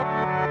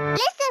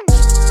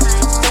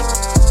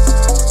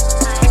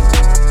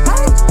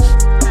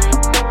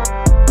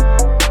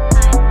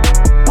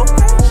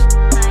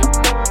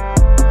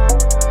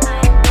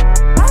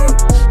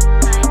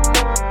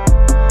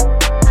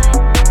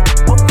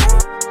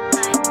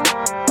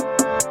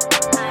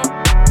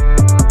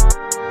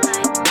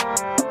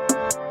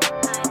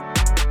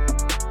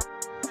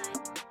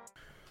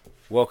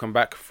Welcome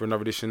back for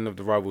another edition of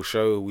the Rival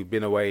Show. We've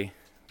been away.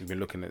 We've been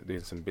looking at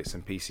doing some bits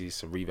and pieces,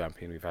 some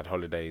revamping. We've had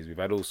holidays. We've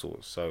had all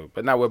sorts.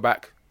 But now we're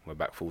back. We're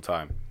back full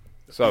time.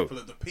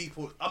 The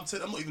people. I'm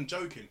not even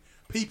joking.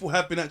 People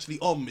have been actually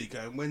on me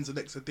going, "When's the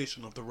next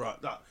edition of the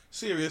Right?" That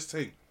serious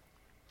thing.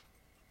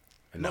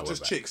 And not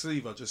just chicks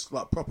either, just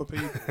like proper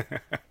people.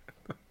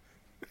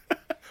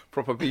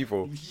 Proper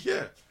people.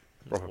 Yeah.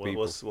 Proper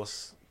people.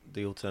 What's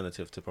the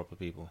alternative to proper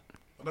people?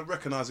 I don't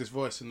recognise his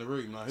voice in the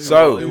room. Like,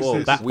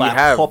 Back we by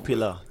have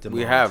popular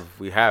demand.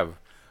 We have.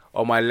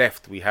 On my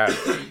left, we have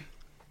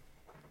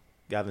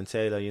Gavin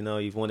Taylor. You know,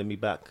 you've wanted me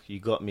back. You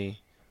got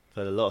me. I've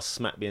heard a lot of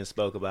smack being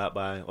spoke about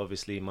by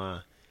obviously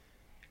my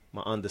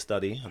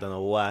understudy. I don't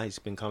know why he's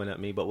been coming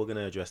at me, but we're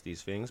gonna address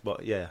these things.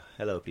 But yeah,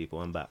 hello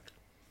people, I'm back.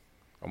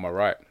 on my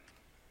right.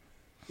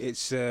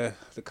 It's the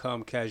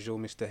calm, casual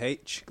Mr.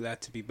 H.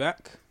 Glad to be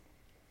back.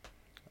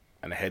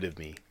 And ahead of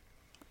me.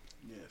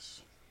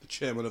 Yes. The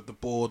chairman of the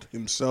board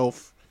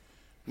himself,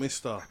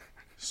 Mr.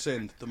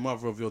 Send the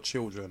mother of your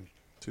children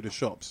to the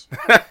shops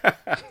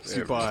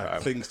to buy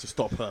things to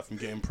stop her from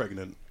getting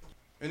pregnant.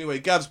 Anyway,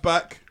 Gav's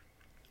back.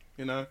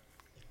 You know,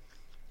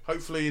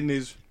 hopefully in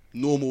his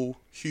normal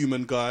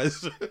human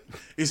guise,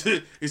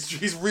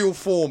 his real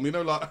form. You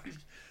know, like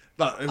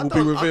it will be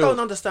revealed. I don't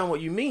understand what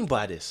you mean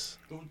by this.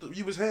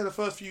 You was here the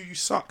first few. You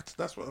sucked.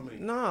 That's what I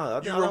mean. No, I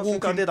don't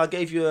think I did. I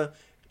gave you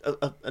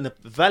a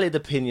valid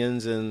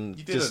opinions and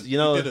you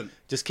didn't.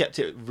 Just kept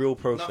it real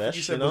profesh. Nothing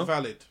you said was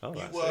valid. Oh,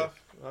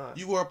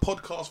 you were a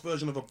podcast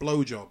version of a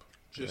blowjob.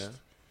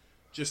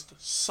 Just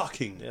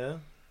sucking. Yeah.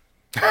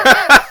 You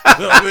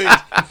know what I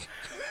mean?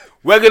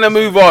 We're going to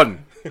move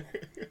on.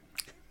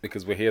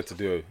 Because we're here to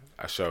do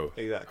a show.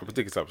 Exactly. A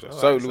particular subject.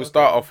 So we'll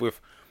start off with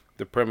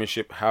the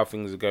Premiership, how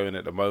things are going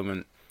at the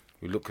moment.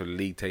 We look at the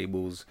league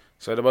tables.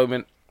 So at the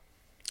moment,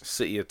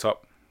 City are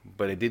top.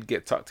 But they did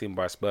get tucked in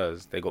by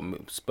Spurs.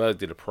 Spurs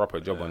did a proper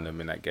job on them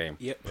in that game.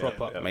 Yep,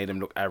 proper. Made them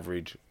look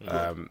average.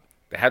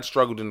 They had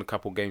struggled in a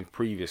couple games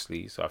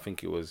previously, so I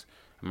think it was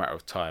a matter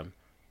of time.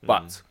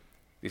 But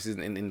this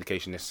isn't an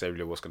indication necessarily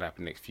of what's going to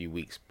happen next few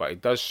weeks. But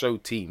it does show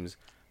teams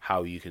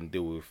how you can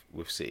deal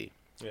with City.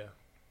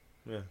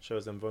 Yeah,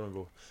 shows them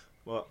vulnerable.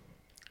 Well,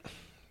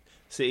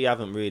 City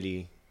haven't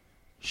really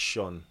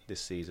shone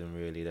this season,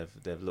 really.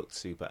 They've looked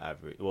super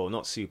average. Well,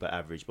 not super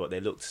average, but they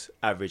looked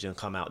average and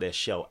come out their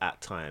shell at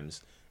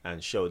times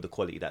and showed the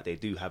quality that they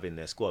do have in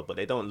their squad. But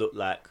they don't look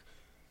like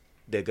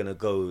they're going to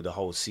go the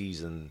whole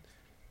season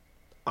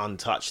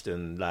untouched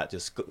and like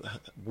just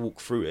walk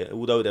through it.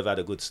 Although they've had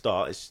a good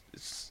start,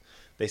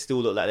 they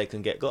still look like they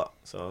can get got.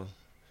 So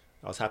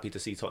I was happy to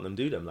see Tottenham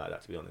do them like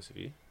that, to be honest with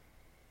you.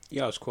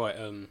 Yeah, I was quite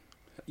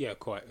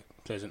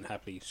pleasant,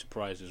 happily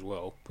surprised as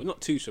well, but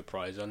not too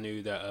surprised. I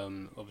knew that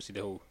obviously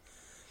the whole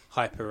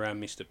hype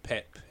around Mr.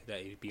 Pep,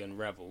 that he'd be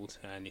unravelled,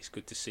 and it's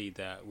good to see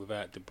that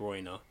without De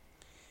Bruyne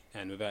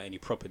and without any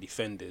proper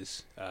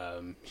defenders,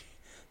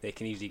 they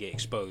can easily get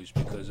exposed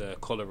because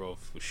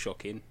Kolarov was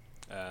shocking.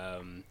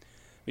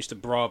 Mr.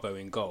 Bravo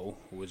in goal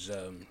was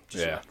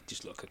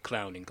just like a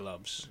clown in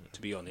gloves,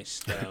 to be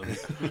honest.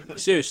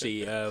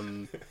 Seriously,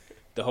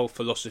 the whole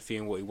philosophy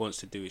and what he wants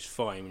to do is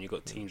fine when you've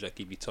got teams that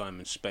give you time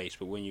and space,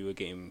 but when you were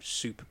getting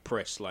super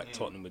pressed like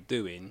Tottenham were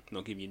doing,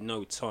 not giving you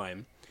no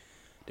time,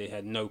 they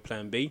had no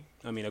plan B.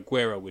 I mean,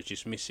 Aguero was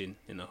just missing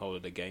in the whole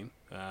of the game.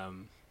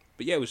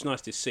 But yeah, it was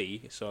nice to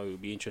see, so it'll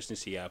be interesting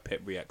to see how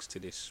Pep reacts to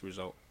this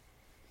result.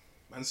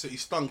 Man City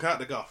stunk out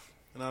the guff.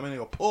 You know what I mean? They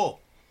were poor.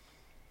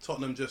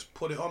 Tottenham just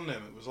put it on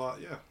them. It was like,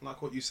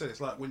 like what you said.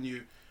 It's like when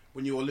you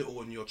were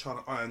little and you're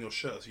trying to iron your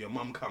shirt, so your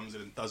mum comes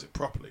in and does it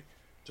properly.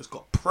 Just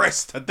got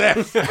pressed to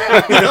death. You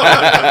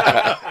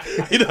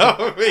know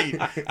what I mean?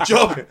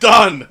 Job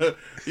done.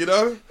 You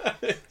know?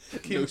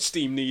 No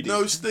steam needed.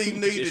 No steam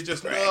needed.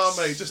 Just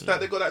mate. Just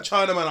that they got that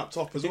Chinaman up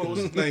top as well.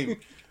 What's his name?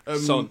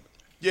 Son.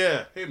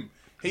 Yeah, him.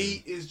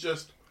 He is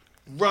just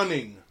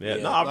running. Yeah.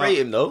 No, I rate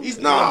him though. He's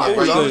I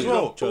rate him as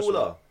well.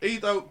 Baller. He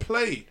don't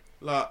play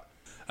like.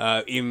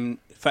 In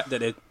the fact that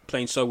they're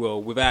playing so well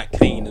without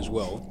Kane as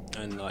well,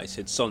 and like I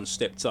said, Son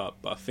stepped up.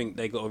 But I think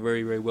they got a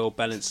very, very well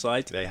balanced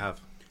side. They have.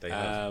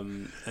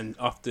 And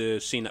after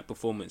seeing that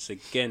performance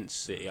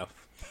against City,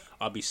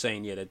 I'll be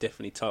saying, they're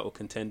definitely title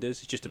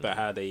contenders. It's just about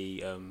how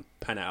they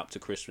pan out up to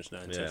Christmas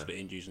now in terms of the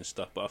injuries and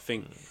stuff. But I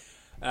think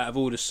out of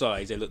all the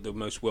sides, they look the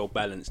most well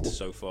balanced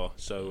so far.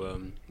 So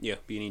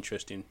be an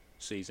interesting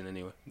season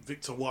anyway.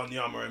 Victor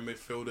Wanyama in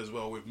midfield as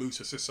well with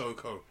Musa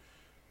Sissoko.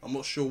 I'm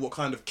not sure what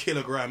kind of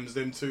kilograms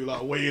them two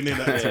like weighing in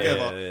at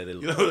together. Yeah, you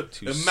know,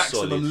 the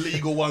maximum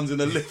legal ones in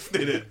the lift,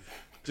 innit?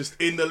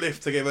 Just in the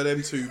lift together,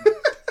 them two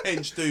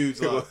hench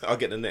dudes. Like. I'll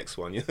get the next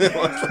one. You get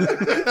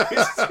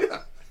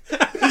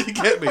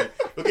me?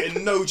 You're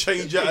getting no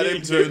change out of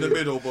them two in the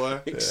middle,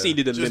 boy.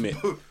 Exceeded the limit.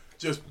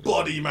 Just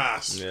body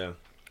mass. Yeah.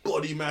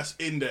 Body mass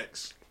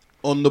index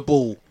on the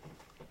ball.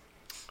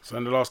 So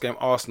in the last game,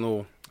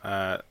 Arsenal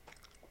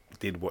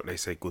did what they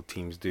say good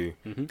teams do.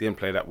 Didn't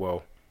play that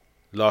well.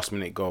 Last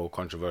minute goal,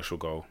 controversial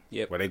goal.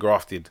 Yep. Where they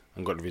grafted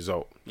and got the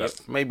result.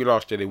 That maybe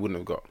last year they wouldn't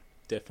have got.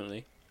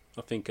 Definitely.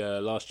 I think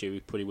last year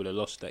we probably would have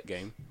lost that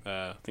game.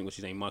 I think what's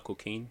his name, Michael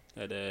Keane,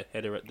 had a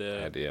header at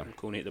the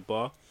corner, hit the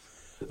bar.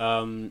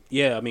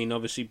 Yeah, I mean,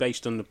 obviously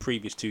based on the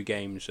previous 2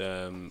 games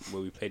where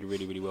we played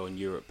really, really well in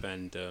Europe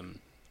and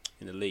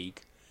in the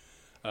league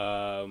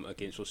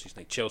against what's his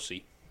name,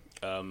 Chelsea.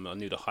 I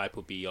knew the hype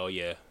would be,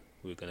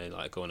 we're gonna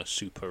like go on a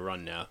super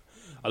run now.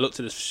 I looked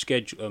at the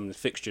schedule, the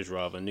fixtures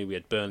rather. I knew we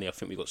had Burnley. I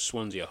think we got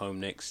Swansea at home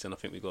next, and I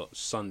think we got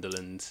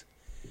Sunderland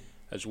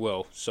as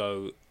well.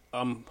 So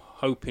I'm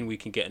hoping we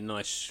can get a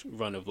nice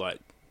run of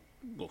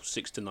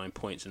 6 to 9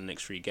 points in the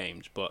next 3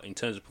 games. But in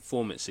terms of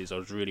performances, I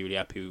was really, really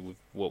happy with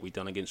what we've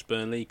done against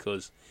Burnley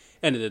because,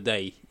 end of the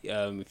day,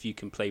 if you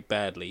can play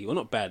badly, or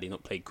not badly,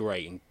 not play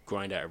great and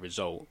grind out a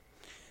result,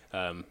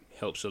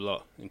 helps a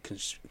lot. And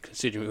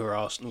considering we were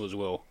Arsenal as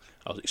well,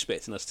 I was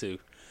expecting us to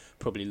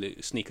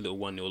probably sneak a little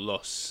 1-0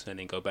 loss and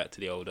then go back to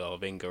the old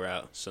Wenger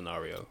out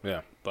scenario. Yeah.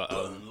 But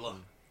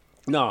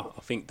no, I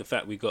think the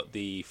fact we got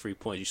the 3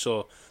 points, you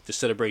saw the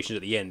celebrations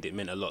at the end, it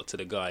meant a lot to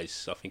the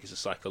guys. I think it's a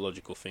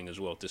psychological thing as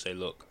well to say,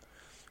 look,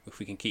 if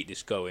we can keep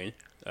this going,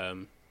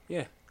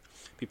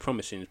 be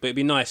promising. But it'd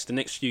be nice, the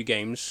next few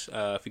games,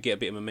 if we get a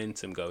bit of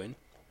momentum going,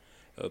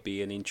 it'll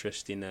be an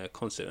interesting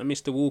concept. And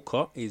Mr.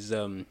 Walcott is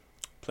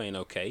playing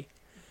okay.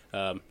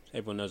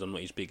 Everyone knows I'm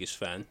not his biggest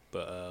fan,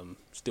 but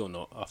still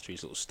not after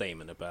his little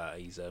statement about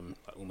he's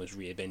almost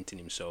reinventing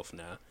himself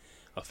now.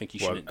 I think he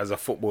shouldn't. As a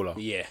footballer?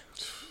 Yeah.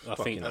 I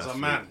think as a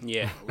man.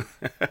 Yeah.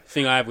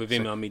 thing I have with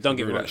him, I mean, don't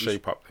get me wrong,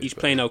 he's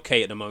playing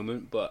okay at the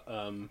moment, but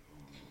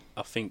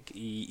I think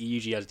he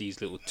usually has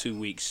these little 2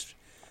 weeks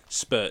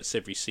spurts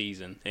every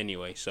season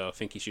anyway, so I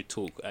think he should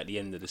talk at the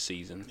end of the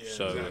season. Yeah,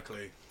 so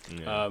exactly.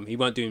 He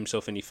won't do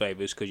himself any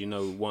favours because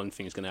one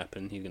thing's going to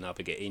happen, he's going to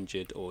either get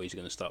injured or he's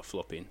going to start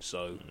flopping.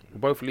 So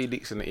both Lee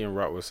Dixon and Ian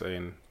Wright were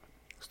saying,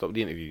 stop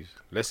the interviews.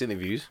 Less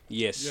interviews.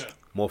 Yes. Yeah.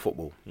 More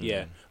football.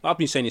 Yeah. I've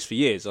been saying this for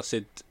years. I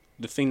said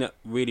the thing that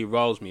really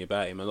riles me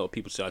about him, a lot of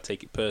people say I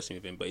take it personally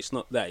with him, but it's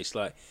not that. It's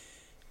like,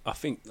 I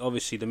think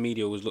obviously the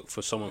media always look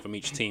for someone from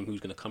each team who's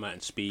going to come out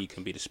and speak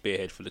and be the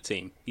spearhead for the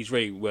team. He's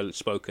very well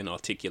spoken,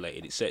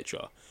 articulated,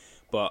 etc.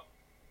 But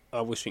I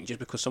always think just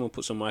because someone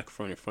puts a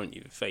microphone in front of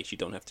your face, you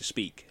don't have to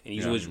speak. And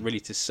he's always ready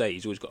to say.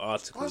 He's always got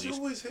articles. Why is it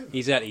always him?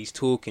 He's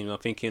talking. I'm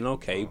thinking,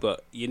 okay,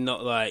 but you're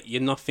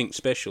nothing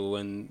special,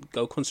 and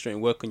go concentrate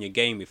and work on your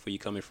game before you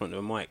come in front of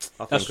a mic.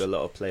 I think a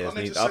lot of players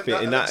need. I I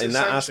think in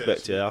that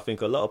aspect, I think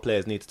a lot of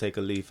players need to take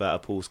a leaf out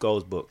of Paul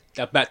Scholes' book.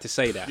 I'm about to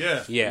say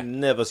that. Yeah.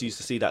 Never used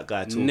to see that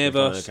guy talk.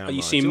 Never.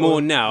 You see more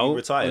now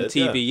on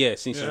TV.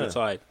 Since he's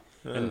retired.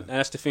 Yeah. And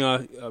that's the thing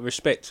I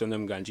respect from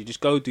them guys. You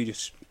just go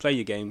play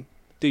your game,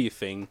 do your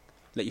thing,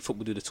 let your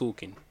football do the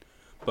talking.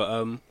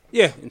 But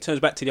in terms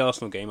back to the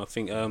Arsenal game, I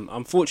think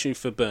unfortunately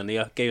for Burnley,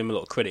 I gave them a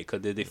lot of credit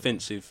because the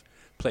defensive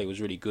play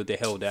was really good. They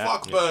held out.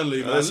 Fuck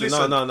Burnley, man. Listen,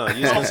 Listen. no.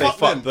 You just gonna say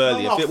fuck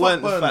Burnley. No, if it fuck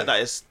weren't the Burnley. fact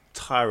that it's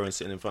Tyrone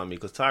sitting in front of me,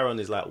 because Tyrone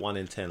is like 1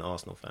 in 10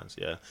 Arsenal fans.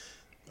 Yeah.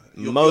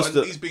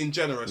 He's being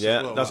generous. Yeah,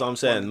 as well, that's what I'm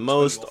saying.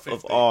 Most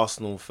of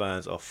Arsenal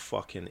fans are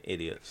fucking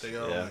idiots. They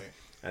are, yeah. mate.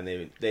 And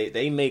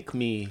they make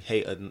me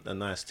hate a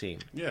nice team.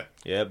 Yeah.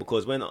 Yeah,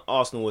 because when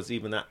Arsenal was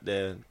even at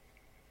their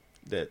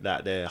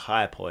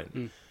high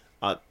point,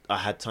 I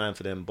had time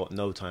for them, but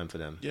no time for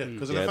them. Yeah,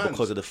 because of the fans.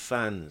 Because of the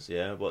fans.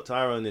 Yeah, but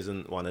Tyrone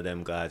isn't one of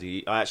them guys.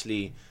 I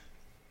actually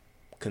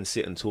can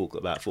sit and talk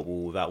about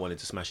football without wanting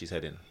to smash his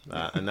head in,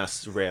 and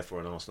that's rare for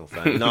an Arsenal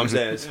fan. You know what I'm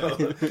saying?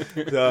 So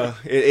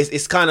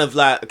it's kind of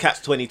like a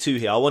catch-22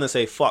 here. I want to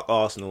say fuck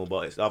Arsenal,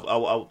 but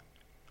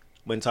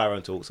when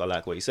Tyrone talks, I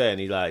like what he's saying.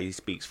 He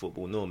speaks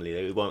football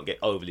normally. He won't get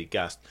overly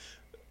gassed.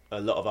 A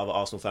lot of other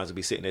Arsenal fans will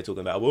be sitting there talking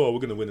about, we're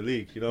going to win the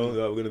league, you know,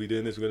 we're going to be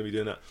doing this, we're going to be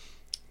doing that.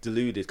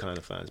 Deluded kind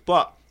of fans.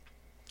 But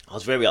I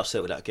was very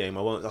upset with that game.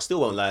 I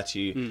still won't lie to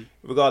you,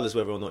 regardless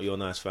whether or not you're a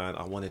nice fan.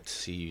 I wanted to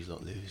see you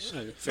lot lose.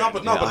 The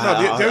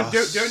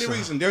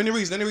only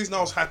reason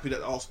I was happy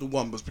that Arsenal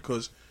won was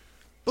because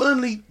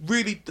Burnley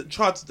really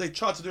tried to do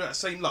that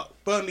same luck.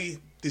 Burnley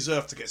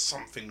deserved to get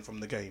something from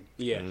the game.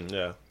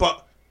 Yeah.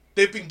 But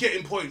they've been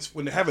getting points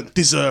when they haven't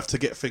deserved to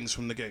get things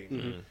from the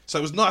game. So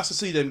it was nice to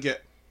see them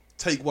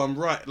take one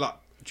right, like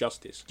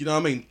justice. You know what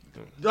I mean?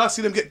 Nice to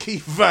see them get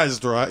Keith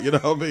Vaz right. You know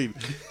what I mean?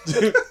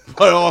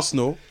 By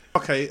Arsenal.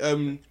 Okay.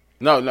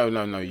 No.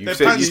 You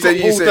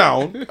said pulled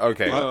down.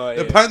 Okay. Right?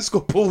 The pants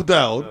got pulled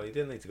down. No, you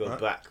didn't need to go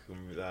back.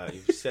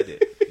 You said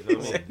it. You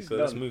know what I mean? So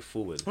let's move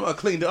forward. Well, I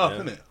cleaned it up,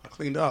 innit? I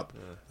cleaned it up.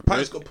 The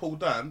pants got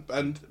pulled down,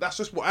 and that's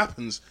just what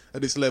happens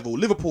at this level.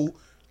 Liverpool,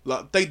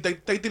 like they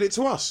did it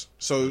to us.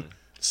 So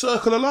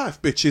circle of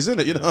life, bitches, isn't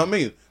it? You know what I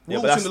mean?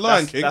 But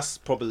that's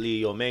probably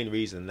your main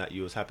reason that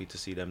you was happy to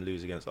see them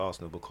lose against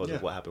Arsenal because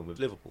of what happened with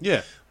Liverpool.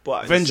 Yeah,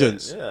 but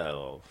vengeance.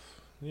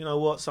 You know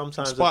what?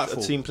 Sometimes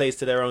a team plays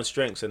to their own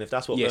strengths, and if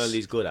that's what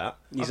Burnley's good at,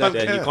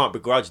 then you can't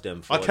begrudge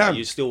them for that.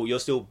 You're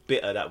still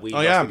bitter that we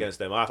lost against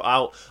them.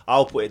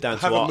 I'll put it down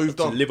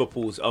to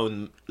Liverpool's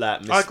own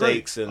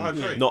mistakes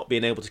and not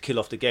being able to kill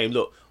off the game.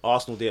 Look,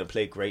 Arsenal didn't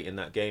play great in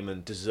that game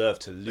and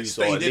deserved to lose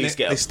or at least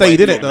get a point. They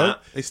stayed in it though.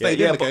 They stayed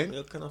in the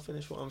game. Can I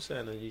finish what I'm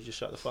saying and you just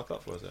shut the fuck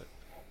up for a sec?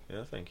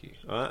 Yeah, thank you.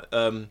 All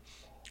right.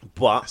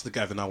 But That's the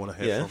Gavin I want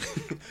to hear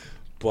from.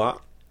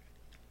 but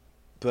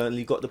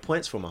Burnley got the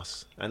points from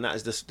us, and that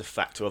is the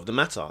factor of the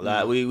matter.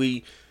 Like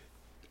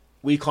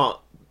we can't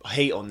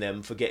hate on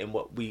them for getting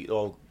what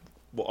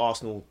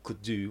Arsenal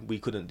could do, we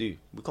couldn't do.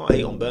 We can't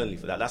hate on Burnley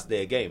for that. That's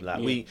their game. Like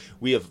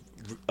we have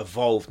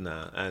evolved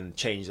now and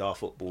changed our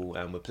football,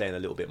 and we're playing a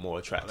little bit more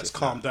attractive. Let's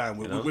calm down.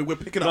 You We're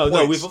picking up points.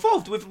 No, we've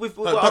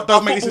evolved.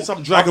 Don't make this into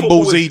some Dragon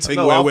Ball Z thing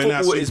where we're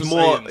now is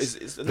more.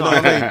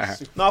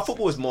 Our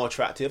football is more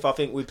attractive. I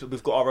think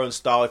we've got our own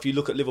style. If you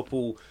look at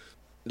Liverpool,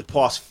 the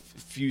past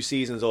few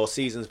seasons or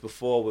seasons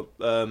before,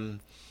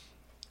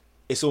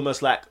 it's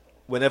almost like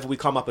whenever we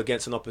come up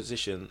against an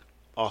opposition,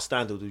 our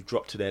standard will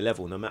drop to their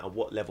level, no matter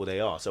what level they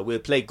are. So we'll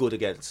play good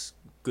against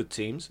good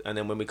teams, and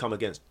then when we come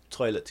against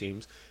toilet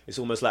teams, it's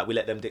almost like we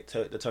let them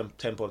dictate the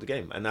tempo of the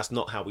game, and that's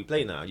not how we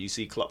play now. You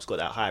see Klopp's got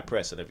that high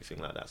press and everything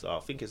like that, so I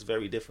think it's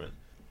very different.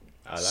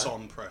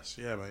 Son press,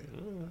 yeah, mate.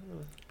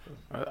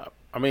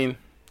 I mean,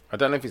 I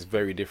don't know if it's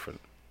very different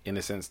in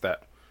the sense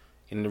that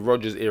in the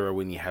Rodgers era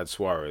when he had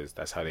Suarez,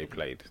 that's how they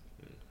played.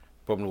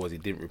 Problem was he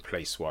didn't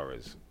replace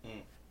Suarez.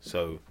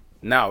 So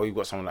now you've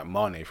got someone like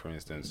Mane, for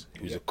instance,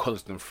 who's a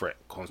constant threat,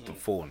 constant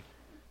thorn.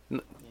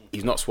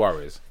 He's not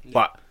Suarez,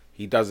 but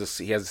he has a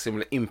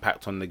similar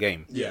impact on the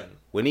game. Yeah.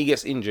 When he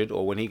gets injured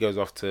or when he goes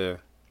off to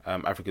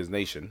Africa's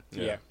nation,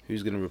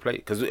 who's going to replace?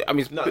 Because I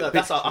mean,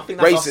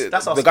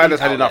 the guy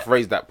that's had enough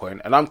raised that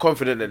point, and I'm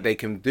confident that they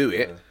can do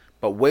it.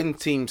 But when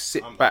teams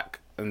sit back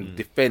and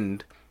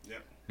defend,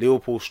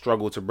 Liverpool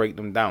struggle to break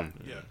them down.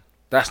 Yeah.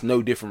 That's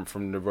no different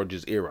from the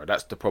Rodgers era.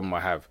 That's the problem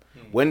I have.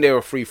 When they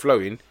were free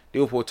flowing,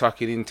 Liverpool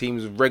attacking in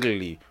teams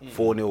regularly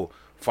 4-0,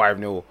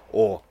 5-0,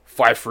 or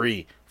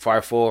 5-3,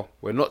 5-4.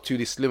 We're not too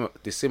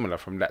dissimilar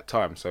from that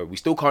time. So we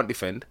still can't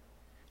defend.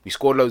 We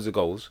scored loads of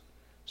goals.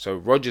 So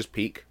Rodgers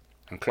peak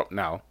and Klopp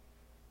now,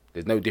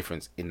 there's no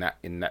difference in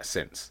that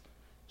sense.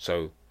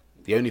 So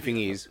the only thing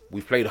is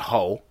we've played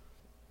Hull.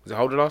 Was it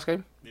Hull the last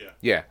game? Yeah.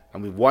 Yeah,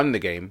 and we've won the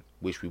game,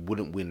 which we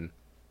wouldn't win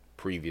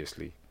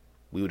previously.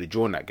 We would have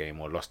drawn that game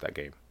or lost that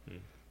game,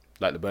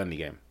 like the Burnley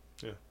game.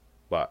 Yeah.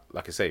 But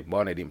like I say,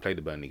 Mane didn't play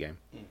the Burnley game,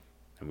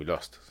 and we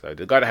lost. So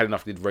the guy that had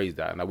enough did raise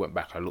that, and I went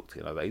back, I looked at it,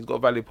 and I was like, he's got a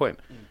valid point.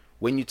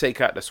 When you take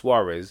out the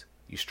Suarez,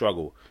 you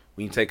struggle.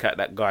 When you take out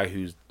that guy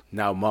who's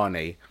now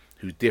Mane,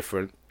 who's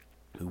different,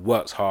 who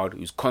works hard,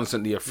 who's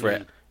constantly a threat,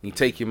 and you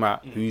take him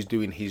out, who's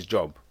doing his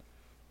job,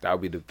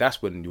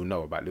 that's when you'll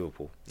know about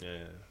Liverpool.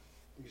 Yeah.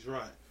 He's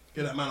right.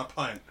 Get that man a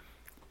pint.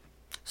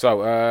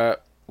 So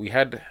we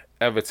had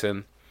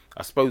Everton.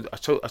 I chose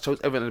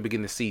Everton at the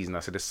beginning of the season. I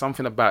said there's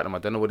something about them. I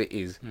don't know what it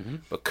is,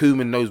 but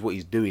Koeman knows what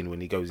he's doing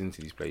when he goes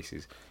into these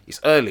places.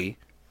 It's early,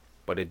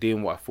 but they're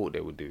doing what I thought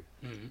they would do.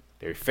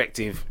 They're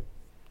effective.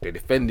 They're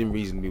defending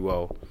reasonably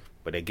well,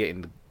 but they're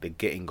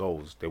getting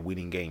goals. They're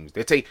winning games.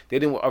 They're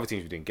doing what other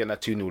teams were doing, getting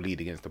that 2-0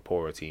 lead against the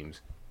poorer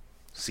teams,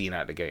 seeing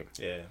out the game.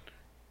 Yeah.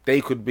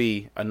 They could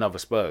be another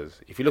Spurs.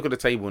 If you look at the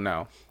table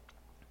now,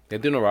 they're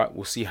doing all right.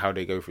 We'll see how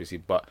they go for this.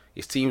 But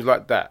it's teams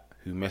like that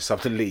who mess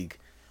up the league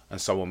and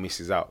someone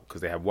misses out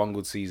because they have one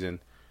good season.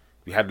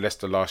 We had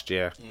Leicester last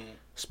year.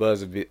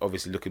 Spurs are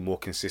obviously looking more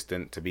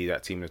consistent to be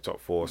that team in the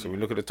top four. So we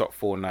look at the top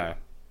four now.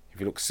 If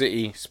you look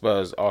City,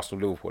 Spurs,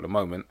 Arsenal, Liverpool at the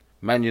moment,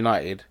 Man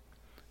United,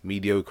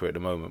 mediocre at the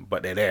moment,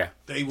 but they're there.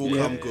 They will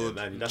come good.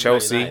 Man,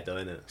 Chelsea, Man United,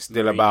 though, innit?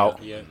 still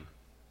about. Yeah.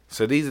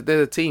 So they're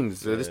the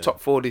teams. This top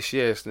four this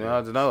year. I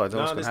don't know. I don't know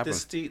what's going to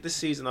happen. This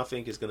season, I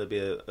think, is going to be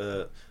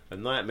a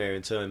nightmare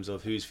in terms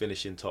of who's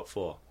finishing top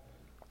four.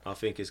 I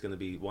think it's going to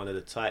be one of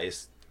the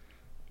tightest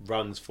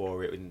runs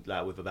for it,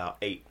 with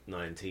about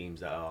 8-9 teams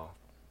that are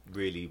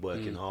really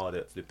working hard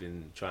at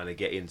trying to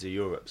get into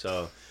Europe.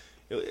 So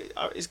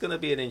it's going to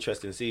be an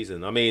interesting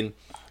season. I mean,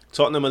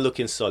 Tottenham are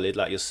looking solid,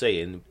 like you're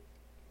saying,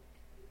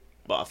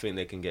 but I think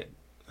they can get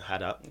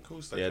had up. Of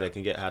course they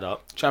can get had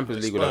up.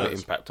 Champions League will have an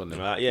impact on them.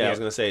 Right? Yeah, I was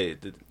going to say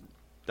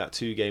that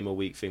 2 game a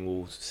week thing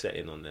will set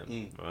in on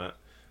them. Right.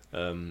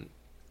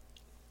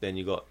 Then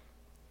you got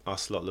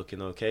us lot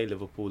looking okay,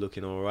 Liverpool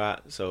looking all right.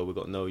 So we've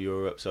got no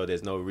Europe. So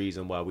there's no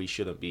reason why we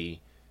shouldn't be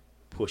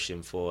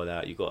pushing for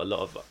that. You got a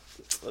lot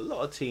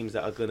of teams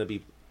that are going to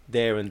be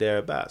there and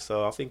thereabouts.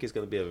 So I think it's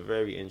going to be a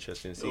very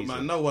interesting season.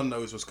 Man, no one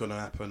knows what's going to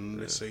happen.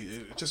 Let's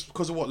see, just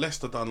because of what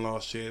Leicester done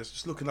last year, it's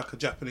just looking like a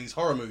Japanese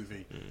horror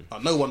movie.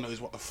 Like, no one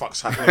knows what the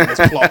fuck's happening in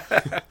this plot.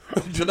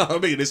 Do you know what I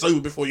mean? It's over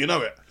before you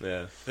know it.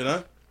 Yeah. You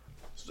know.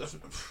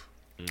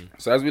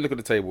 So as we look at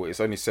the table,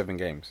 it's only 7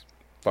 games,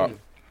 but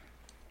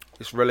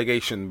this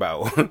relegation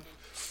battle.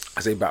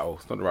 I say battle,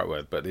 it's not the right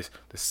word, but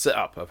the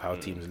setup of how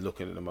teams are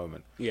looking at the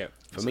moment. Yeah.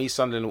 For me,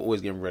 Sunderland are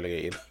always getting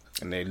relegated,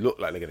 and they look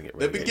like they're going to get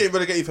relegated. They've been getting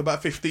relegated for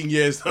about 15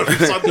 years now.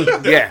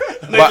 Sunderland. Yeah,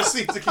 And they but just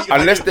seem to keep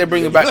unless they're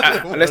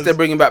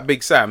bringing back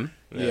Big Sam,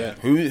 Yeah.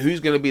 who's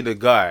going to be the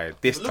guy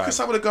this Look time? at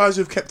some of the guys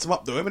who've kept them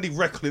up though. How many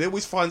reckless? They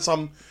always find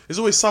some. There's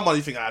always someone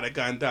you think, they're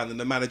going down, and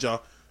the manager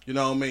You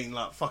know what I mean?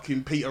 Like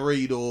fucking Peter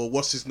Reid or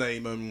what's his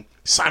name,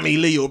 Sammy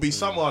Lee or be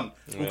someone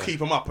will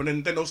keep him up, and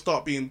then they'll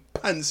start being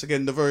pants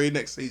again the very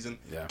next season.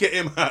 Yeah. Get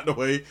him out of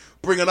the way,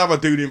 bring another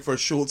dude in for a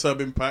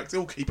short-term impact.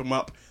 They'll keep him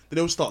up. Then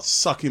they'll start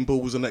sucking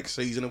balls the next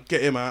season. They'll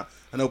get him out,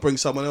 and they'll bring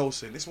someone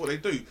else in. This is what they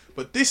do.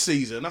 But this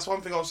season, that's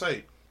one thing I'll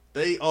say.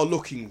 They are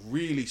looking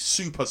really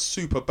super,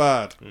 super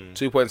bad.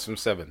 2 points from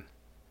 7.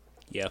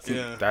 Yeah, I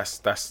think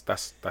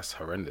That's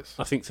horrendous.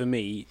 I think for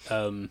me,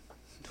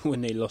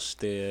 when they lost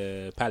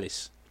the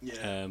Palace,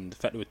 the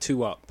fact they were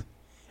 2 up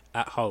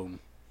at home,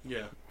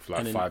 For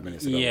like then, 5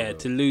 minutes ago. yeah,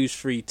 to lose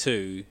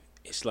 3-2,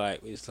 it's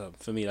like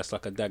for me that's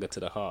like a dagger to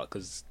the heart,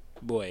 because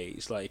boy,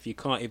 it's like if you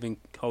can't even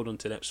hold on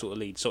to that sort of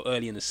lead so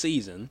early in the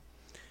season,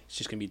 it's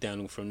just gonna be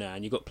downhill from now.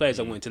 And you've got players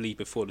that wanted to leave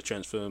before the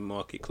transfer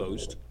market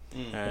closed,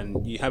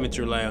 and you're having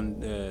to rely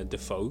on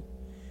Defoe.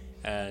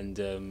 And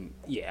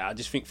I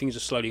just think things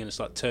are slowly going to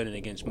start turning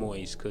against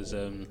Moyes, because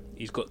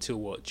he's got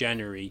till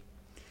January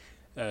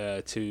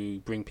to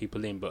bring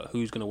people in, but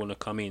who's going to want to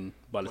come in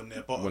by When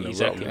they're bottom.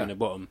 when they're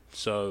bottom?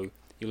 So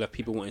you'll have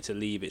people wanting to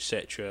leave,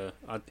 etc.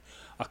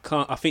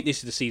 I think this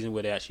is the season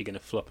where they're actually going to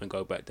flop and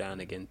go back down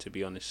again, to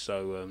be honest.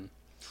 So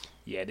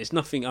there's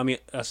nothing. I mean,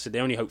 I said the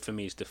only hope for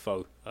me is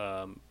Defoe,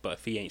 but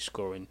if he ain't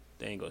scoring,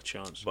 they ain't got a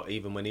chance. But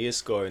even when he is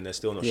scoring, they're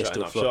still not They're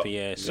shutting still up floppy,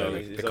 shop. yeah. So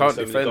they can't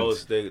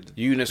defend.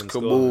 Eunice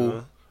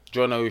Kabul,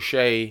 John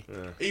O'Shea.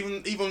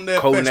 Even their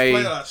Kone. best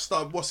player that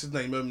started, what's his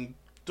name?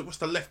 What's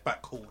the left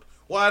back called?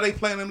 Why are they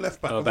playing him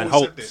left back? I've Van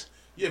always said Holt. this.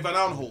 Yeah, Van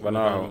Aanholt. Van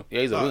Aanholt.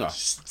 Yeah, he's a winger.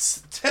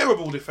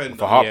 Terrible defender.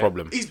 For heart Yeah.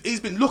 problem. He's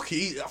been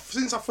lucky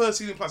since our first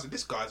season plus.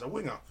 This guy's a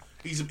winger.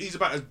 He's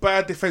about as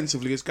bad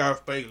defensively as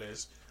Gareth Bale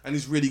is, and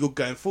he's really good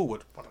going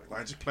forward. Why don't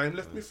I just play him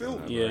left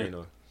midfield?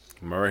 Yeah.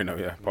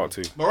 Moreno, part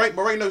 2.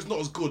 Moreno's not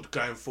as good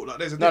going forward. Like,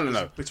 there's a No.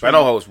 difference between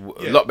Van Aanholt's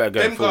a lot better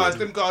going forward.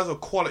 Them guys are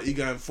quality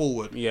going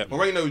forward. Yeah.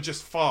 Moreno's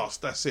just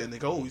fast. That's it. And they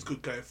go, oh, he's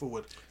good going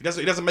forward. He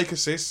doesn't make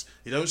assists.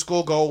 He don't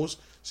score goals.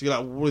 So you're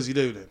like, what does he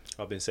do then?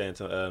 I've been saying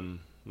to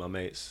my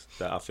mates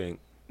that I think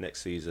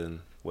next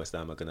season West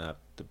Ham are going to have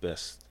the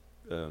best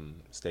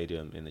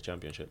stadium in the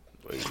Championship.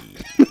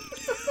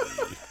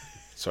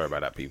 Sorry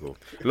about that, people.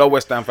 A lot of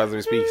West Ham fans have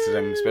been speaking to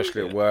them,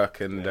 especially at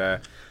work, and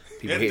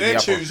people hitting me Their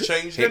up on, tunes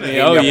changed, hitting didn't me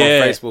it? up on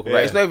Yeah. Facebook.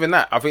 About, it's not even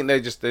that. I think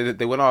they just they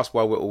when asked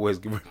why we're always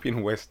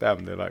ripping West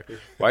Ham, they're like,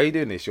 "Why are you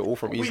doing this? You're all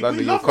from East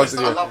London. You're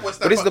constantly." I love West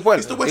Ham, But this is the point.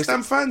 It's the West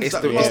Ham fans.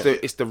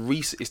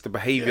 It's the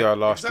behaviour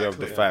last year of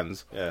the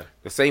fans. Yeah.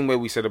 The same way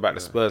we said about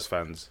the Spurs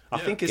fans. I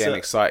think it's getting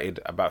excited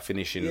about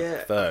finishing I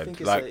third. think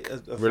it's Like,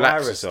 a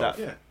relax virus yourself.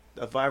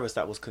 a virus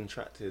that was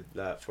contracted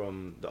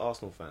from the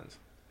Arsenal fans.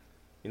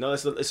 You know,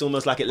 it's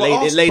almost like it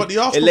But the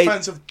Arsenal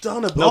fans have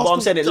done a. No, but I'm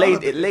saying it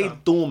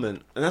laid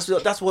dormant, and that's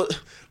what.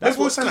 We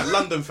were saying that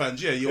London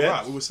fans. Yeah, you're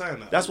right. We were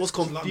saying that. That's what's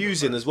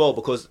confusing as well,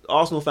 because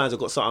Arsenal fans have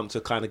got something to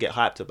kind of get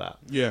hyped about.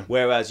 Yeah.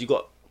 Whereas you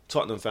got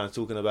Tottenham fans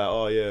talking about,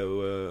 oh yeah,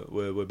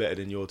 we're better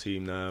than your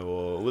team now,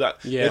 or all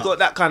that. Yeah. They've got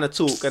that kind of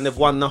talk, and they've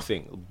won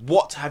nothing.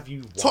 What have you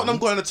won? Tottenham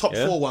got in the top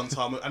 4 one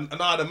time, and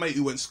I had a mate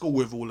who went to school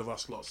with all of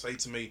us lot say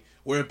to me,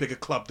 "We're a bigger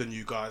club than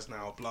you guys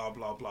now." Blah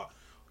blah blah.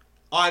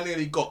 I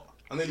nearly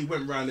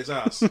went round his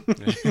house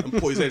and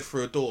put his head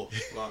through a door.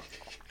 Like,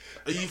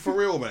 are you for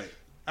real, mate?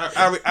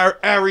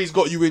 Harry's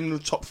got you in the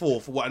top 4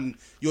 for what? And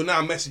you're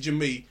now messaging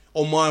me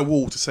on my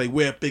wall to say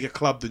we're a bigger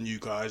club than you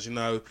guys, you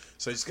know?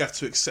 So you just have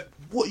to accept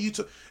what you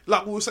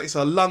like. We'll say it's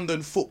a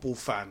London football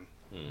fan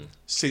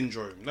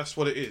syndrome. That's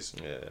what it is.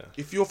 Yeah.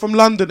 If you're from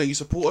London and you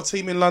support a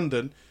team in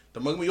London,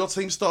 the moment your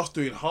team starts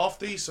doing half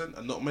decent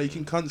and not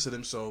making cunts of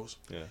themselves,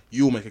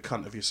 you'll make a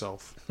cunt of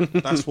yourself.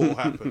 That's what will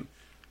happen.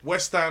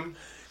 West Ham.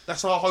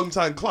 That's our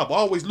hometown club. I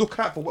always look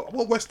out for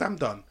what West Ham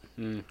done.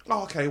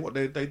 Oh, okay, what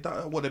they've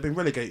been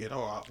relegated.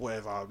 All right,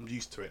 whatever. I'm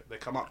used to it. They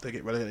come up, they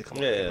get relegated. They come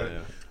up, they get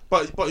relegated.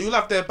 But you'll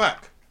have their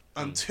back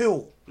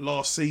until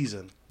last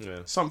season. Yeah.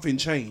 Something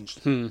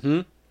changed.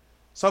 Mm-hmm.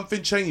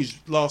 Something changed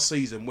last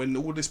season when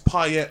all this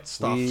Payet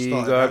stuff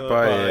started.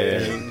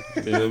 Payet.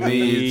 Do you know what I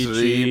mean?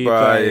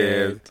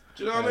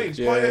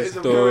 Payet is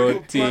a very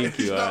good player. Think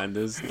you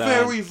understand.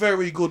 Very,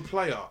 very good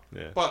player.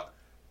 Yeah. But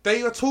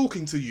they are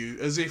talking to you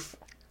as if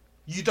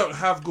you don't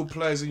have good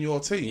players in your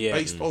team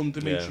based on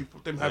them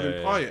having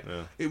Payet.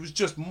 Yeah. It was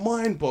just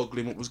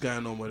mind-boggling what was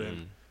going on with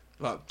him.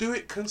 Like, do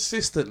it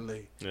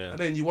consistently, and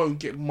then you won't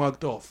get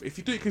mugged off. If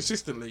you do it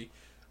consistently,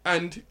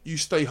 and you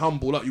stay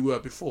humble like you were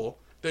before,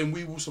 then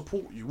we will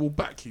support you, we'll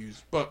back you.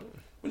 But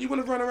when you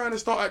want to run around and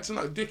start acting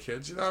like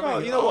dickheads, you know what I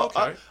mean? You know what?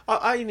 Okay.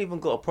 I ain't even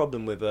got a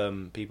problem with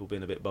people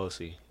being a bit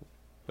bossy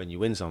when you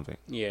win something.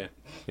 Yeah.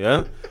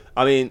 Yeah?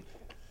 I mean,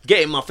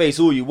 get in my face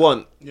all you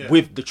want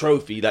with the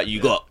trophy that you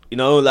got. You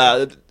know,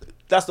 like,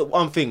 that's the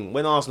one thing.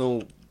 When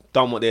Arsenal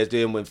done what they're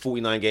doing, when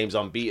 49 games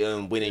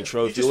unbeaten, winning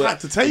trophy, you just had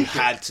to take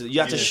it.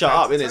 You had to shut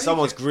up, innit?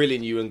 Someone's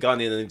grilling you and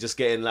gunning and just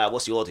getting like,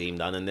 what's your team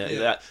done? And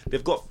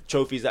they've got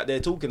trophies that they're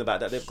talking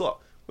about that they've got.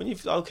 When you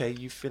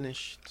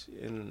finished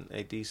in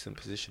a decent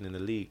position in the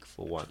league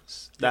for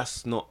once.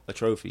 That's not a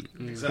trophy.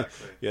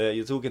 Exactly.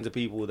 You're talking to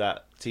people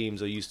that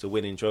teams are used to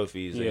winning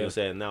trophies, and you're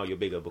saying now you're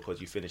bigger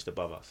because you finished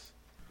above us.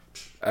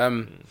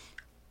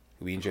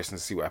 It'll be interesting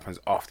to see what happens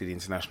after the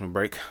international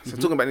break. So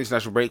talking about the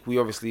international break, we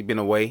obviously been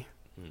away.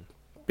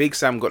 Big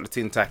Sam got the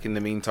tin tack in the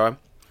meantime.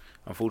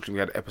 Unfortunately, we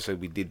had an episode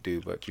we did do,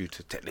 but due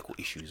to technical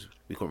issues,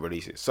 we couldn't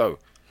release it. So,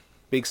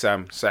 Big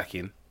Sam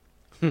sacking.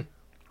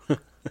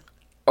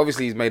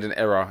 Obviously, he's made an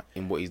error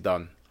in what he's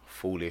done.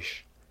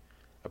 Foolish.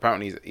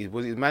 Apparently,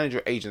 his manager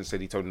or agent said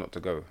he told him not to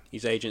go.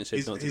 His agent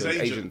said not to go.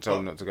 His agent told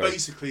him not to go.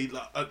 Basically,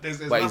 like, there's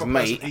But his another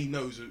mate, person he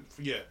knows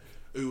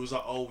who was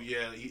like, oh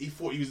yeah, he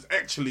thought he was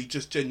actually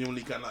just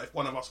genuinely going, like, if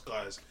one of us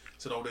guys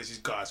said, oh, there's these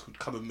guys, could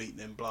come and meet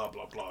them, blah,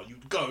 blah, blah,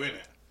 you'd go, innit?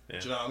 Yeah.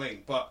 Do you know what I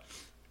mean? But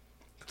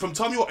from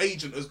time your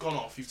agent has gone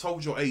off, you've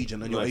told your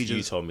agent and your agent...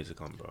 You told me to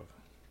come,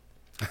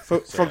 bro.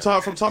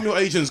 From time your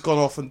agent's gone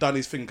off and done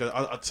his thing,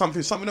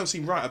 something don't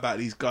seem right about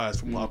these guys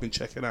from what I've been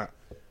checking out.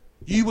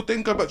 You would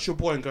then go back to your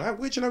boy and go, hey,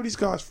 where'd you know these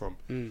guys from?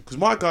 Because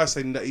my guy's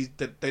saying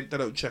that they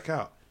don't check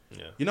out.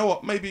 Yeah. You know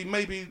what? Maybe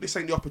this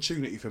ain't the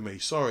opportunity for me.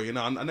 Sorry,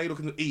 I know you're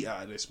looking to eat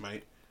out of this,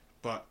 mate.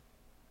 But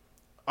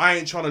I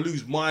ain't trying to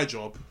lose my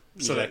job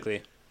so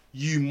that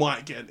you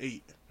might get an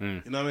eat.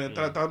 You know what I mean?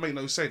 That doesn't make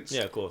no sense.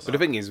 Yeah, of course. But the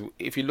thing is,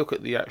 if you look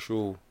at the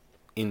actual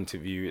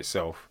interview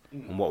itself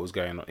and what was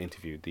going on,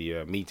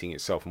 the meeting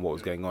itself and what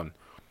was going on,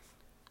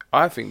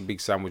 I think Big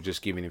Sam was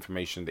just giving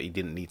information that he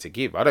didn't need to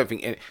give. I don't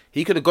think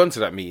he could have gone to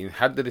that meeting,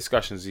 had the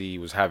discussions he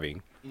was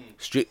having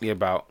strictly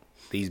about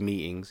these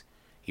meetings.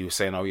 He was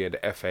saying, oh yeah, the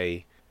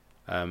FA,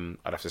 I'd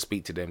have to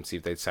speak to them, see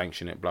if they'd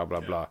sanction it, blah,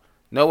 blah, blah.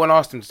 No one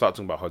asked him to start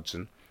talking about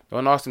Hodgson. No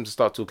one asked him to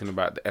start talking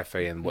about the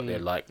FA and what they're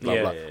like, blah,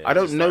 blah. I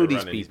don't know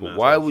these people.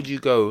 Why would you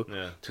go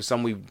to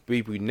some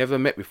people you never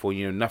met before,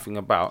 you know nothing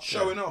about?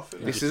 Showing off.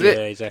 This is it.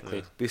 Yeah,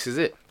 exactly. This is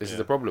it. This is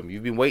the problem.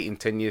 You've been waiting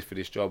 10 years for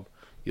this job.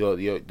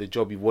 The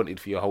job you wanted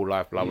for your whole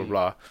life, blah, blah,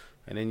 blah.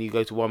 And then you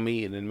go to one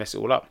meeting and mess it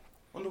all up.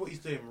 Wonder what he's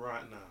doing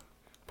right now.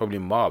 Probably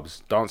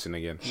Marbs, dancing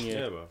again.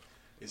 Yeah, bro.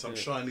 In some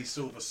shiny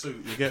silver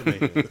suit, you get me?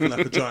 Looking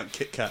like a giant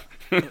Kit Kat.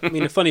 I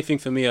mean, the funny thing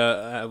for me out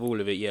of all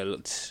of it,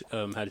 looked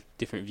had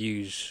different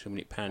views when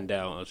it panned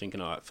out. I was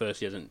thinking, at first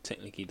he hasn't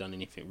technically done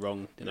anything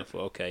wrong. Then I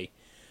thought, okay.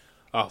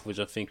 Afterwards,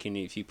 I'm thinking,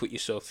 if you put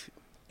yourself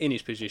in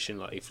his position,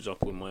 like, for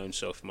example, in my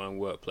own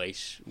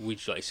workplace,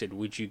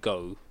 would you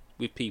go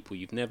with people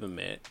you've never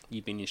met?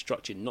 You've been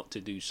instructed not to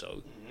do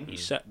so. You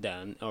sat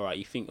down. All right,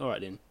 you think, all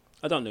right then,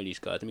 I don't know these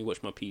guys. Let me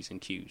watch my P's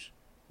and Q's.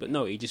 But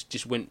no, he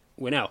just went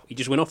out. He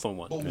just went off on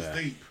one.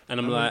 Deep. And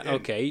I'm like,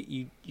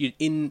 okay, you're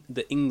in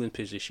the England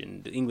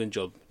position, the England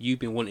job. You've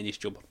been wanting this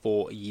job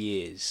for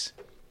years,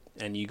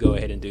 and you go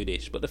ahead and do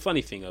this. But the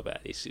funny thing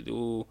about this,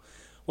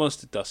 once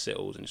the dust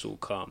settles and it's all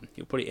calm,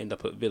 you'll probably end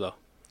up at Villa.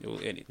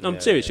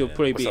 I'm serious. You'll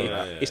probably be.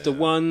 It's the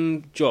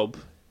one job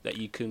that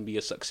you can be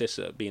a success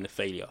at being a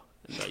failure.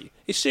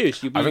 It's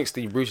serious. I think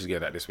Steve Bruce is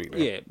getting that this week. Though.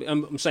 Yeah,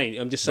 I'm just saying.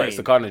 It's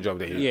the kind of job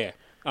that he. Yeah,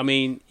 I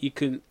mean, he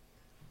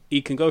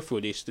can go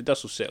through this. The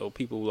dust will settle.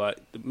 People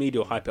the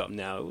media will hype it up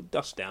now. It'll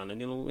dust down, and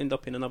he'll end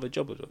up in another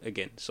job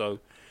again. So,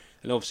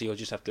 and obviously he'll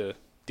just have to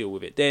deal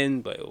with it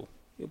then. But he'll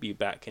be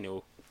back and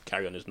he'll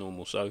carry on as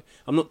normal. So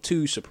I'm not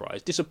too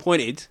surprised.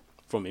 Disappointed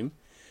from him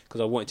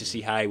because I wanted to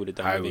see how he would have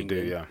done with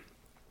England.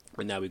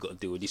 But now we've got to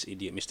deal with this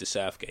idiot, Mr.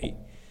 Southgate.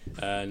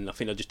 And I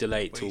think they'll just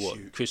delay it till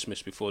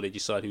Christmas before they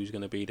decide who's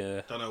going to be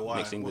the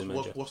next England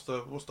manager. What's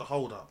the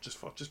hold up?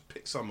 Just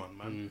pick someone,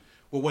 man.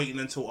 We're waiting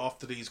until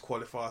after these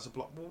qualifiers are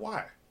blocked. Well,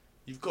 why?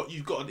 You've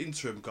got an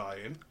interim guy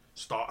in.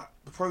 Start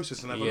the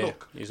process and have a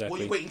look. Exactly. What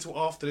are you waiting until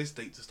after this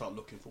date to start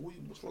looking for?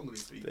 What's wrong with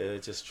these people? They're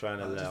just trying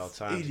to allow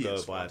time to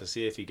go by to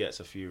see if he gets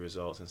a few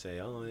results and say,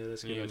 oh yeah,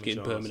 let's give him a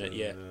chance.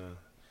 Permanent.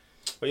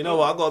 But you know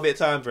what? I got a bit of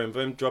time for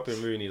him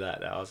dropping Rooney like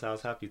that. I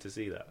was happy to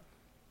see that.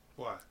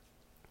 Why?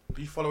 Are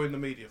you following the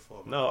media for?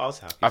 Man? No, I was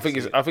happy. I think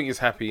it's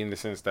happy in the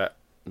sense that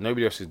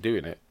nobody else is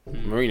doing it.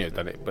 Mourinho's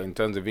done it, but in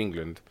terms of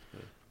England,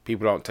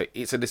 people aren't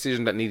taking. It's a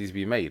decision that needs to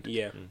be made.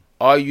 Yeah.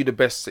 Are you the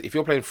best? If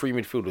you're playing three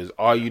midfielders,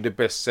 are you the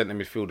best centre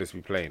midfielder to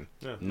be playing?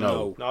 Yeah.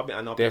 No. I've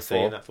been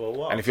saying that for a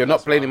while. And if you're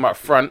not playing him up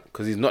front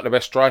because he's not the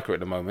best striker at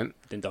the moment,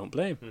 then don't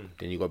play him.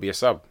 Then you got to be a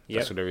sub.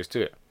 That's what there is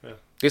to it. Yeah.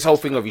 This whole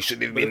thing of you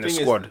shouldn't be in the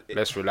squad.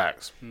 Let's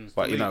relax.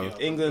 But you know,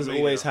 England's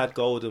always had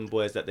golden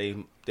boys that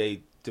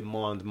they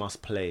demand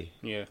must play.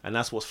 Yeah. And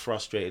that's what's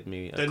frustrated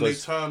me. Then they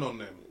turn on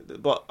them.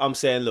 But I'm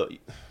saying, look,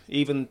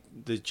 even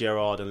the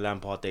Gerrard and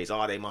Lampard days,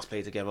 they must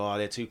play together.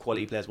 They're two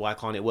quality players. Why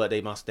can't it work?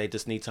 They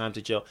just need time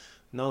to gel.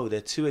 No,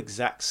 they're two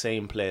exact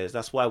same players.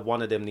 That's why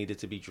one of them needed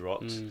to be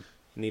dropped.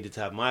 Needed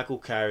to have Michael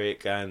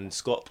Carrick and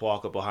Scott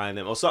Parker behind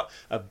them. Or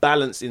a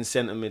balance in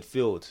centre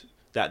midfield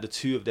that the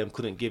two of them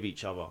couldn't give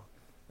each other.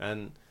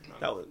 And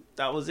that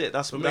was it.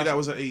 For me, that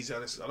was an easy. I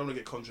don't want to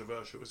get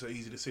controversial. It was an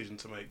easy decision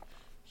to make.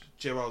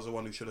 Gerrard's the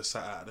one who should have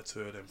sat out of the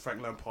two of them.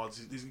 Frank Lampard,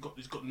 he's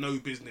got no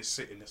business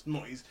sitting. It's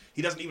not.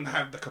 He doesn't even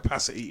have the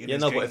capacity in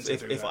his game but to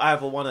do if that.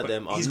 either one of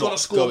them, he's got to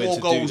score more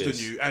goals than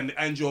you,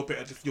 and you're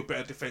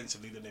better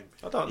defensively than him.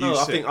 I don't know.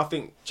 I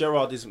think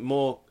Gerrard is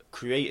more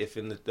creative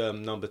in the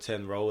number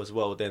 10 role as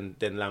well than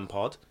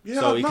Lampard. Yeah,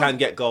 so he can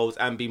get goals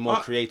and be more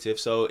creative.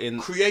 So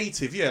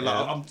creative,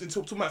 I'm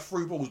talking about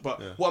through balls, but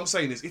what I'm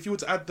saying is, if you were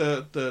to add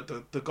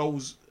the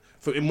goals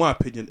in my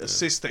opinion,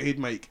 assists that he'd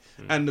make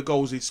and the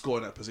goals he'd score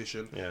in that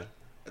position. Yeah.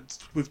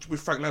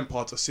 With Frank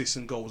Lampard's assists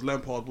and goals,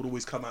 Lampard would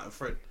always come out in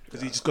front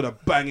because he's just got to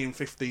bang in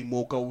 15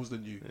 more goals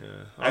than you. Yeah.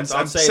 And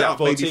I'd say set that up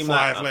for a maybe team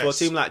five like less. for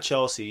a team like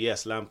Chelsea,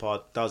 yes,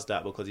 Lampard does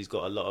that because he's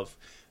got a lot of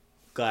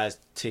guys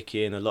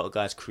ticking, a lot of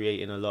guys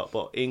creating a lot.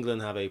 But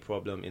England have a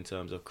problem in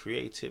terms of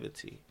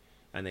creativity,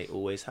 and they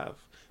always have.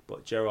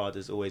 But Gerrard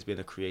has always been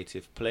a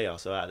creative player.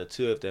 So out of the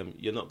two of them,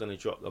 you're not going to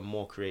drop a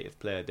more creative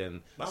player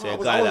than say a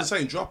guy. I wasn't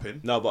saying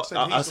dropping. No, but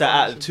I said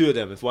out of the two of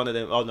them, if one of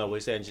them,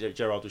 we're saying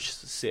Gerrard would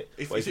sit.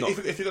 If you're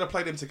going to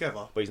play them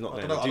together, but he's not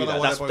going to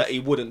do that. He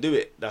wouldn't do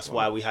it. That's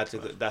why we had to.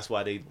 That's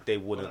why they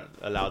wouldn't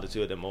allow the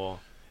two of them, or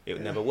it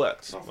never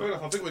worked. No, fair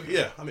enough. I think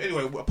I mean,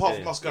 anyway, apart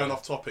from us going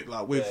off topic,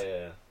 like with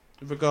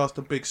regards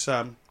to Big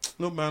Sam,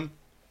 look, man,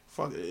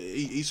 fuck,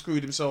 he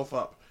screwed himself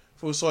up.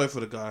 Feel sorry for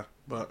the guy,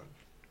 but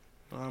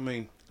I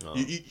mean. No.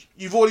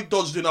 You've already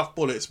dodged enough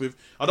bullets with.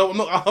 I'm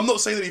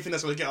not saying anything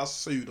that's going to get us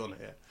sued on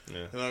here.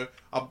 Yeah. You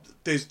know,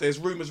 there's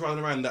rumours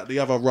running around that the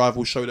other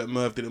rival show that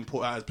Merv didn't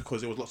put out is because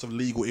there was lots of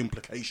legal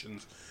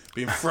implications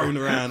being thrown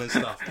around and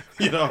stuff.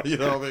 You know what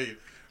I mean,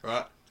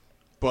 right?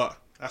 But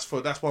that's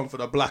one for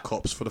the Black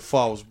Ops, for the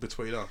files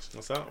between us.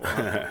 What's that?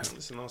 Well,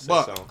 listen, I'll say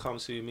something. Come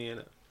sue me,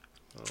 innit?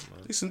 Oh,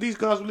 listen, these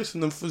guys will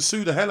listen and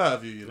sue the hell out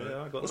of you. You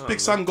know, what's Big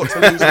Sam got to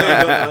lose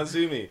now?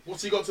 Sue me.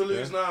 What's he got to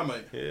lose now,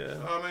 mate? Yeah. You know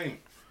what I mean.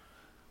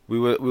 We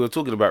were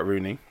talking about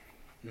Rooney,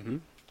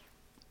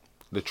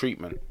 the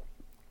treatment,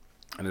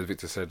 and as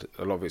Victor said,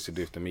 a lot of it's to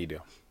do with the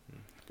media.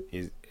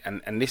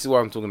 And this is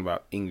what I'm talking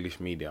about. English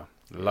media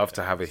love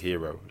to have a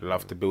hero,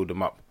 love to build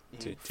them up,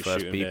 to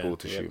first shoot people him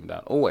to shoot him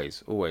down.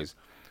 Always.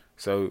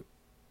 So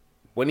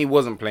when he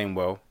wasn't playing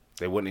well,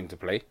 they want him to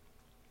play.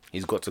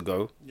 He's got to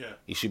go. Yeah.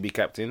 He should be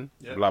captain.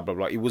 Yeah. Blah blah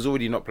blah. He was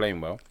already not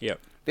playing well. Yep.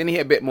 Then he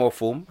hit a bit more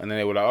form, and then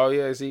they were like, "Oh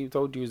yeah, see, we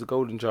told you he was the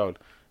golden child."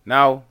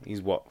 Now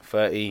he's what,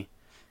 30.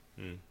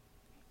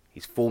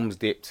 His form's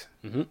dipped.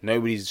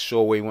 Nobody's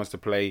sure where he wants to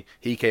play.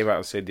 He came out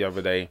and said the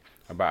other day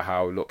about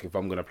how, look, if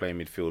I'm going to play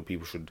midfield,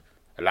 people should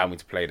allow me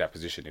to play that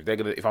position.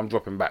 If I'm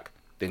dropping back,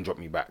 then drop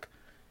me back.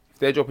 If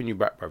they're dropping you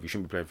back, bruv, you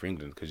shouldn't be playing for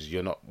England because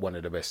you're not one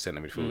of the best centre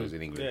midfielders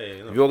in England.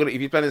 If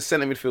you're playing as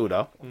centre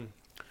midfielder,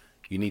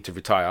 you need to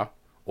retire,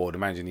 or the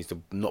manager needs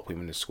to not put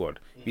him in the squad.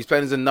 If he's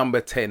playing as a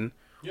number 10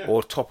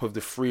 or top of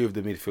the three of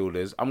the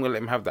midfielders, I'm going to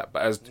let him have that.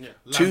 But as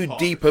two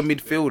deeper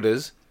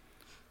midfielders,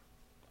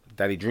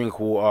 Danny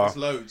Drinkwater,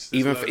 There's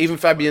even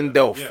Fabian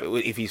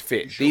Delph, if he's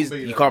fit,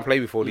 you can't play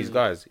before these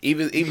guys.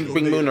 Even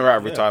bring Muna out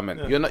of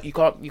retirement. You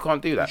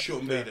can't do that.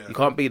 You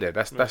can't be there.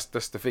 That's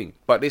the thing.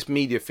 But this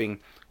media thing,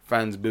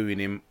 fans booing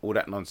him, all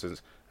that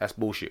nonsense, that's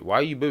bullshit. Why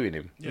are you booing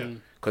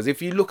him? Because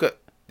if you look at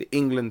the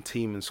England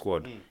team and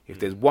squad, if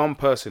there's one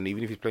person,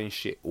 even if he's playing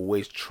shit,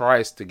 always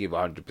tries to give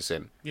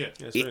 100%,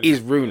 it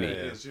is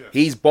Rooney.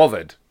 He's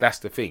bothered. That's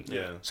the thing.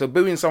 So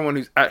booing someone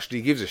who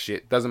actually gives a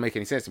shit doesn't make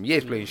any sense to me. Yeah,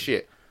 he's playing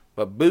shit.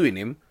 But booing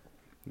him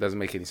doesn't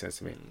make any sense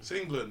to me. It's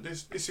England.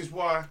 This is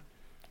why,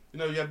 you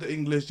know, you had the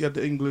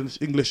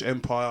English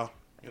Empire,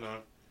 you know,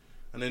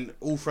 and then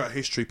all throughout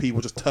history,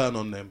 people just turn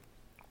on them.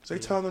 So they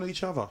turn on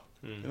each other.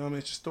 You know what I mean?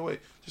 It's just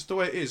the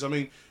way it is. I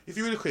mean, if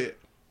you look at it,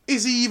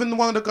 is he even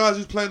one of the guys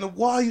who's playing?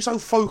 Why are you so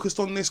focused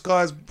on this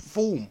guy's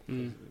form?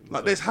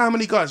 Like, there's how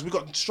many guys? We've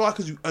got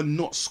strikers who are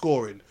not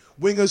scoring,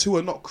 wingers who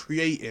are not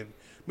creating,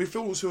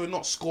 midfielders who are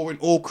not scoring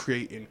or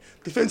creating,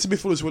 defensive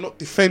midfielders who are not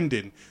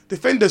defending,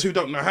 defenders who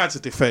don't know how to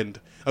defend,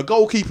 a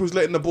goalkeeper who's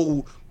letting the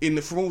ball in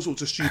from all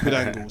sorts of stupid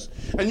angles.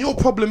 And your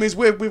problem is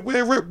where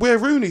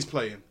Rooney's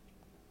playing.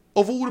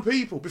 Of all the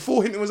people,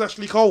 before him it was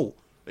Ashley Cole.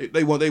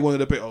 They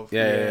wanted a bit of.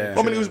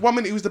 One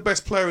minute he was the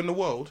best player in the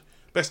world,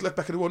 best left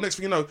back in the world. Next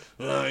thing you know,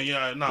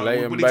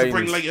 we need to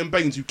bring Leighton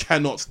Baines who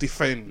cannot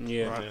defend,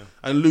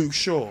 and Luke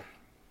Shaw.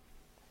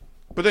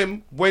 But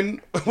then when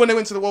they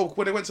went to the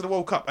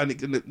World Cup and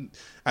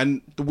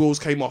the wheels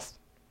came off,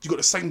 you got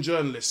the same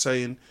journalists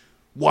saying,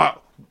 why?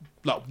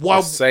 They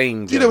were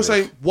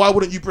saying, why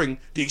wouldn't you bring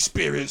the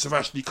experience of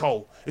Ashley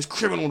Cole? It's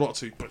criminal not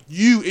to. But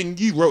you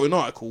wrote an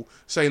article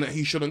saying that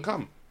he shouldn't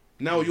come.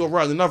 Now you're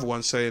writing another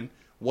one saying,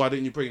 why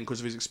didn't you bring him because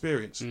of his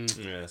experience?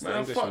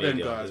 Man, fuck them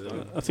guys.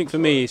 I think for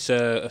me, it's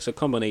a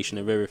combination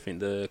of everything.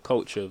 The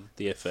culture of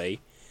the FA,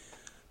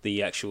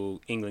 the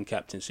actual England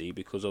captaincy,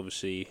 because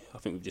obviously I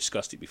think we've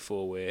discussed it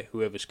before, where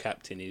whoever's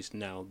captain is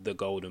now the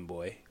golden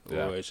boy.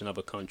 Whereas in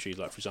other countries,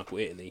 like for example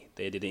Italy,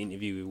 they did an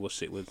interview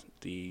with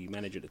the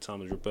manager at the time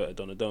was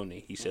Roberto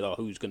Donadoni. He said,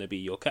 who's going to be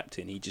your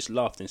captain? He just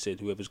laughed and said,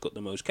 whoever's got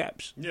the most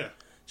caps.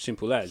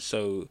 Simple as.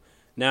 So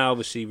now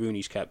obviously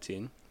Rooney's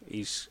captain.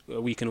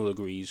 We can all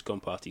agree he's gone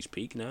past his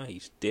peak now.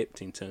 He's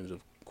dipped in terms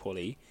of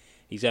quality.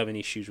 He's having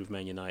issues with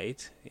Man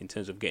United in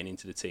terms of getting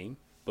into the team.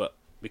 But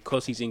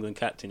because he's England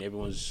captain,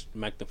 everyone's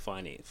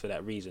magnifying it for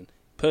that reason.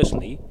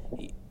 Personally,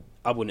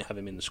 I wouldn't have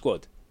him in the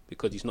squad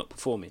because he's not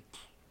performing.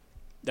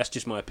 That's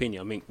just my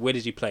opinion. I mean, where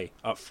does he play?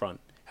 Up front.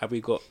 Have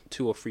we got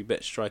 2 or 3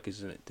 better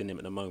strikers than him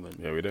at the moment?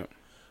 Yeah, we don't.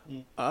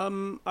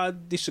 I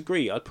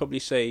disagree. I'd probably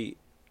say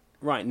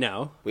right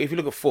now. But if you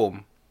look at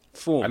form,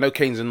 Form. I know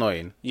Kane's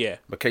annoying, Yeah.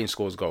 but Kane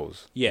scores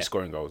goals. Yeah. He's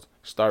scoring goals.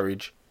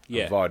 Sturridge,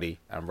 Yeah. and Vardy,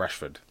 and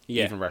Rashford.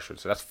 Yeah. Even Rashford.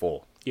 So that's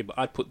 4. Yeah, but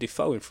I'd put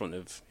Defoe in front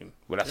of him.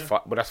 Well, that's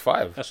 5. Well, that's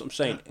 5. That's what I'm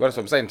saying. Well, that's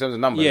what I'm saying. In terms of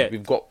numbers, Yeah.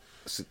 we've got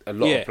a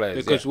lot of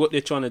players. Because what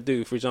they're trying to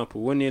do, for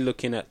example, when you're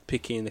looking at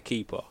picking the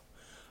keeper,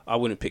 I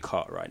wouldn't pick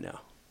Hart right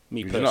now.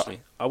 Me Would you personally,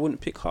 not? I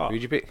wouldn't pick Hart.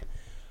 Who'd you pick?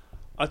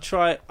 I'd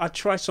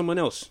try someone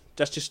else.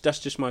 That's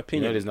just my You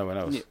opinion. know there's no one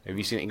else. Yeah. Have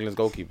you seen England's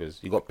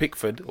goalkeepers? You got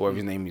Pickford, or whatever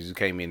his name is, who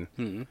came in.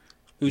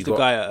 Who's You the got-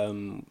 guy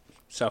at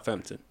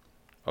Southampton?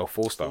 Oh,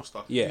 Forster.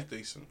 All-star. Yeah. He's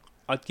decent.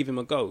 I'd give him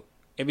a go.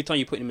 Every time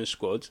you put him in the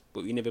squad,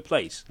 but he never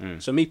plays.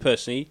 Mm. So me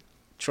personally,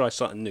 try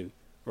something new.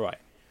 Right.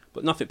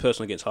 But nothing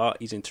personal against Hart.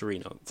 He's in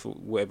Torino for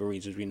whatever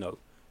reasons we know.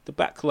 The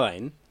back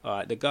line,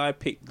 the guy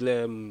picked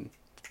Glenn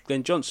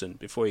Johnson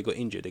before he got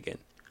injured again.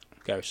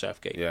 Gareth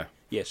Southgate. Yeah.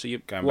 Yeah, so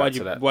Going why'd back you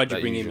to that- why'd you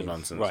that bring him usual in?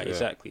 nonsense, Right, yeah.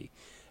 exactly.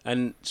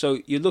 And so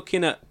you're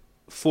looking at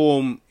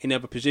form in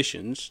other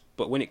positions,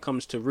 but when it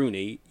comes to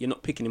Rooney, you're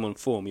not picking him on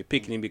form. You're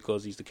picking him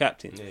because he's the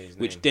captain, Yeah, his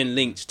which name. then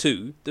links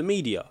to the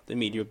media. The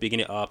media are bigging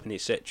it up and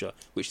etc.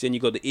 Which then you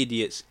got the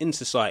idiots in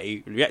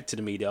society react to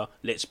the media.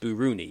 Let's boo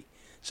Rooney.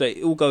 So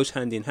it all goes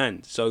hand in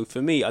hand. So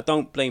for me, I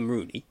don't blame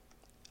Rooney,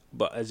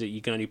 but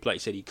you can only play.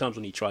 Said he comes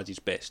when he tries his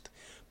best,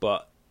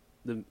 but.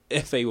 The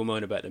FA will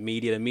moan about the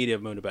media will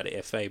moan about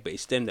the FA, but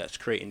it's them that's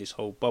creating this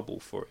whole bubble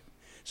for him.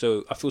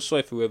 So I feel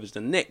sorry for whoever's the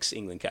next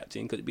England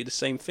captain, because it'd be the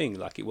same thing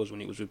like it was when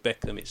it was with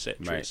Beckham, etc.,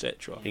 Mate,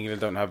 etc.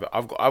 England don't have it.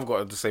 I've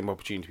got the same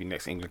opportunity to be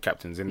next England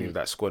captains in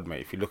that squad, mate.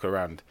 If you look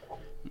around,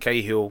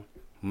 Cahill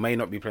may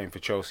not be playing for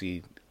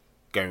Chelsea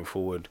going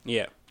forward.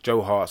 Yeah.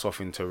 Joe Hart's off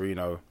in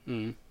Torino.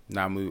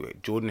 Now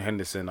Jordan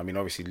Henderson. I mean,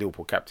 obviously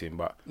Liverpool captain,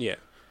 but Yeah.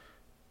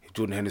 if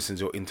Jordan Henderson's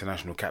your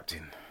international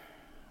captain,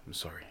 I'm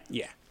sorry,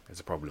 Yeah. there's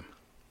a problem.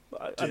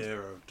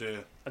 Dear, oh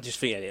dear. I just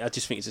think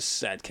it's a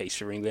sad case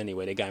for England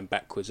anyway. They're going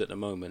backwards at the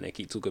moment. They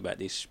keep talking about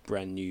this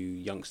brand new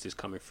youngsters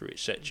coming through,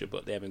 etc.,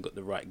 but they haven't got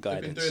the right They've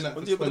been guidance. doing that for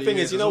But the 20 thing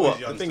years. is, you know There's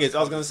what? always The thing is, I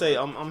was going to say,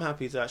 youngsters I'm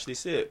happy to actually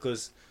see it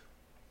because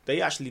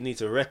they actually need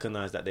to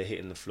recognise that they're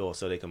hitting the floor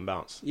so they can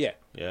bounce. Yeah.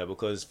 Yeah,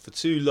 because for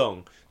too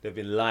long they've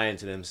been lying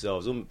to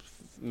themselves,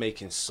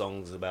 making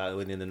songs about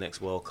winning the next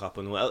World Cup,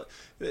 and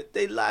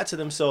they lie to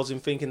themselves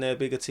in thinking they're a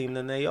bigger team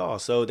than they are.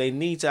 So they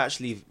need to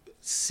actually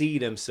see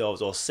themselves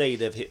or say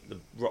they've hit the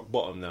rock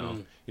bottom now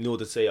in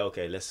order to say,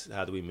 okay,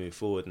 how do we move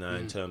forward now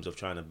in terms of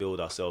trying to build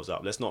ourselves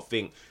up? Let's not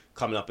think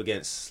coming up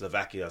against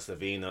Slovakia,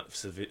 Slovenia.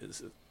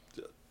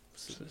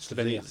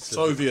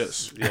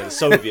 Soviets. Yeah, the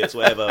Soviets,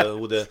 whatever,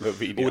 all the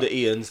Slovenia.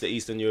 Ians, the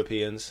Eastern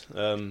Europeans.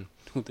 All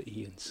the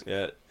Ians.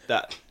 Yeah,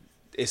 that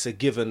it's a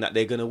given that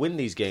they're going to win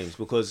these games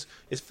because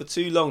it's for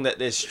too long that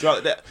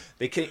that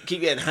they keep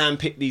getting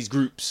handpicked these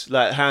groups,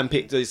 like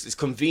handpicked. It's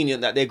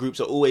convenient that their groups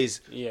are always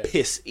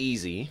piss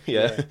easy,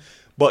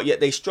 but yet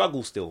they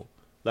struggle still,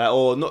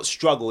 or not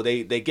struggle.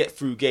 They get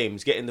through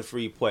games, getting the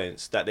 3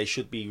 points that they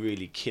should be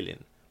really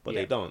killing, but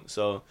they don't.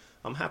 So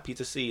I'm happy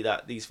to see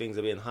that these things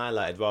are being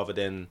highlighted rather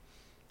than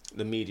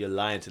the media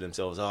lying to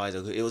themselves. Oh,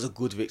 it was a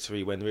good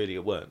victory when really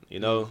it weren't, you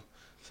know.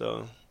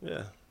 So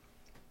yeah.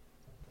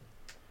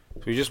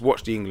 So we just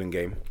watched the England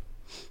game,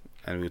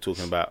 and we were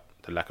talking about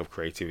the lack of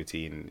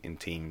creativity in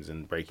teams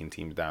and breaking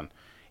teams down.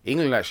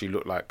 England actually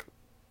looked like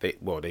the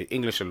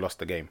English had lost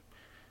the game.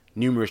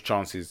 Numerous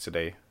chances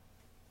today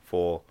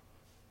for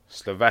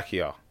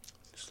Slovakia.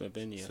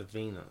 Slovenia.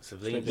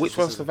 Slovenia. Which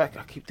one's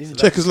Slovakia? I keep doing that.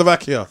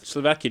 Czechoslovakia.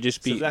 Slovakia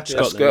just beat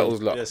Slovakia. Scotland.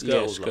 Skirtle's lot. Yeah, Yeah,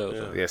 Skirtle's lot,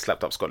 Skirtle's. yeah.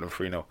 Slapped up Scotland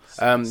 3-0.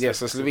 So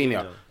Slovenia.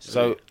 Slovenia.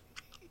 So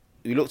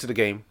we looked at the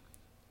game.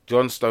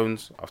 John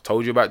Stones. I've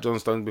told you about John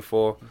Stones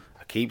before.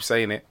 I keep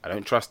saying it. I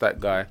don't trust that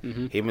guy.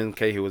 Him and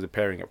Cahill was a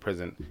pairing at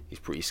present. He's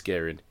pretty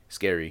scary.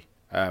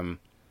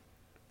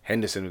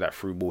 Henderson with that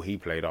through ball he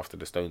played after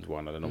the Stones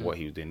one. I don't know what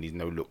he was doing. These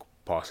no look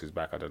passes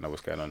back. I don't know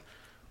what's going on.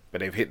 But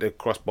they've hit the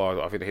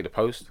crossbar. I think they hit the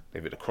post.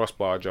 They've hit the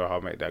crossbar. Joe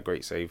Hart made that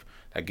great save.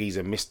 That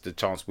geezer missed the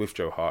chance with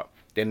Joe Hart.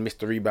 Then missed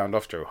the rebound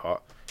off Joe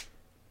Hart.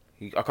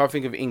 I can't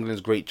think of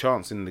England's great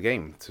chance in the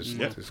game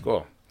to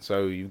score.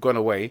 So you've gone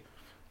away.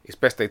 It's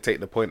best they take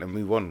the point and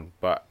move on.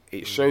 But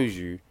it shows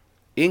you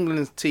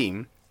England's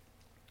team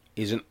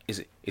is an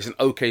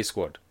okay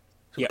squad.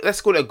 So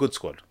let's call it a good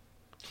squad.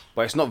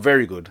 But it's not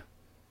very good.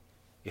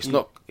 It's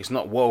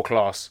not world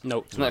class. No.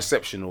 It's not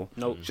exceptional.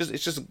 No.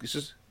 It's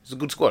a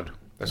good squad.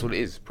 That's what it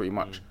is, pretty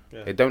much.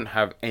 Yeah. They don't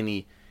have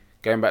any.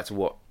 Going back to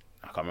what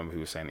I can't remember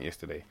who was saying it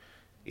yesterday.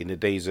 In the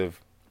days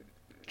of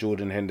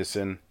Jordan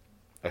Henderson,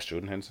 that's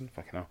Jordan Henderson.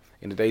 Fucking hell.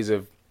 In the days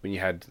of when you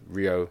had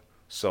Rio,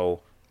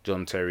 Sol,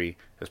 John Terry,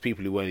 there's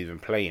people who weren't even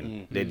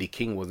playing. Ledley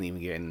King wasn't even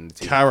getting in the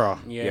team. Cara.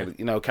 Yeah.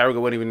 Carragher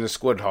wasn't even in the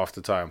squad half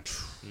the time.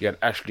 You had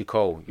Ashley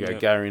Cole, you had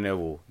Gary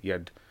Neville, you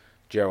had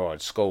Gerrard,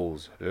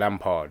 Scholes,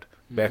 Lampard,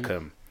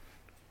 Beckham,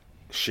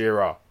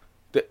 Shearer.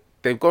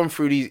 They've gone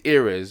through these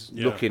eras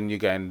looking, you're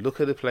going, look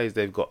at the players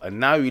they've got.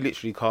 And now you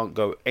literally can't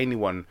go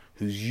anyone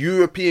who's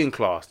European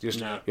class.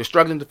 You're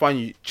struggling to find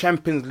good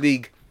Champions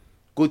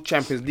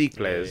League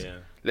players,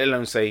 let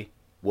alone say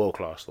world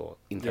class or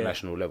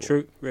international level.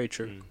 True, very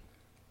true.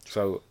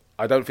 So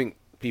I don't think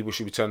people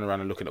should be turning around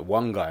and looking at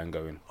one guy and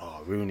going,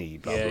 "Oh, Rooney,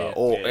 blah Yeah,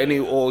 blah,"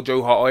 yeah. or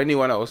Joe Hart or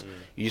anyone else.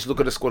 You just look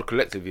at the squad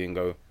collectively and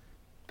go,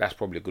 "That's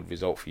probably a good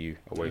result for you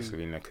away,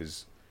 Slovenia."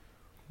 Because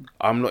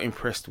I'm not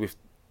impressed with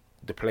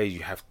the players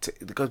you have.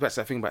 It goes back to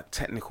that thing about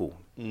technical.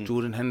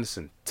 Jordan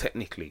Henderson,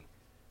 technically,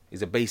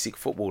 is a basic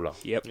footballer.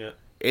 Yep. Yeah.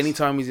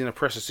 Anytime he's in a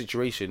pressure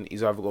situation,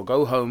 he's either got to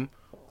go home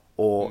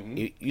or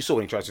you saw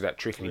when he tried to do that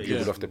trick and he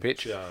dribbled off the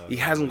pitch. He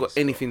hasn't got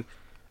anything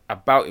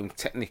about him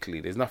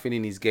technically. There's nothing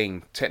in his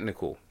game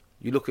technical.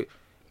 You look at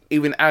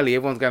even Ali,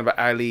 everyone's going about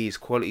Ali, his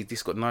quality,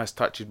 this got nice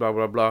touches, blah,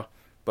 blah, blah.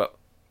 But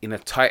in a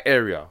tight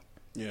area,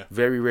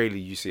 very rarely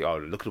you see, oh,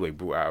 look at the way he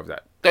brought out of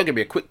that. Don't give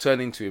me a quick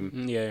turn into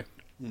him. Yeah.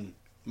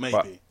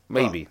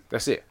 Maybe.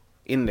 That's it.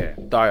 In there.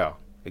 Dyer.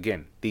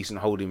 Again, decent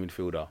holding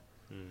midfielder.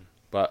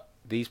 But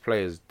these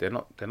players, they're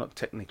not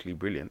technically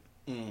brilliant.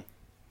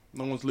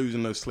 No one's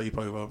losing no sleep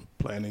over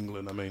playing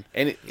England. I mean,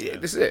 And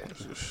this is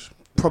it.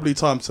 probably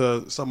time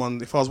to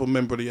someone. If I was a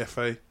member of the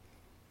FA,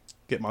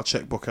 get my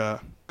checkbook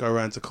out, go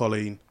around to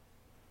Colleen,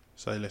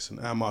 say, "Listen,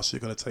 how much are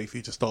you going to take for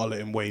you to start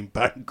letting Wayne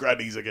bang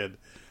grannies again?"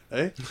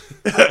 Eh?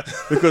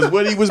 Because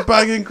when he was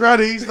banging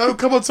grannies, no,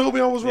 come on, tell me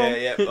I was wrong.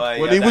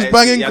 When he was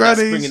banging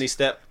grannies, spring in his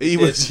step. he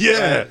was he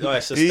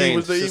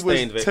was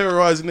was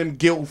terrorising them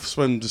gilfs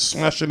when just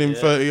smashing him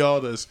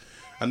 30-yarders.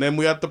 And then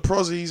we had the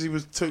prozzies. He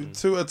was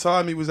two at a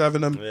time. He was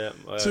having them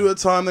two at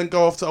a time. Then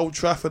go off to Old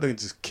Trafford and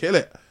just kill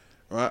it.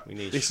 Right.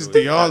 This is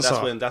the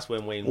answer. That's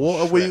when Wayne.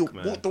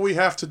 What do we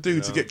have to do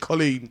to get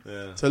Colleen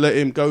to let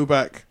him go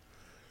back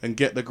and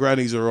get the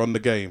grannies are on the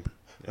game?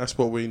 That's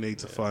what we need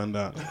to find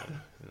out.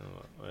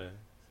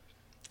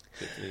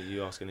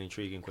 You ask an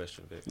intriguing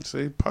question, Vic.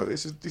 See,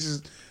 this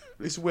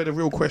is where the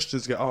real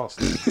questions get asked.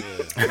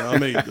 You know what I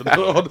mean?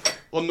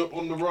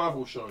 on the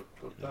rival show.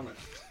 God damn it.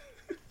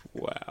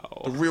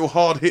 Wow. The real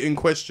hard hitting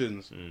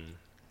questions.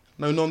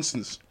 No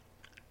nonsense.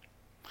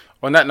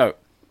 On that note,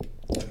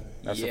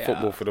 that's the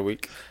football for the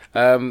week.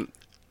 F1,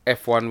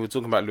 we're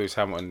talking about Lewis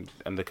Hamilton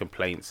and the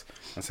complaints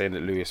and saying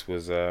that Lewis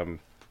was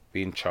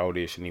being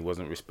childish and he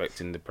wasn't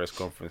respecting the press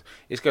conference.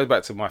 This goes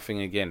back to my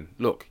thing again.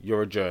 Look,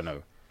 you're a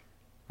journo.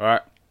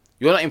 Alright?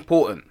 You're not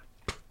important.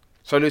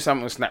 So Lewis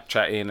Hamilton was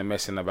Snapchatting and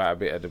messing about a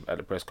bit at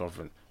the press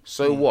conference.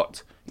 So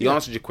what? He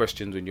answered your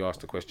questions when you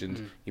asked the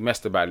questions. He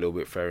messed about a little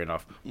bit, fair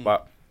enough.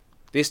 But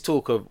this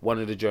talk of one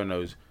of the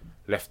journos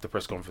left the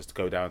press conference to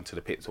go down to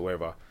the pits or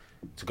wherever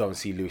to go and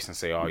see Lewis and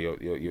say, "Oh,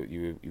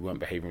 you weren't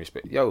behaving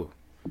respect." Yo,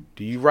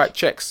 do you write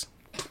checks?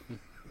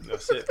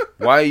 That's it.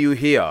 Why are you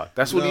here?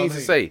 That's what you need to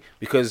say.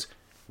 Because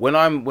when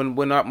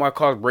my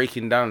car's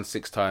breaking down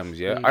 6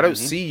 times, I don't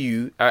see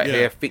you out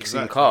here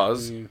fixing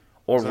cars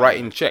or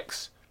writing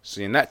checks. So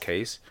in that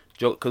case,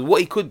 because what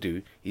he could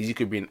do is he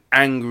could be an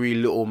angry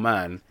little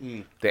man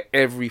that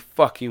every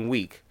fucking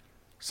week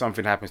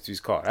something happens to his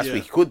car. That's what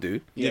he could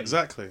do. Yeah,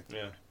 exactly.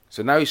 Yeah.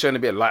 So now he's showing a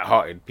bit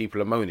light-hearted.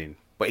 People are moaning,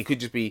 but he could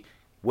just be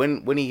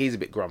when he is a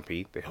bit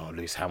grumpy.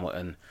 Lewis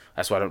Hamilton.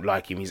 That's why I don't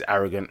like him. He's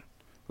arrogant.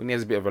 When he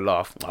has a bit of a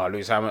laugh,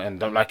 Lewis Hamilton,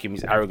 don't like him.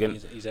 He's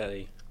arrogant.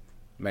 Exactly.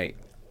 Mate,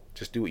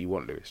 just do what you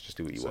want, Lewis. Just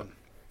do what you want.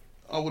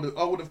 I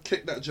would have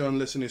kicked that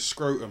journalist in his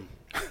scrotum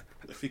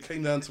if he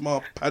came down to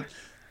my pad,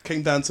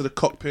 came down to the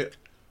cockpit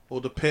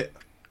or the pit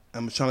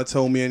and was trying to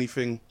tell me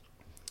anything.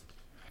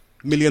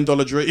 $1 million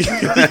dream.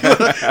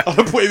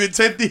 I'll put him in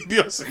Ted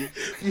DiBiase.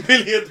 $1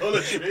 million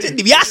dream. Ted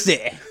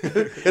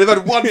DiBiase. He'd have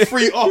had one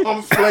free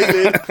arm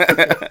flailing.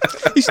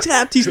 He's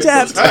tapped. you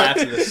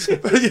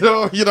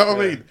know what I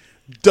mean?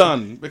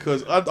 Done.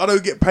 Because I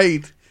don't get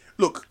paid.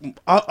 Look,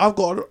 I've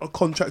got a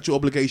contractual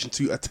obligation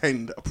to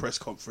attend a press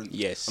conference.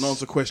 Yes. And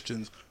answer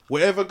questions.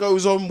 Whatever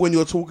goes on when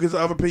you're talking to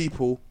other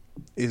people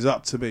is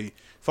up to me.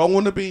 If I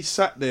want to be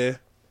sat there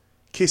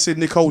kissing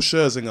Nicole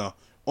Scherzinger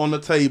on the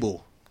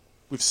table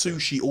with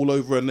sushi all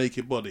over her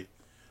naked body,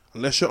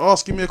 unless you're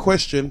asking me a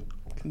question,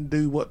 I can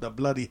do what the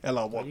bloody hell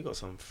I want. You got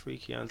some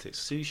freaky antics.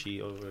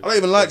 Sushi over. I don't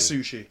even like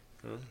sushi.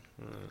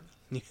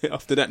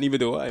 After that, neither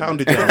do I.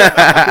 Pounded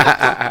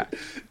down.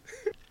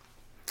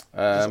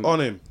 It's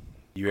on him.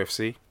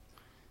 UFC,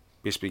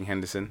 Bisping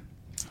Henderson.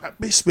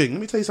 Bisping. Let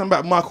me tell you something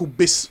about Michael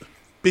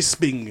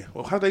Bisping.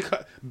 Or how they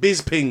cut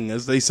Bisping,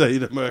 as they say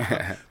in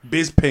America.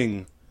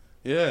 Bisping.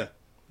 Yeah.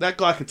 That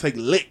guy can take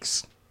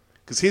licks.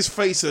 Because his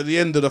face at the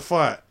end of the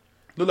fight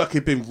looked like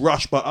he'd been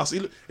rushed by us. He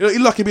looked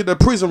like he'd been in a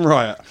prison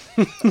riot.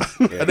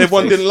 And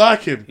everyone didn't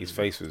like him. His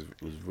face was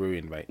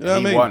ruined, mate. You know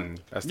He what I mean? won.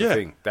 That's the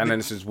thing. Dan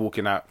Henderson's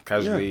walking out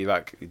casually.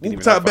 Like he didn't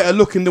Walked even out better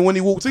looking than when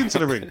he walked into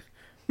the ring.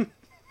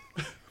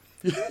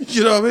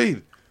 You know what I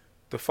mean?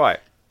 The fight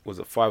was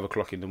at 5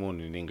 o'clock in the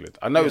morning in England.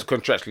 I know it's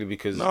contractually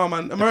because No,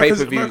 man. the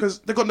America's pay-per-view-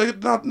 they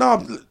got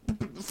no.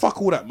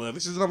 Fuck all that, man.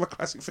 This is another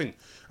classic thing.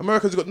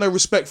 America's got no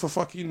respect for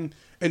fucking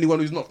anyone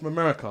who's not from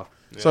America.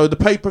 Yeah. So the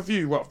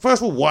pay-per-view, right?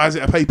 First of all, why is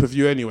it a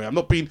pay-per-view anyway? I'm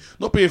not being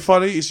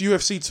funny. It's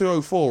UFC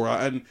 204,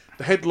 right? And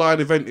the headline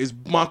event is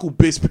Michael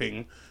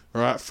Bisping,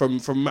 right? From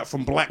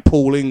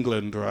Blackpool,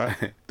 England,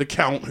 right? The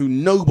Count, who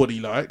nobody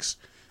likes,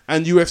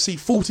 and UFC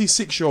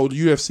 46-year-old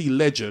UFC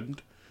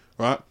legend,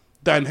 right?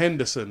 Dan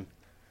Henderson,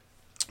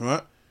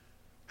 right?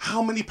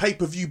 How many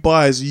pay-per-view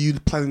buys are you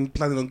planning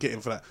on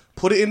getting for that?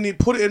 Put it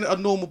in a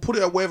normal, put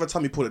it at wherever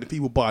time you put it. The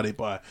people buy, they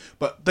buy.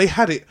 But they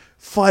had it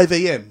 5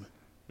 a.m.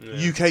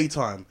 UK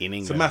time in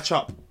England to match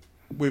up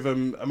with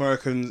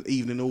American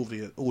evening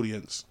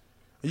audience.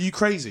 Are you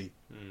crazy?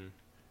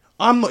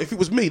 I'm not. If it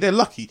was me, they're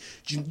lucky.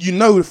 You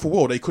know, for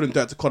war they couldn't do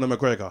that to Conor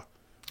McGregor.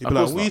 You'd be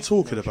like, what are you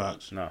talking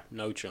about?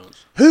 No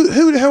chance.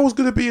 Who the hell was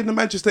going to be in the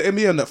Manchester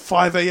MEN at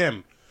 5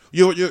 a.m.?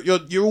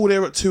 You're all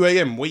there at 2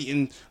 a.m.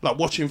 waiting, like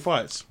watching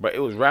fights. But it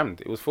was rammed.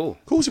 It was full.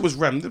 Of course it was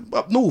rammed.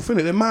 Up north,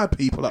 innit? They're mad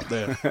people up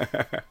there. You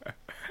know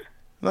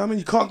what I mean?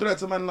 You can't do that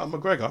to a man like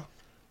McGregor.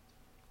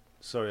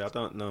 Sorry, I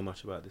don't know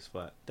much about this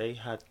fight. They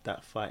had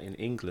that fight in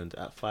England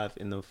at 5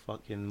 in the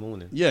fucking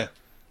morning. Yeah.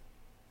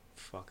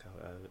 Fuck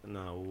out.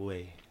 No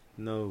way.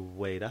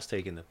 That's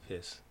taking the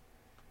piss.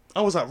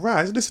 I was like,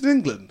 right, isn't this in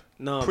England?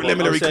 No.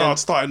 Preliminary card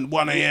starting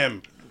 1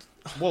 a.m.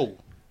 Whoa.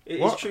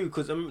 It's true,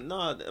 because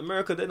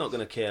America, they're not going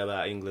to care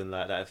about England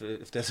like that.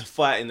 If there's a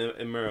fight in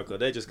America,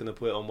 they're just going to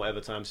put it on whatever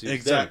time suits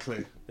exactly.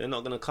 them. They're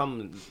not going to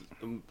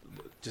come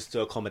just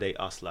to accommodate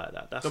us like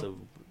that. That's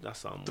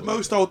the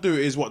most I'll do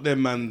is what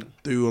them man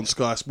do on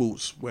Sky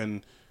Sports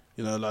when,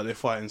 you know, like they're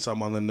fighting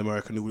someone and the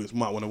American audience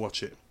might want to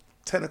watch it.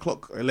 10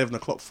 o'clock, 11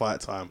 o'clock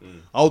fight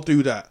time. I'll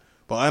do that.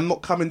 But I'm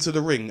not coming to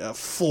the ring at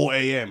 4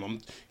 a.m.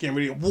 I'm getting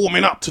ready,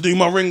 warming up to do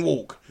my ring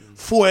walk.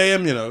 4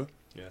 a.m, you know.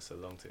 Yeah, it's a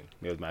long thing.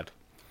 It was mad.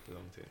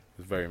 Long thing. It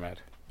was very mad.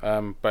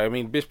 But I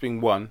mean,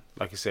 Bisping won.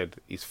 Like I said,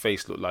 his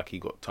face looked like he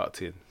got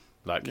tucked in.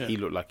 Like he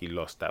looked like he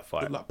lost that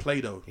fight. Looked like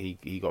Play-Doh.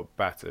 He got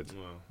battered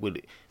Wow. with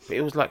it. But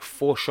it was like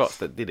 4 shots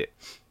that did it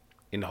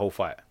in the whole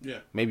fight. Yeah.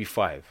 Maybe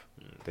 5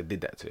 that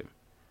did that to him.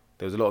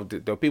 There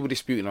were people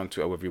disputing on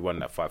Twitter whether he won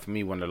that fight. For me,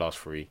 he won the last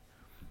 3.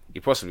 He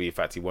possibly, in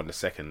fact, he won the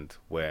second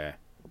where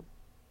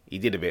he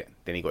did a bit,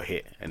 then he got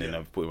hit, and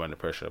then put him under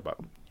pressure. But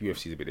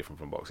UFC is a bit different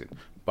from boxing.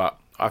 But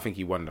I think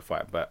he won the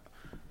fight. But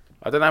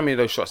I don't know how many of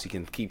those shots he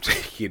can keep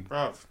taking.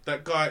 Bruv,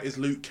 that guy is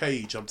Luke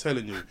Cage, I'm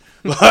telling you.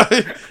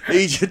 Like,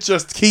 he should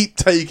just keep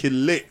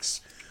taking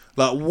licks.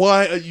 Like,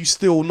 why are you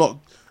still not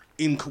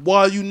why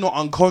are you not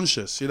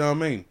unconscious? You know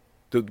what I mean?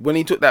 When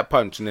he took that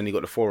punch and then he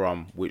got the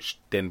forearm, which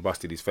then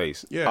busted his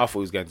face, I thought he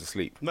was going to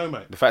sleep. No,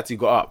 mate. The fact he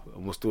got up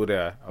and was still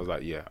there, I was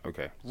like, yeah,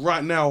 okay.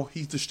 Right now,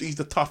 he's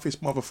the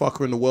toughest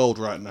motherfucker in the world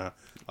right now.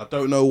 I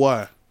don't know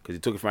why. Because he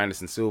took it from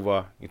Anderson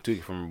Silva, he took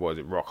it from,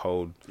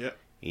 Rockhold. Yeah.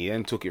 He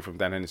then took it from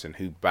Dan Henderson,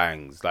 who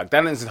bangs. Like,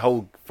 Dan Henderson's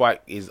whole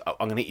fight is,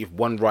 I'm going to hit you with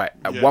one right.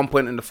 At one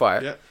point in the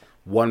fight,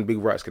 one big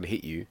right's going to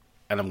hit you,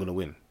 and I'm going to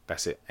win.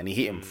 That's it. And he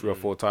hit him 3 or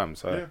 4 times,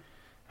 so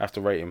I have to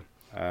rate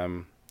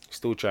him.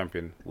 Still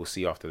champion. We'll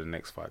see after the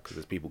next fight, because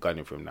there's people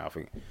gunning for him now. I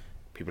think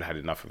people had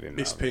enough of him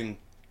now. Bisping.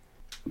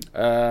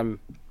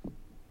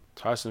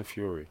 Tyson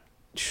Fury.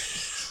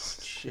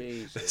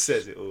 Jesus. It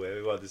says it all.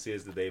 Everyone just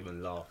hears the name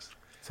and laughs.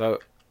 So,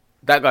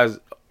 that guy's...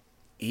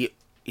 He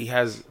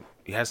has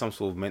some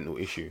sort of mental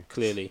issue.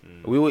 Clearly.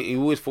 We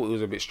always thought it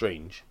was a bit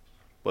strange,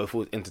 but it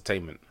was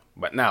entertainment.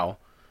 But now,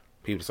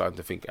 people are starting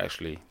to think,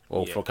 actually,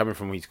 for coming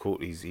from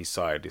his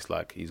side, it's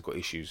like he's got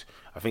issues.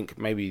 I think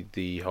maybe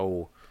the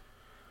whole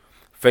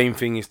fame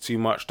thing is too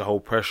much, the whole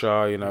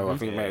pressure, you know, I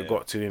think it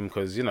got to him,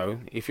 because, you know,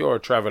 if you're a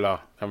traveller,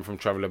 coming from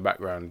traveller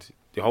background,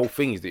 the whole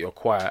thing is that you're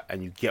quiet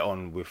and you get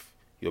on with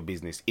your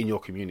business in your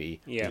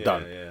community. It's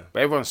done. Yeah.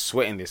 But everyone's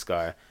sweating this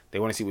guy. They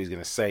want to see what he's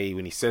going to say.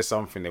 When he says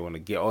something, they want to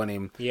get on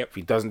him. If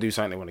he doesn't do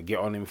something, they want to get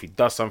on him. If he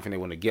does something, they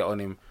want to get on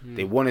him.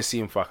 They want to see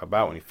him fuck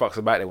about. When he fucks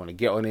about, they want to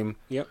get on him.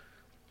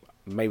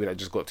 Maybe that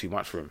just got too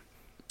much for him.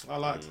 I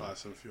like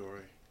Tyson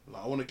Fury.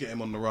 Like, I want to get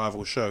him on the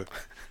rival show.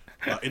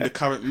 Like, in the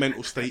current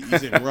mental state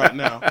he's in right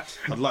now,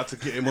 I'd like to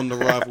get him on the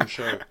rival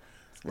show.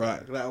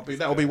 Right,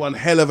 that'll be one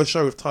hell of a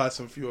show with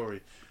Tyson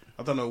Fury.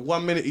 I don't know.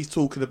 1 minute he's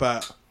talking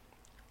about,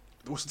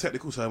 what's the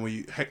technical term? Where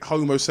you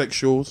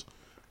homosexuals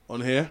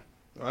on here,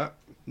 right?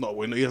 Not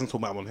when he doesn't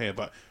talk about them on here,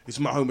 but he's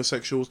about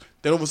homosexuals.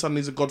 Then all of a sudden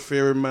he's a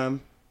God-fearing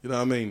man. You know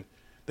what I mean?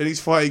 Then he's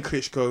fighting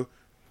Klitschko.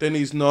 Then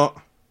he's not.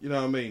 You know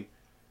what I mean?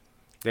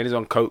 Then he's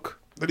on coke.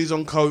 Then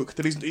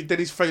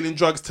he's failing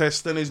drugs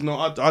tests. Then he's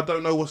not. I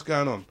don't know what's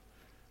going on.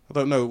 I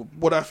don't know.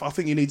 I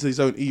think he needs his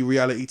own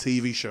reality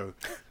TV show.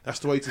 That's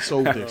the way to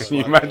solve this. Can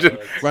you imagine?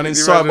 Running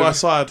side by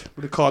side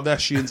with the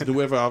Kardashians and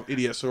whoever our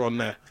idiots are on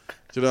there.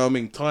 Do you know what I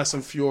mean?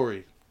 Tyson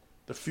Fury.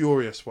 The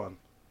furious one.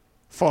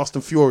 Fast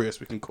and Furious,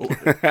 we can call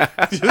it.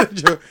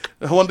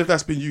 I wonder if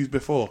that's been used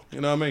before.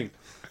 You know what I mean?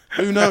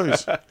 Who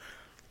knows?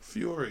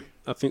 Fury.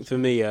 I think for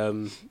me,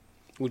 all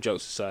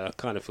jokes aside, I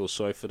kind of feel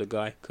sorry for the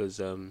guy, because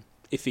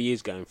if he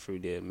is going through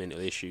the mental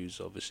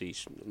issues, obviously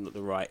it's not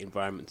the right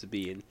environment to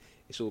be in.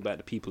 It's all about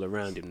the people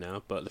around him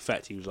now. But the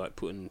fact he was like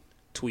putting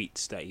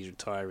tweets that he's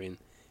retiring,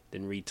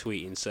 then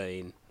retweeting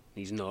saying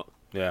he's not.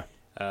 Yeah.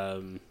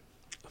 I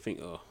think,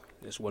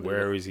 that's one.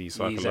 Where is he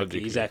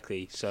psychologically?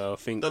 Exactly. So I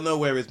think. Don't know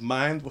where his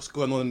mind. What's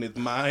going on in his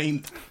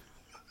mind?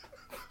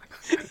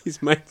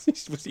 His mind.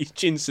 His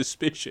chin's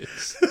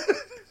suspicious.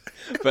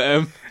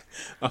 But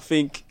I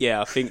think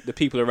the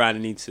people around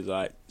him need to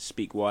like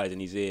speak wide in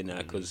his ear now,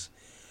 because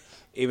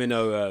even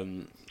though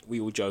we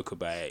all joke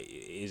about it.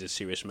 It is a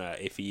serious matter.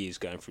 If he is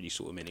going through these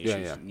sort of mental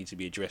issues, it needs to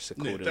be addressed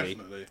accordingly.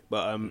 Definitely.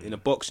 But in a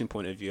boxing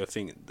point of view, I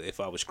think if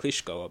I was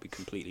Klitschko, I'd be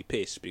completely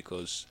pissed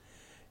because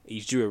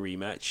he's due a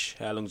rematch.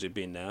 How long's it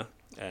been now?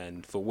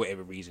 And for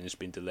whatever reason, it's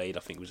been delayed.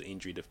 I think it was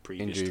injury the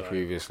previous time.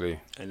 Previously.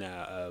 And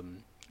now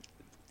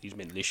these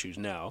mental issues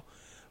now.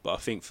 But I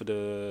think for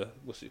the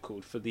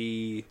for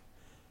the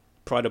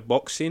pride of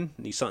boxing,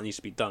 something needs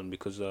to be done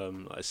because,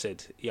 like I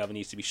said, he either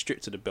needs to be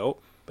stripped of the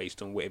belt based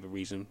on whatever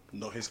reason.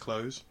 Not his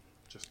clothes,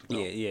 just the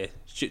belt. Yeah,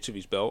 stripped of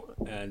his belt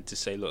and to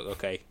say, look,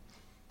 okay,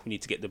 we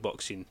need to get the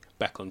boxing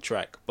back on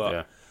track.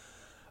 But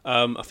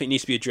I think it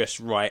needs to be addressed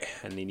right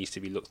and he needs to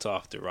be looked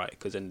after right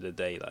because at the end of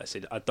the day, like I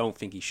said, I don't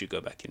think he should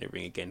go back in the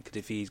ring again because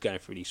if he's going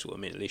through these sort of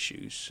mental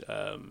issues,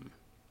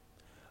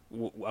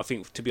 I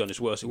think, to be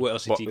honest, what else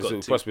has he got?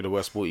 It's possibly the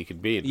worst sport you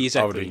could be in,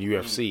 other than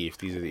UFC. If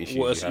these are the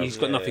issues, he's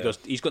got nothing else.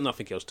 He's got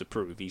nothing else to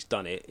prove. He's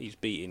done it. He's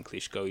beaten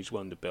Klitschko. He's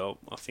won the belt.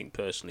 I think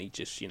personally,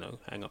 just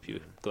hang up your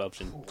gloves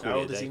and call How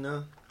it old a is day. he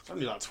now?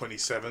 Only like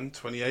 27,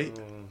 28.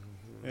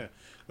 Yeah. I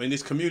mean,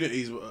 these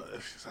communities are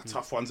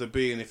tough ones to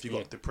be in if you've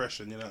got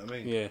depression, you know what I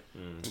mean? Yeah.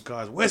 And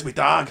guys, where's my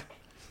dog?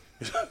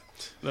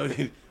 No,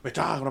 my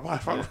dog, I'm going to buy a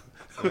fucking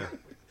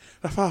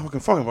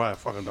buy a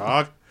fucking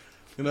dog.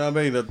 You know what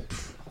I mean?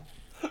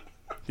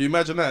 Can you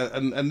imagine that?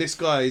 And this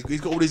guy, he's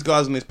got all these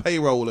guys on his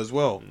payroll as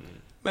well.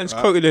 Man's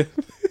quoted a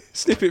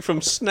snippet from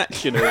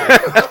Snatch, Where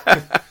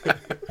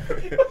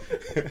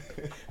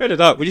the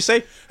dog? Would you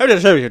say? How did I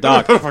show your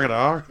dog? Fucking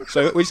dog.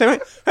 So what would you say,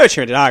 mate? How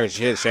did the dog?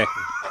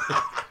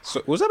 So,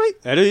 what was that, mate?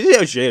 How did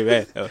you say,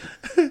 mate?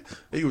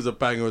 He was a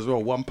banger as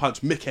well. One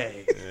punch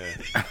Mickey.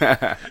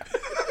 Yeah.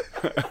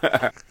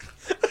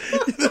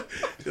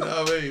 You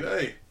know what I mean?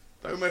 Hey,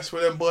 don't mess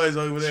with them boys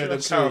over there,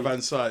 them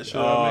caravan sites. You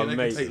know what I mean?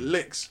 They can take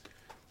licks.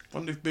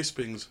 One of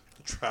Bisping's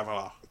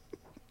Traveller.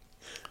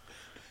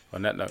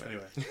 On that note,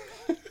 Anyway,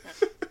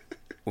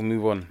 we'll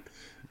move on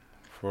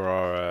for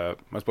our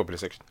most popular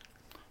section,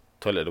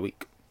 Toilet of the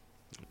Week.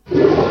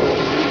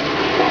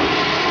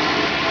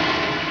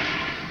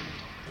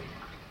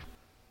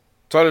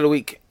 Toilet of the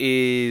Week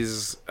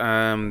is,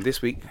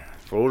 this week,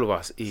 for all of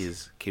us,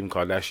 is Kim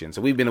Kardashian.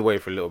 So we've been away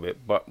for a little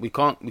bit, but we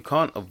can't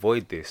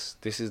avoid this.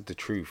 This is the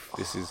truth.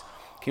 This is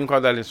Kim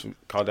Kardashian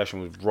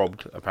was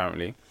robbed,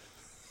 apparently.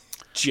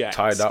 Jacked.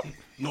 Tied up.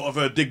 not of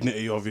her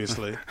dignity,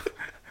 obviously.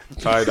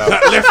 Tied up.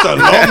 That left a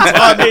long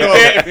time ago.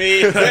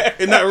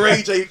 In that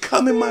rage, you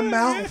come in my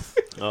mouth.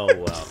 Oh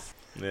wow.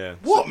 Yeah.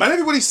 What, man?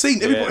 Everybody's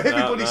seen. Everybody's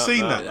No,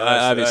 seen that.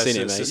 I haven't seen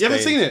it, mate. You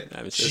haven't seen it? I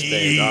haven't seen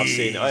Sustained. I've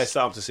seen it. Oh, it's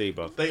something to see,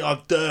 bro. They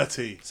are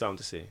dirty. Something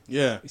to see.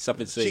 Yeah. It's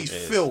something to see. She's It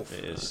is. filth.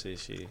 It is.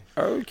 Is she?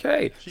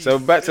 Okay. She's So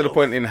back to the filth.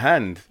 point in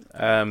hand.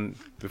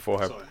 Before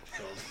her Sorry.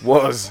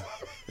 was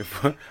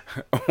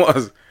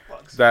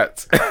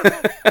that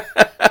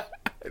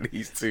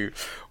these two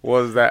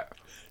was that.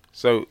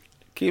 So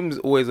Kim's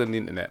always on the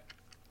internet.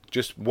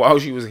 Just while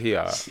she was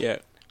here, Yeah.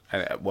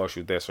 and while she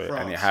was there, sorry, and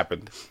it France.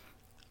 happened,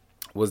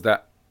 was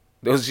that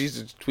she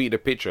used to tweet a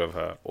picture of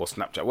her or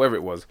Snapchat, wherever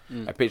it was,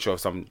 a picture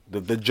of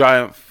the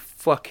giant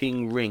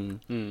fucking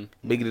ring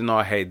bigger than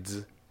our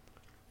heads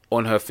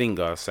on her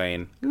finger,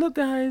 saying, "Look,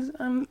 guys,"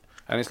 and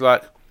it's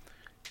like,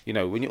 you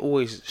know, when you're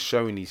always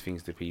showing these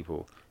things to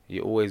people,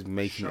 you're always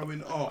making.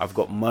 Showing off. I've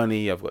got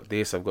money. I've got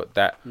this. I've got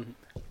that.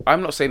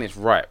 I'm not saying it's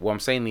right. What I'm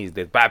saying is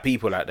there's bad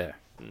people out there,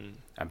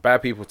 and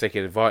bad people take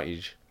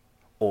advantage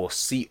or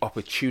see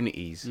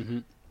opportunities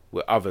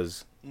where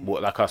others,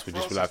 like us, would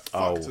just be like, France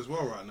 "Oh, is fucked as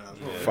well right now. As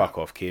well. fuck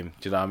off, Kim."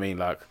 Do you know what I mean?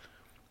 Like,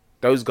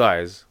 those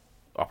guys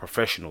are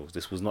professionals.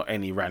 This was not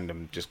any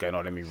random just going,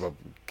 "Oh, let me rob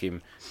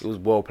Kim." It was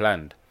well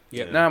planned.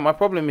 Yeah. Now, my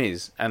problem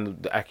is,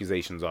 and the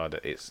accusations are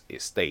that it's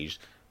staged.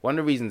 One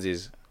of the reasons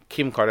is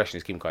Kim Kardashian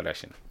is Kim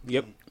Kardashian.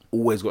 Yep.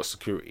 Always got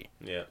security,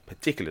 Yeah.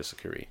 particular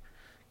security.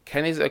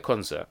 Kenny's at a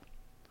concert.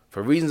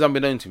 For reasons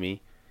unknown to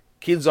me,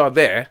 kids are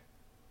there,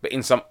 but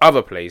in some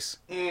other place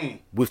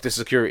with the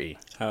security.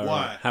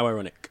 Why? How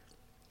ironic.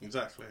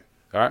 Exactly.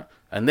 All right,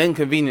 and then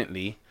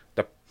conveniently,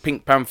 the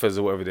Pink Panthers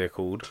or whatever they're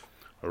called,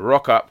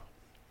 rock up,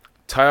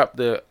 tie up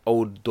the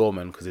old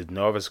doorman because there's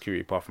no other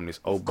security apart from this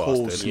old course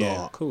bastard. not.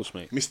 Yeah, of course,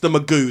 mate. Mr.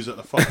 Magoo's at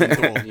the fucking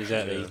door.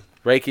 Exactly.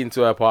 Break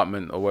into her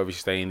apartment or wherever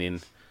she's staying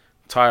in,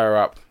 tie her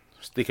up,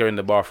 stick her in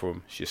the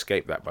bathroom. She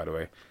escaped that, by the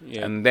way.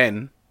 Yeah. And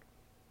then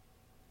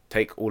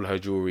take all her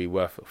jewelry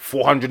worth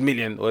 400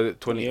 million or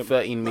 20, Yep.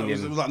 13 No,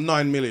 million. it was like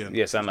 9 million.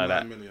 Yeah, something like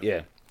 9 that. million.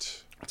 Yeah.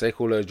 Take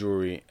all her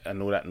jewelry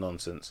and all that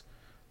nonsense.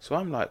 So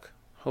I'm like,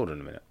 hold on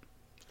a minute.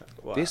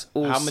 What? This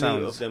all How many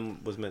sounds- of them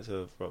was meant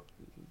to have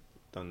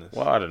done this?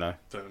 Well, I don't know.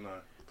 Don't know.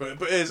 But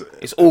it's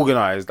It's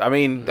organised. I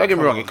mean, don't get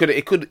me Come wrong. on.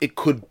 It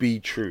could be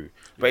true,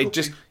 but it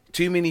just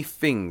too many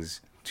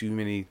things, too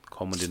many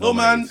common denominators. oh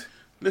man,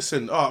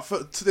 listen.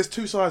 There's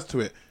two sides to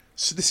it.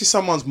 So this is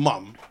someone's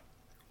mum.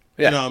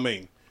 Yeah. You know what I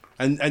mean?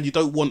 And you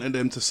don't want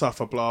them to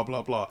suffer, blah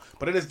blah blah.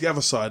 But then there's the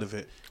other side of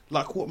it.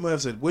 Like what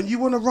Merv said, when you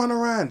want to run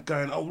around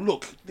going, "Oh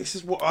look, this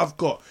is what I've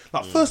got."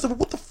 Like first of all,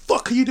 what the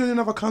fuck are you doing in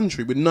another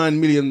country with £9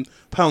 million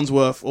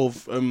worth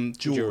of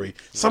jewelry?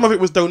 Some of it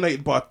was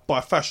donated by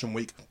Fashion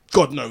Week.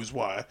 God knows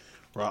why.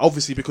 right?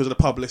 Obviously because of the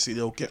publicity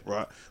they'll get,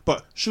 right?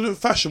 But shouldn't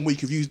Fashion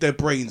Week have used their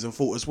brains and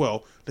thought as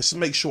well, let's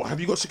make sure, have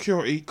you got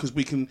security?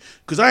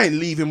 Because I ain't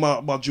leaving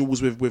my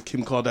jewels with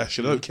Kim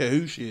Kardashian. I don't care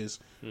who she is,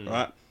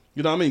 right?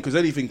 You know what I mean? Because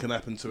anything can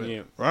happen to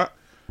it, right?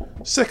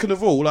 Second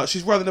of all, like,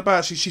 she's running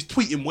about, she's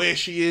tweeting where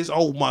she is.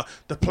 Oh my,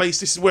 the place,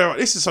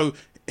 so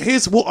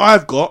here's what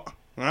I've got,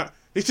 right?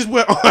 This is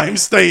where I'm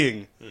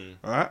staying,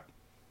 right?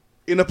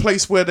 In a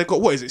place where they've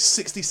got, what is it,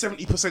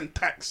 60-70%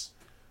 tax,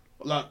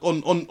 like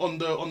on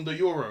the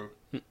euro,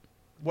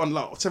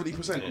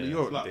 70% on the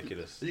euro. Like,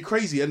 ridiculous. are you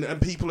crazy?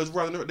 And people are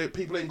running,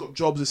 people ain't got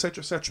jobs,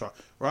 etc.,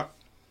 right?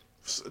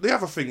 So the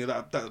other thing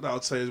that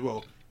I'd say as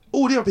well,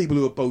 all the other people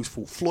who are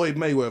boastful, Floyd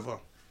Mayweather,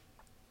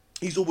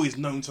 he's always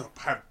known to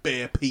have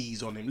bare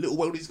peas on him.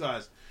 All these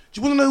guys.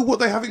 Do you want to know what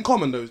they have in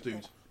common? Those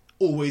dudes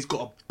always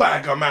got a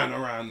bag of man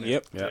around them.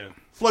 Yep. Yeah.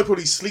 Floyd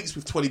probably sleeps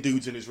with 20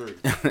 dudes in his room.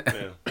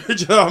 Yeah. Do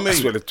you know what I mean?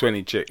 As well as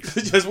 20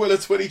 chicks. As well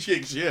as 20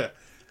 chicks, yeah.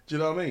 Do you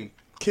know what I mean?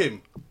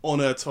 Kim, on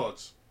her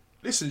Tods.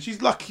 Listen,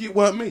 she's lucky it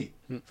weren't me.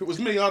 If it was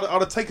me, I'd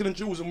have taken the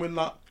jewels and went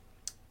like,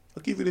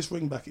 I'll give you this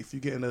ring back if you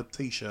get in a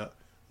t-shirt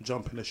and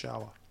jump in the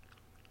shower.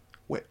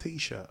 Wet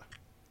t-shirt.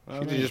 She'd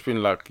have just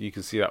been like, you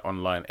can see that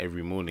online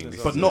every morning.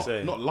 But not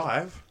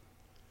live.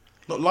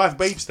 Not live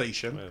Babe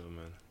Station. Whatever,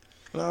 man.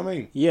 You know what I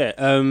mean? Yeah.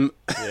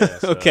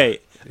 So, Okay.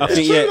 I It's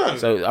think true, yeah. though.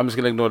 So I'm just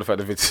going to ignore the fact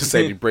that Victor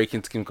said he'd break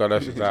into Kim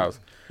Kardashian's house.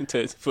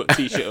 To put a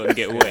t-shirt on and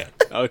get wet.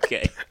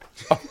 Okay.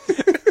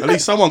 At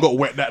least someone got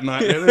wet that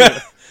night.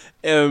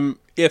 Didn't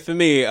Yeah, for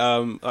me,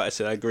 like I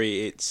said, I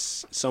agree.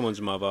 It's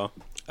someone's mother.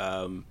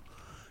 Don't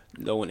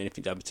want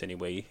anything to happen to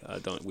anyway. I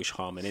don't wish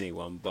harm on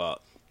anyone,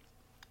 but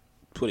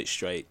put it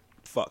straight.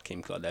 Fuck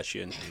Kim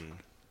Kardashian.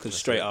 Because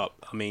straight up,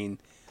 I mean,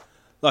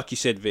 like you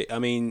said, Vic, I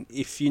mean,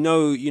 if you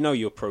know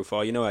your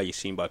profile, you know how you're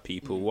seen by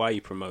people, why are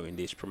you promoting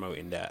this,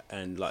 promoting that?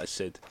 And like I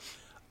said,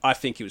 I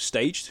think it was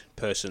staged,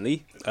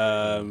 personally.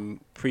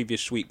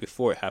 Previous week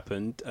before it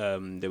happened,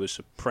 there was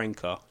a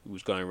pranker who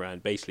was going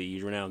around. Basically,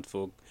 he's renowned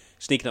for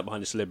sneaking up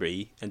behind a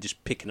celebrity and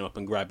just picking them up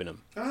and grabbing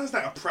them. How's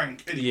that a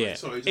prank? Anyway, Yeah.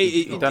 sorry.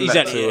 He done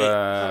Exactly.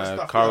 that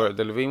to Cara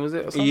Delevingne, was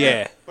it? Or something?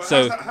 Yeah. But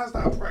So how's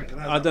that a prank?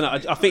 I don't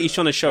know. I think he's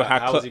trying to show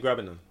How was he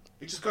grabbing them?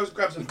 He just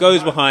grabs them.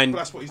 goes behind,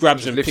 That's what he's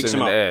grabs doing. them, Lifts picks him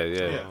them in up. the air,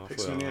 yeah. Yeah,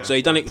 picks them, yeah. So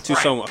he done it to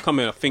someone. I can't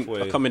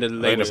remember the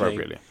lady's name.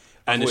 Inappropriately.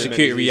 And the Well,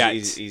 security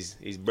he's- reacts.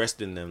 He's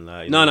breasting them,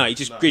 like. No,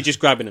 he's just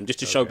grabbing them just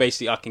to show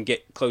basically I can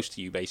get close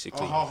to you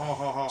basically.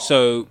 So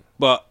So,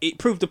 but it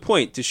proved the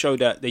point to show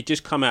that they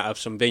just come out of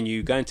some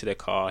venue, go into their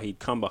car, he'd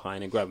come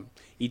behind and grab him.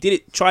 He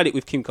tried it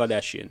with Kim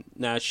Kardashian.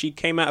 Now, she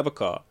came out of a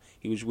car.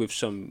 He was with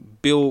some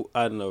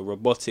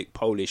robotic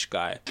Polish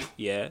guy.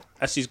 Yeah,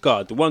 that's his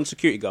guard, the one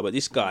security guard. But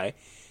this guy,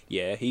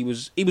 yeah, he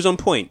was on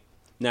point.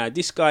 Now,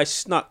 this guy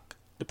snuck,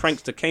 the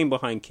prankster came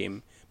behind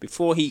Kim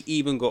before he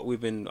even got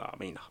within,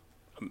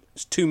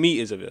 it's 2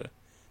 meters of her.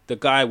 The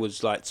guy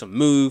was like some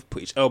move,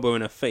 put his elbow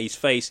in her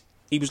face.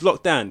 He was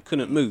locked down,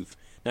 couldn't move.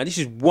 Now, this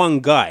is one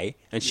guy,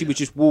 and she was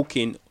just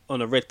walking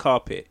on a red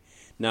carpet.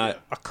 Now,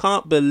 I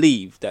can't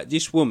believe that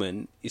this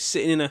woman is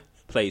sitting in a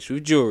place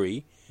with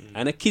jewelry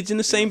and her kids in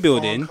the same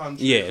building.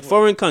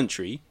 Foreign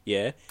country.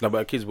 Yeah. No, but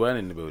her kids weren't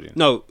in the building.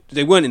 No,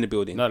 they weren't in the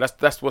building. No,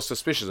 that's what's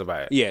suspicious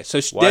about it. Yeah,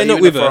 so Why they're are not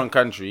you with in a foreign her.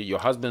 country? Your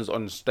husband's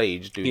on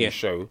stage doing Yeah. the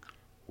show.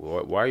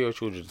 Why are your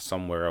children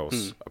somewhere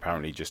else?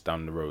 Apparently, just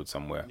down the road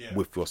somewhere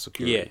with your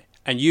security. Yeah,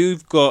 and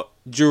you've got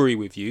jewelry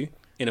with you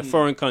in a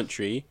foreign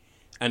country,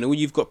 and all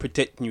you've got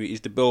protecting you is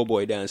the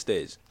bellboy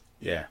downstairs.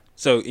 Yeah.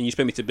 So, and you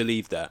expect me to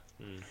believe that.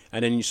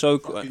 And then you're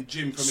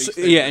Jim from East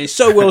yeah, and it's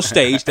so well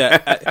staged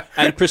that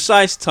at a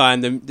precise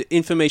time, the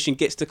information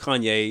gets to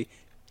Kanye.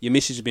 Your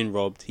missus has been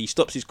robbed. He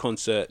stops his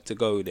concert to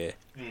go there.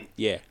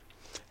 Yeah,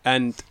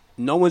 and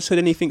no one's heard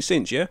anything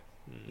since. Yeah.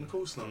 Of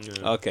course not.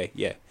 Okay.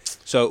 Yeah.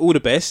 So all the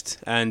best,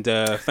 and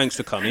thanks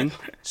for coming.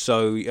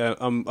 So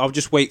I'll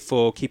just wait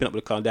for Keeping Up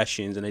with the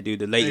Kardashians, and they do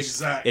the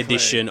latest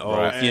edition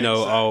of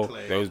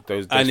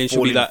Those and then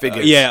she'll be falling like,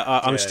 figures.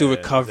 I'm still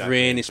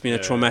recovering. exactly. It's been a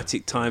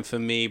traumatic time for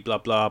me. Blah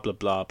blah blah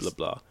blah blah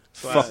blah.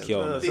 Fuck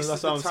y'all. That's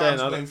what I'm saying.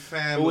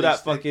 All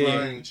that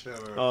fucking.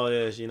 Oh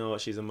yeah, you know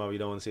what? She's a mother. You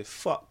don't want to say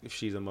fuck if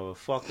she's a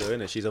motherfucker,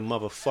 innit? She's a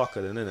motherfucker,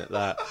 then, innit?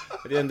 Like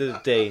at the end of the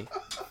day,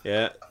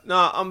 yeah.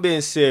 No, I'm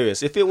being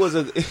serious. If it was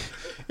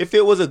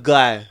a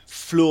guy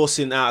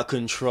flossing out of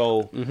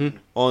control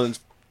on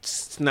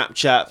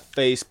Snapchat,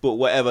 Facebook,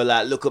 whatever,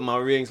 like look at my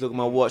rings, look at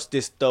my watch,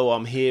 this though,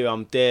 I'm here,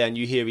 I'm there, and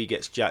you hear he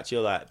gets jacked,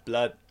 you're like,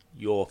 blood,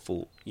 your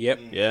fault. Yep.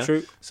 Yeah.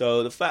 True.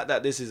 So the fact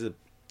that this is a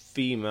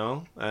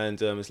female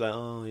and it's like,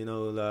 oh, you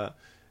know, like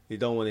you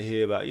don't want to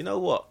hear about. You know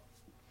what?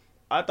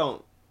 I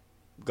don't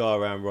go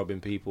around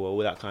robbing people or all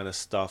that kind of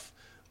stuff.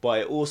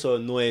 But it also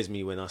annoys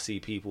me when I see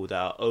people that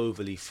are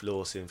overly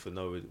flossing for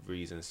no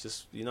reasons.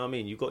 Just, you know what I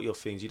mean? You got your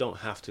things. You don't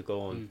have to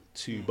go on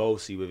too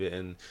bossy with it.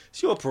 And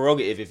it's your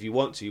prerogative if you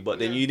want to. But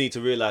then you need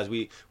to realise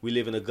we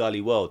live in a gully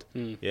world.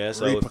 Yeah.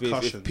 So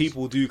if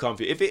people do come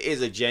through, if it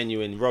is a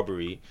genuine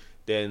robbery,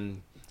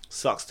 then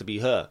sucks to be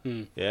her.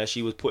 Yeah.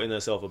 She was putting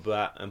herself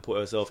about and put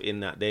herself in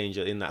that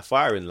danger, in that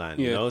firing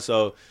line. You know.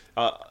 So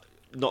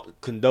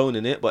not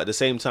condoning it, but at the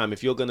same time,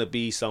 if you're gonna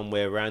be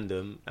somewhere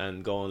random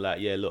and going like,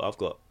 yeah, look, I've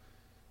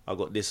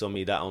got this on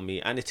me, that on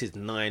me, and it is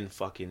 £9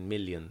 fucking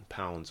million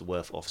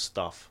worth of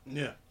stuff.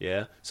 Yeah.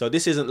 Yeah. So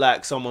this isn't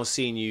like someone's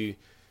seen you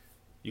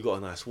got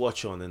a nice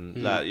watch on,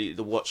 and like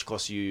the watch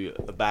costs you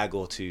a bag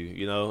or two,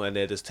 you know, and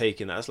they're just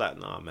taking that. It's like,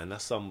 nah, man,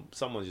 that's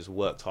someone just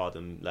worked hard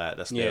and like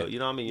that's their, you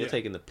know what I mean? You're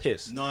taking the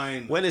piss.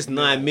 When it's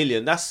 9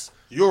 million, that's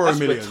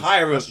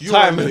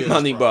retirement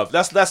money, bruv.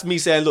 That's me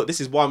saying, look, this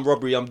is one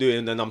robbery I'm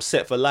doing and I'm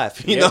set for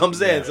life. You know what I'm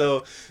saying?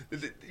 So,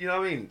 you know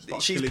what I mean?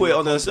 She's put it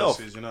on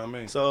herself. You know what I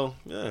mean? So,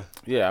 yeah.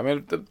 Yeah, I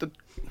mean,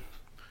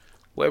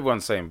 what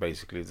everyone's saying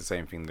basically is the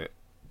same thing, that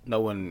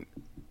no one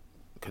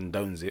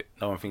condones it,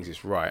 no one thinks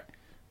it's right,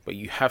 but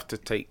you have to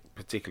take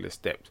particular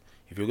steps.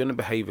 If you're going to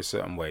behave a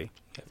certain way,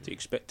 you have to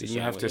expect it. Then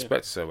you have to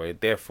expect a certain way.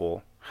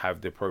 Therefore,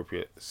 have the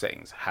appropriate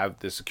settings, have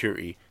the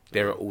security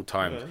there at all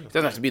times. It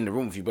doesn't have to be in the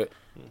room with you, but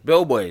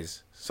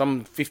bellboys,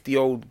 some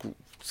 50-year-old,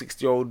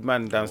 60-year-old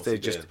man downstairs,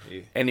 just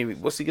anyway,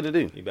 what's he gonna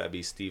do? You better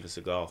be Steven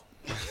Seagal.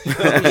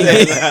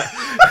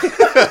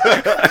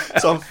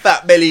 Some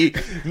fat belly,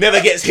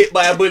 never gets hit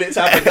by a bullet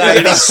type of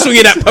guy. He's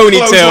swinging that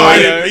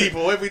ponytail.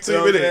 People every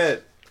 2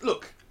 minutes.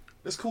 Look,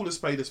 let's call a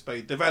spade a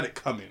spade. They've had it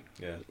coming.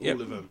 Yeah,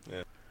 all of them.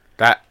 Yeah.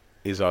 That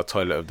is our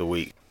toilet of the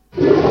week.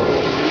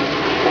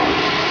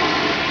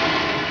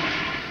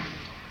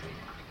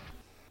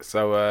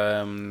 So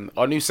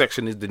our new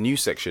section is the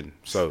news section.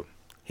 So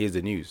here's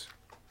the news.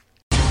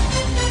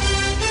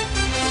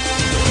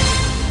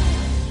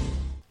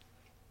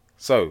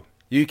 So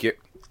UKIP,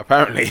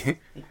 apparently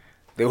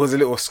there was a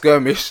little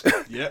skirmish.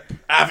 Yep,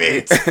 have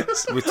it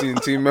between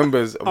two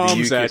members of the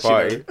UKIP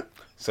party.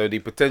 So the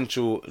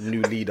potential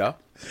new leader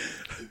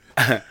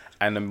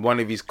and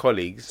one of his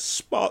colleagues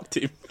sparked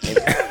him.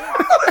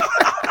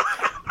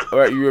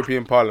 Or at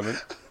European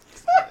Parliament.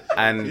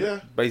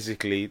 And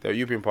basically, the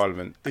European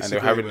Parliament, and they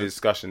were having a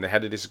discussion. They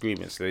had a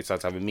disagreement, so they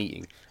decided to have a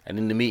meeting. And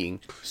in the meeting,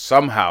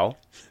 somehow,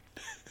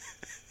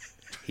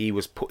 he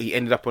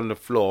ended up on the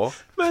floor.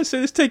 Man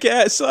said, "Let's take it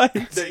outside."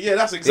 Yeah,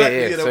 that's exactly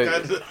it.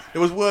 So,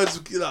 there was words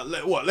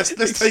like, "What? Let's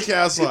take it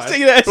outside."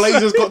 Take it outside.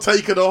 Blazers got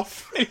taken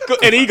off,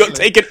 and he got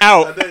taken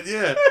out. And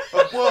then,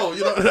 well,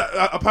 you know,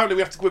 apparently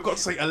we've got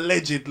to say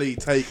allegedly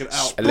taken out.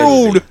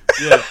 Sprawled.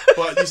 Yeah,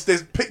 but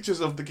there's pictures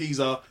of the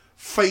geezer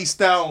face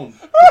down.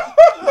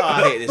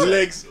 I hate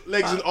this.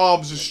 Legs and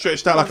arms are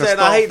stretched out like a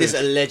starfish. I hate this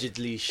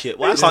allegedly shit.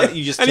 Why can't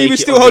you just and take he was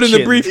it still on holding the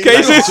the chin?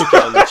 briefcase. He took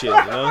it on the chin,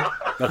 you know?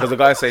 No, because the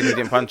guy saying he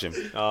didn't punch him.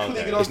 Oh,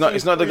 okay.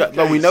 It's not the guy.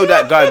 No, we know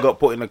that guy got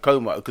put in a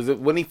coma because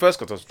when he first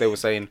got off, they were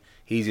saying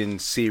he's in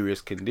serious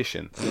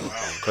condition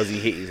because he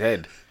hit his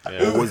head.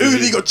 Yeah. Who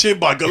did he got chinned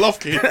by?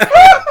 Golovkin.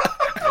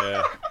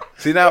 Yeah.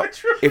 See now,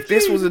 if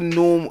this was a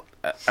normal,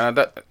 and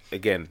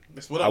again,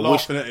 I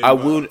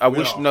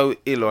wish no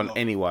ill on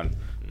anyone.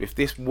 If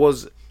this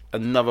was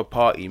another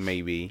party,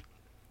 maybe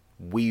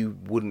we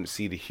wouldn't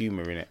see the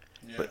humour in it.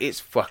 Yeah. But it's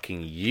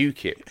fucking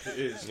UKIP. It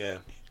is. Yeah.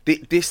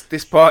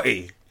 This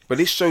party. But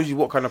this shows you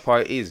what kind of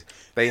party it is.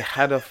 They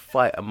had a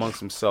fight amongst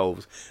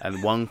themselves,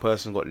 and one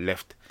person got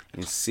left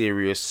in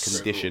serious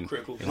condition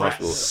in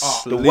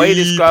hospital. The way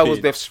this guy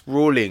was left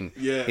sprawling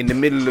in the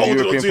middle of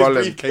European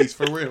Parliament, briefcase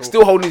for real.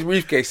 Still holding his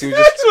briefcase. He was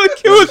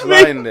just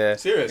lying there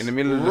in the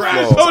middle of the floor.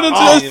 Hold on to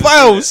those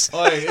files.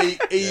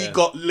 He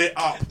got lit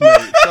up,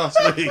 mate. Trust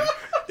me.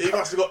 He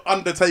must have got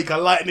Undertaker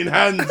lightning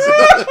hands.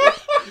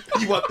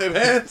 You want them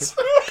heads?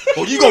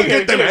 Well, you gonna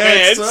get them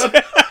heads, son.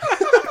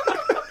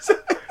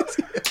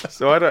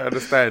 So I don't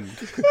understand.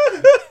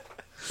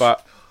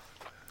 But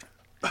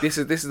this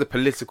is a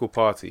political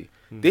party.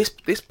 This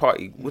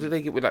party, what did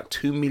they get with like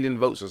 2 million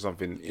votes or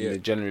something in the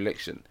general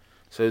election?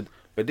 So,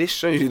 but this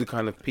shows you the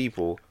kind of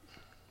people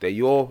that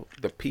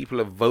the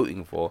people are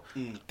voting for.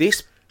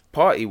 This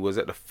party was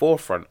at the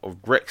forefront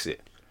of Brexit.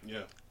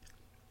 Yeah.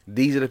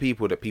 These are the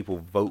people that people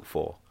vote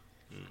for.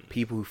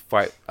 People who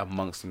fight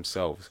amongst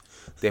themselves.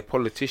 They're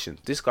politicians.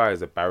 This guy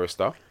is a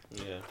barrister.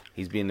 Yeah.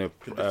 He's been a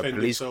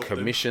police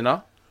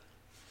commissioner.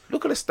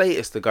 Look at the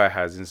status the guy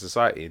has in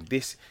society.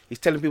 He's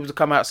telling people to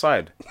come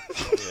outside.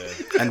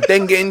 And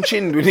then getting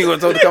chinned when he got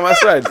told to come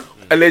outside.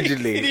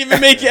 Allegedly. He didn't even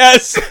make it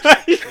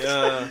outside.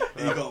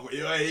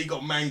 He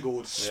got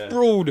mangled.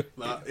 Sprawled.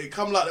 Like, it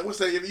come like, what's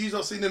that? Have you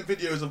not seen them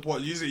videos of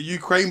what?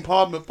 Ukraine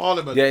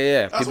Parliament?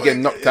 Yeah. People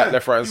getting knocked out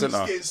left, right and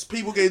centre.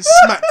 People getting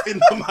smacked in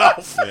the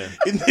mouth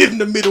in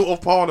the middle of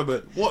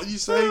Parliament. What you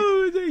say?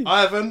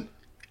 Ivan?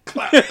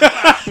 Clap.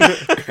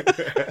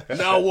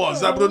 Now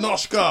what?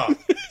 Zabrunoshka.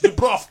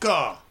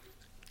 Zubrovka.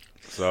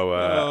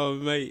 So,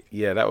 mate.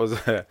 Yeah, that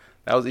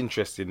was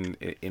interesting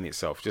in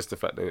itself. Just the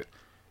fact that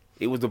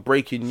it was the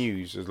breaking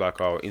news. It was like,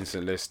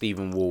 instantly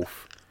Stephen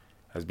Wolf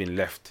has been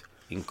left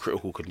in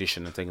critical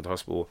condition and taken to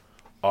hospital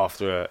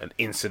after an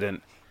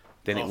incident.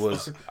 Then it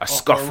was a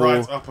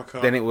scuffle.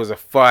 Then it was a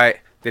fight.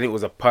 Then it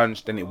was a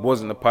punch. Then it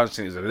wasn't a punch.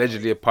 Then it was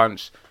allegedly a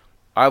punch.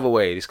 Either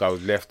way, this guy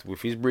was left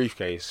with his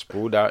briefcase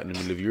sprawled out in the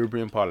middle of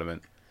European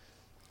Parliament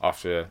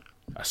after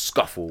a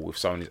scuffle with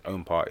someone in his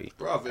own party.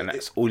 Bruv, and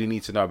that's all you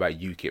need to know about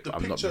UKIP. The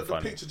I'm not being the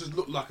funny. picture just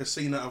looked like a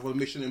scene out of a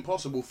Mission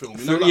Impossible film.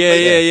 You know, like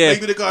Yeah.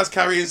 Maybe the guy's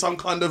carrying some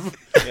kind of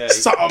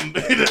something,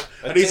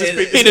 and he's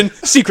just hidden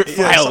secret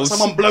files.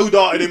 Someone blow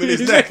darted him in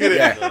his neck, innit?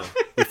 Yeah.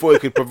 Before he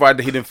could provide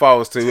the hidden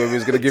files to whoever he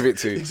was going to give it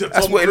to. Except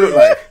That's Tom what it Cruise.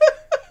 looked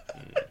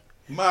like.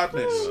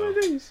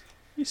 Madness.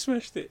 You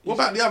smashed it. What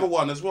about the other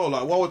one as well?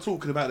 Like, while we're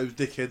talking about those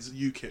dickheads at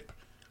UKIP,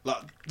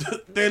 like,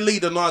 their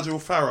leader, Nigel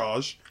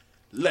Farage,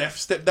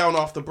 stepped down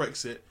after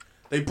Brexit.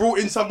 They brought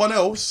in someone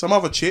else, some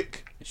other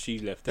chick, She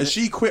left. and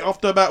she quit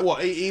after about,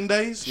 18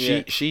 days?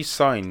 Yeah. She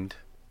signed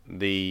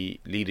the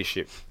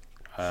leadership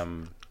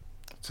to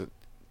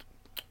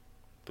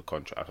the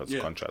contract. That's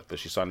contract, but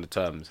she signed the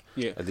terms.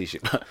 Yeah. As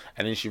leadership.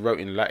 And then she wrote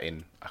in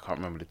Latin. I can't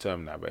remember the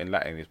term now, but in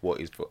Latin is what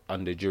is for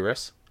under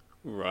duress.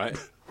 Right.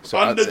 So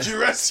Under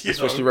duress, you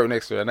that's what she know. wrote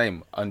next to her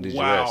name. Under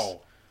duress. Wow.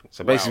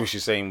 So basically, what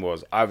she's saying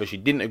was either she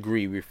didn't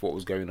agree with what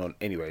was going on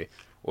anyway,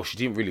 or she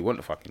didn't really want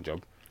the fucking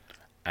job,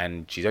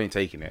 and she's only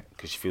taking it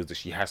because she feels that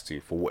she has to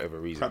for whatever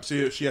reason. Perhaps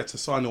she had to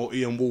sign or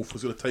Ian Wolfe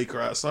was going to take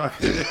her outside.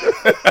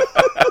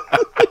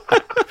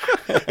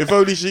 If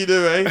only she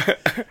knew,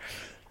 eh?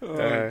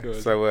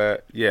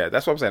 Yeah,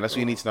 that's what I'm saying. That's what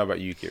you need to know about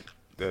UKIP.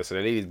 So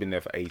the lady's been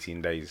there for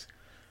 18 days.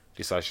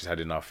 Decides she's had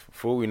enough.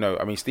 For all we know,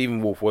 I mean,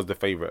 Stephen Wolf was the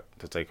favourite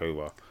to take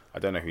over. I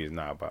don't know who he is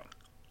now, but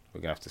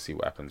we're gonna have to see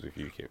what happens with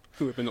UKIP.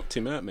 Whoever knocked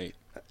him out, mate.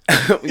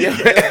 Yeah,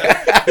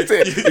 that's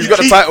it. He's got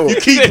the title. You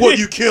keep what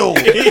you kill.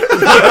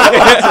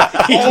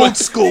 Old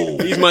school.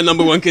 He's my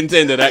number one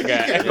contender, that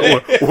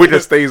guy. Winner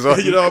stays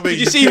on. You know what I mean? Did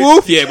you see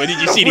Wolf? Yeah, but did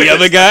you see the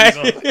other guy?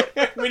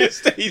 Winner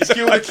stays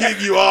Kill the king,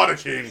 you are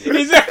the king.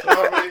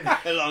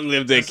 Long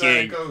live the That's how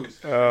it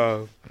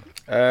king.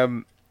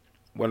 goes.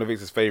 One of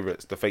Victor's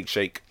favourites, the fake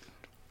shake.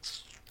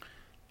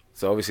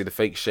 So obviously the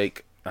fake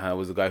shake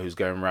was the guy who's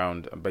going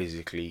around and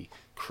basically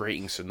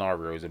creating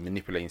scenarios and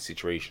manipulating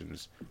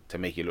situations to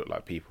make it look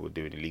like people were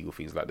doing illegal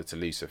things like the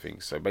Toulouse thing.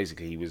 So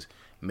basically he was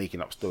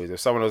making up stories.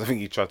 There's someone else, I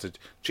think he tried to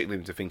trick them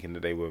into thinking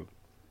that they were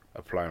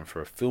applying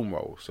for a film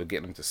role, so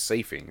getting them to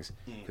say things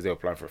because they were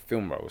applying for a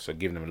film role, so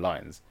giving them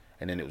lines,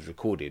 and then it was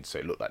recorded so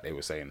it looked like they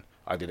were saying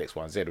I did X,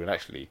 Y, and Z, when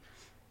actually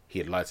he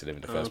had lied to them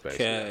in the first place.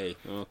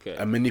 Okay.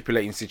 And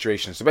manipulating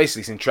situations. So basically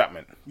it's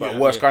entrapment, but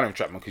worse kind of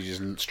entrapment because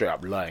you're just straight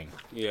up lying.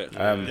 Yeah.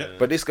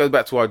 But this goes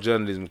back to our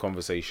journalism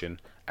conversation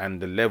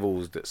and the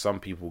levels that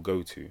some people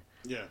go to.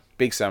 Yeah.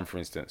 Big Sam, for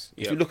instance.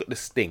 If Yeah. you look at the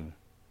Sting,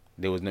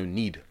 there was no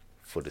need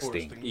for the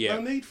Sting. Yeah.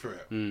 No need for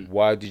it.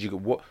 Why did you go?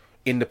 What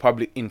in the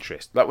public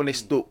interest? Like when they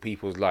stalk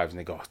people's lives and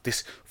they go, oh,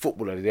 "This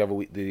footballer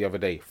the other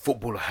day,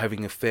 footballer having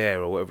an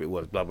affair or whatever it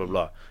was, blah blah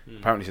blah."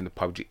 Apparently, it's in the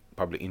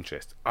public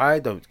interest. I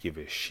don't give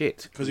a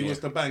shit. Because he wants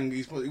to bang.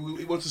 He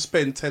wants to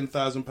spend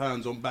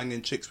 £10,000 on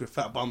banging chicks with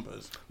fat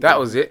bumpers. That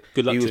was it.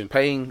 Good luck he to was him.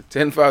 paying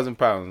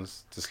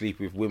 £10,000 to sleep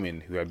with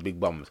women who had big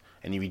bums,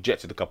 and he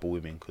rejected a couple of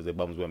women because their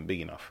bums weren't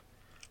big enough.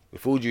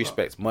 With all due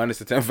respect, minus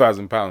the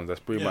 £10,000, that's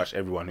pretty much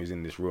everyone who's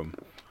in this room.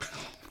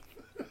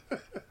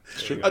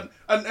 It's true.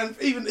 And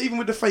even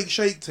with the fake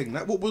shake thing,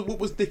 that what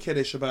was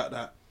dickheadish about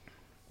that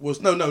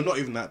was not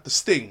even that. The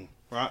Sting,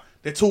 right?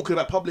 They're talking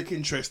about public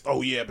interest.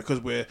 Oh yeah, because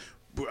we're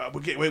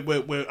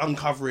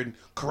uncovering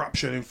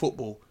corruption in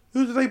football.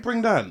 Who did they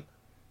bring down?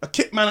 A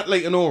kit man at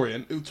Leyton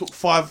Orient who took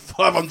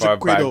 500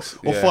 quid bags,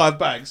 or 5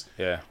 bags.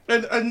 Yeah.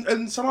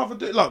 And some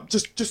other like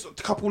just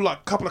a couple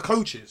of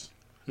coaches.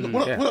 We're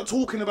not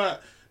talking about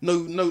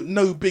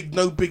no big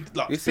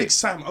like Big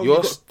Sam.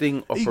 Your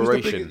Sting he was the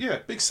operation.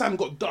 Big Sam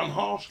got done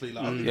harshly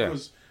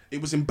because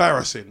it was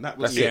embarrassing. That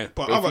was That's it. it.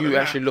 But But other if than you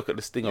that, actually look at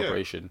the Sting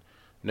operation,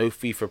 no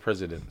FIFA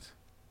president,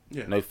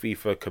 no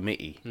FIFA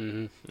committee.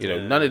 You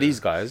know, none of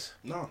these guys.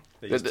 no.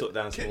 They just took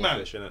down Kit small man.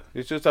 fish, innit?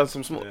 It's just done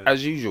some small,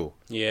 as usual.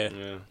 Yeah.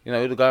 You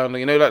know, the guy on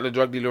the, like the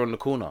drug dealer on the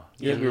corner.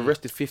 Yeah, we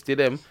arrested 50 of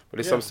them,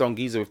 but there's some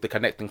geezer with the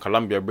Connect in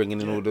Colombia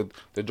bringing in all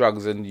the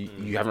drugs, and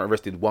you haven't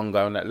arrested one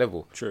guy on that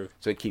level. True.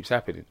 So it keeps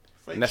happening.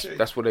 Fake And shake.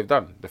 that's what they've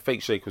done. The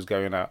fake shake was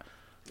going out,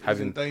 He's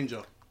in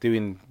danger.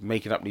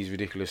 making up these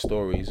ridiculous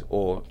stories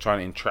or trying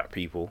to entrap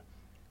people,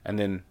 and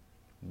then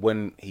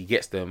when he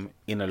gets them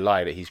in a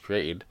lie that he's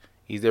created,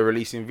 he's there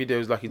releasing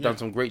videos like he's done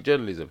some great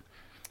journalism.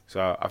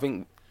 So I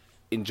think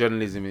in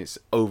journalism, it's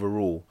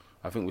overall,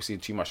 I think we're seeing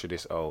too much of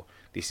this. Oh,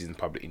 this is in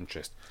public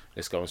interest.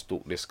 Let's go and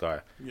stalk this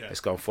guy. Yeah. Let's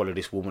go and follow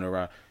this woman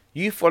around.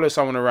 You follow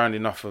someone around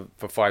enough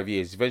for 5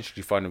 years, eventually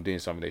you find them doing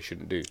something they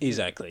shouldn't do.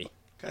 Exactly.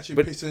 Catch him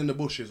But- pissing in the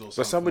bushes or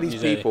something. But some of these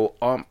Exactly. people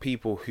aren't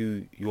people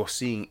who you're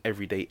seeing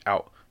every day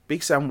out.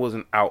 Big Sam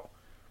wasn't out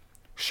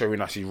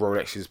showing us his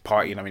Rolexes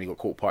partying. I mean, he got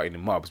caught partying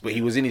in mobs, but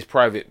he was in his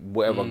private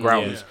whatever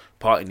grounds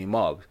partying in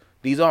mobs.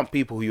 These aren't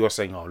people who you're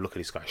saying, oh, look at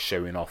this guy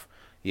showing off.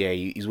 Yeah,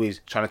 he's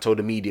always trying to tell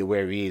the media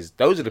where he is.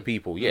 Those are the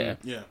people, Yeah.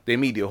 They're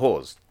media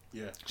whores.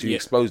 Yeah. So you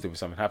expose them if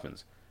something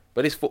happens.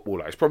 But this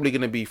footballer, it's probably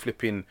going to be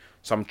flipping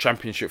some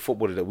championship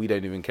footballer that we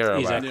don't even care about.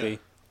 Exactly.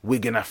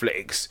 Wigan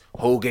Athletics,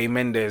 Jorge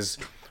Mendes,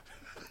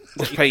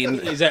 was paying.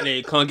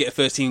 Exactly. Can't get a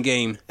first team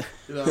game,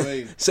 You know what I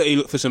mean? so you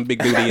look for some big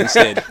booty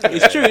instead.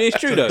 It's true. It's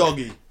true though.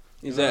 Doggy.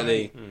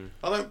 Exactly.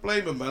 I don't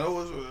blame him, man.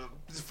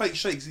 fake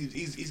shakes.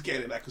 He's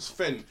getting it like because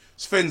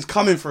Sven's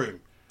coming for him.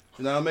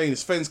 You know what I mean?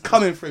 Sven's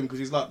coming for him because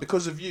he's like,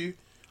 because of you,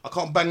 I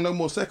can't bang no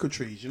more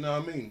secretaries. You know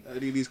what I mean? At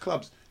these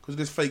clubs because of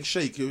this fake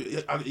shake.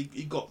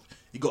 He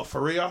got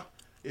Faria.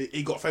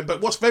 He got.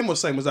 But what Sven was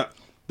saying was that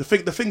the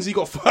things he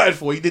got fired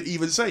for, he didn't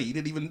even say. He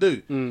didn't even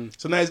do.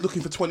 So now he's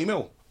looking for 20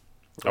 mil.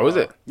 Oh, is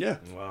it? Yeah.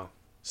 Wow.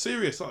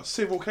 Serious, like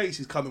civil case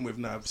he's coming with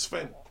now,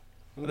 Sven.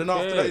 And then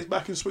after that, he's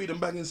back in Sweden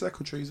banging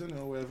secretaries, isn't it,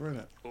 or whatever,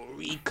 innit?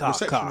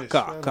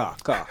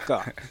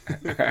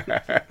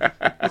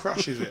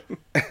 Crushes it.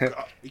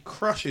 He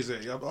crushes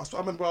it. I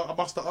remember I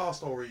must have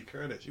asked Ulrika,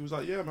 innit? She was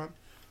like, yeah, man.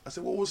 I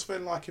said, what was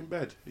Sven like in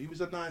bed? He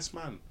was a nice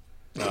man.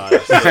 That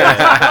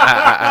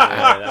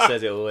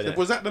says it all, innit?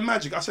 Was that the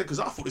magic? I said, because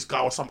I thought this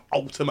guy was some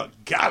ultimate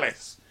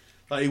gallus.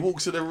 Like, he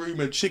walks in the room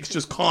and chicks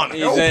just can't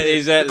help it.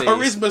 Exactly. The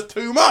charisma's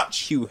too much.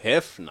 Hugh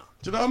Hefner.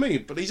 Do you know what I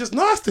mean? But he's just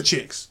nice to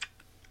chicks.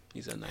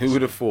 He's a nice Who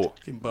would have thought?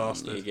 Fucking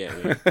bastard. You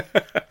get me?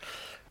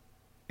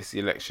 It's the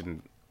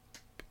election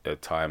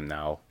time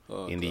now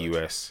in the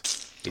US.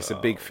 It's a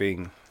big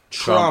thing.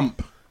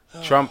 Trump,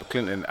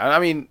 Clinton. And I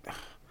mean,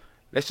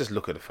 let's just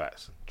look at the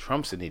facts.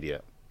 Trump's an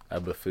idiot,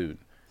 a buffoon.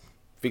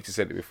 Victor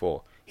said it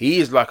before. He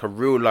is like a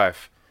real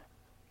life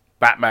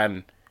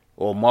Batman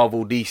or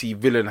Marvel DC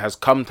villain has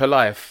come to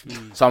life.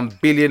 Some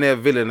billionaire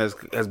villain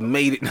has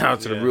made it now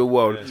to the real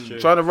world.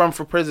 Trying to run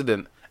for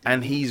president.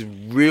 And he's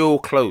real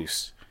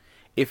close.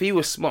 If he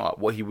was smart,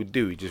 what he would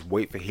do, he'd just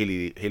wait for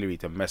Hillary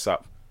to mess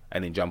up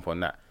and then jump on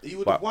that. he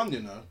would have won,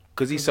 you know.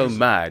 Because he's so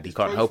mad, he his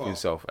can't help profile.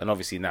 himself. And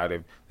obviously now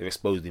they've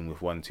exposed him with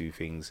 1-2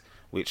 things,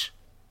 which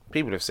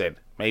people have said,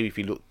 maybe if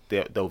you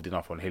delved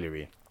enough on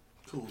Hillary,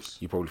 Of course.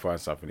 you probably find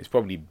something. It's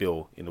probably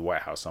Bill in the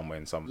White House somewhere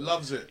in some...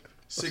 Loves it.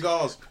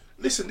 Cigars.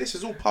 Listen, this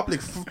is all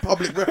public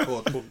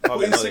record. Putting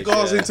knowledge,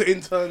 cigars yeah. into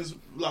interns'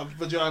 like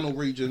vaginal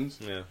regions,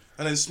 Yeah.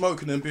 and then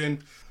smoking them,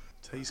 being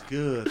tastes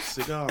good.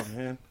 Cigar,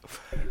 man.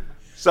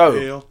 So,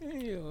 Real.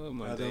 Oh,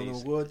 my I don't know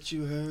days. what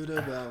you heard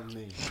about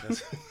me.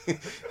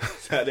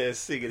 That's how they're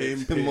singing it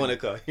to Pimpin'.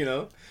 Monica, you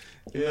know?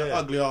 Yeah,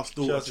 ugly ass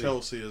daughter Chelsea.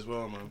 Chelsea as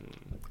well, man.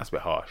 that's a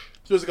bit harsh.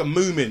 She was like a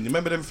moomin. You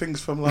remember them things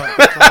from like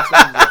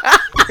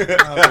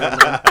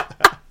cartoons?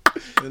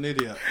 An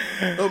idiot.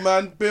 Oh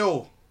man,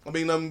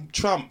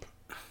 Trump.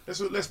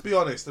 Let's be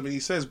honest. I mean, he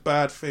says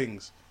bad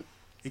things.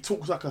 He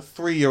talks like a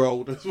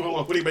 3-year-old as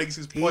well when he makes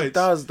his points. He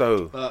does,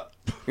 though. But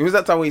It was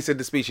that time when he said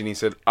the speech and he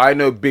said, I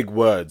know big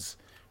words.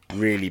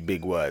 Really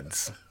big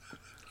words.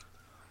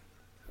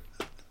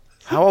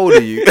 How old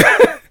are you?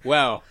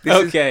 Wow.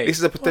 This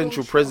is a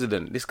potential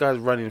president. This guy's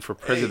running for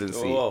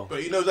presidency.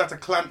 But he knows how to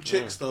clamp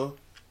chicks though.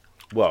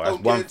 Well,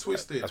 Don't get it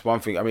twisted. That's one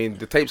thing. I mean,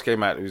 the tapes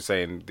came out, it was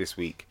saying this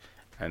week,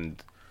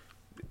 and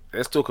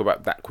let's talk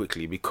about that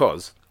quickly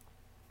because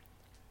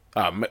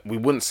we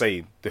wouldn't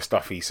say the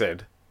stuff he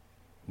said,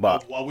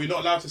 but Well, we're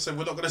not allowed to say.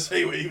 We're not going to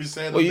say what he was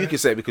saying. well, you can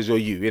say it because you're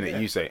you, innit?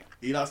 You say it.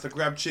 He likes to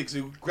grab chicks.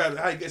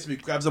 How he gets me?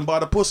 Grabs them by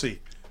the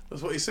pussy.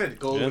 That's what he said.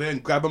 Go over there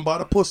and grab them by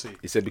the pussy.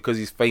 He said because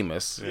he's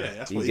famous, Yeah,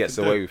 that's he what he gets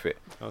can away do. with it.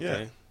 Okay.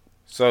 Yeah.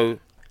 So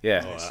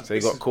yeah, Alright. so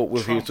he got caught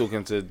with. He was Trump.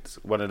 talking to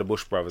one of the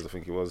Bush brothers, I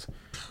think it was.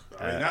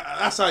 I mean,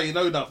 that's how you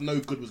know that no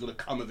good was going to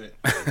come of it.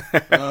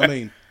 You know what I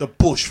mean? The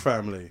Bush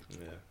family. Yeah.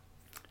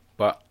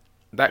 But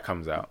that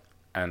comes out,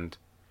 and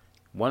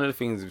one of the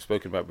things we've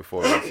spoken about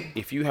before is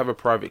if you have a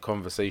private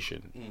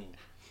conversation,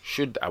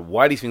 should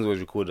why these things was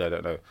recorded, I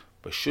don't know,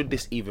 but should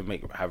this even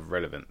have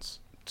relevance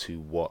to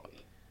what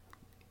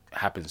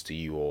happens to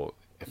you or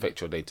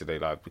affect your day-to-day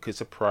life? Because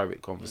it's a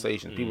private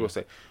conversation. People will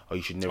say, "Oh,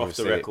 you should never Off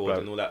the say record it." Blah.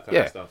 and all that kind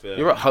of stuff. Yeah.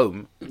 You're at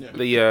home.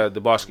 Yeah.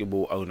 The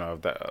basketball owner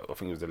of that, I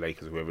think it was the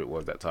Lakers, whoever it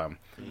was that time,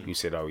 who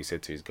said, he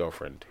said to his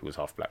girlfriend, who was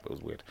half black, but it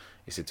was weird.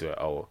 He said to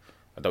her, "Oh,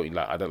 I don't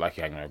like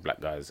you hanging out with black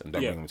guys, and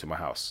don't bring them to my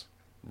house."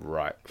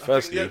 Right. I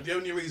Firstly, think the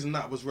only reason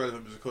that was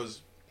relevant was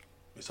because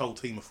his whole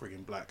team are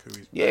frigging black. Who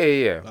he's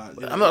yeah. Like,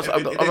 you know, I'm not it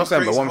saying, then but what creates I'm the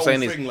saying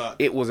whole is, thing, like-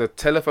 it was a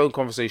telephone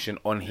conversation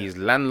on his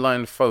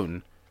landline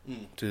phone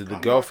to the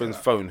I'm girlfriend's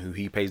like that. phone, who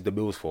he pays the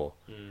bills for.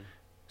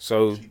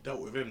 So She dealt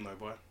with him, though,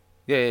 boy.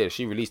 yeah,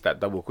 she released that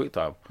double quick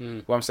time.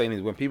 What I'm saying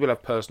is, when people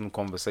have personal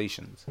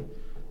conversations,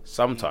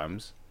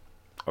 sometimes,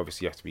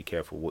 obviously, you have to be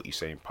careful what you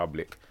say in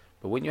public.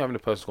 But when you're having a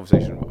personal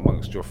conversation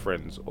amongst your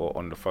friends or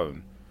on the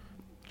phone,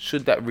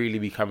 should that really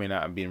be coming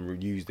out and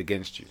being used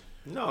against you?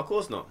 No, of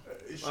course not.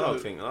 It I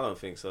don't shouldn't.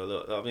 think so.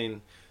 Look, I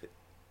mean,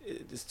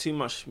 there's too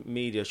much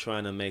media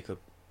trying to make a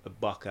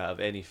buck out of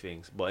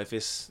anything. But if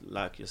it's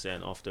like you're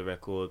saying, off the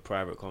record,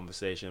 private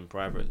conversation,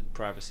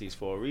 privacy's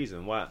for a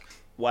reason. Why?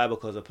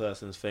 Because a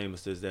person's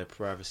famous, does their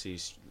privacy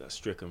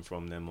stricken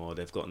from them, or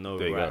they've got no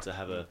There you right go. to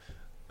have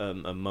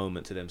a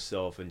moment to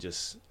themselves and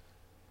just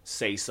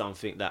say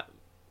something that,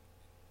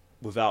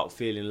 without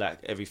feeling like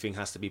everything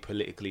has to be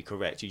politically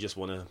correct, you just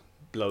want to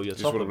blow your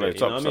Just top wanna a blow bit.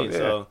 your You know top,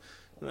 what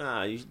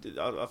I mean?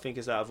 so, I think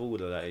it's out of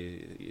order that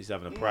he's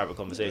having a private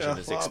conversation yeah,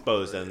 that's well,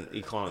 exposed and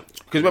he can't.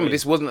 Because remember,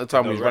 this wasn't the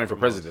time when he was running for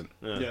reprimand. president.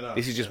 Yeah. Yeah, no.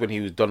 This is just when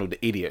he was Donald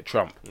the idiot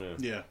Trump,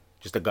 Yeah.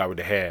 just a guy with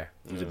the hair.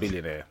 He was a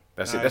billionaire.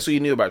 That's it. Nice. That's what you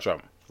knew about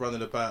Trump.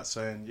 Running about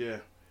saying, yeah,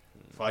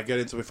 if I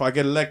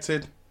get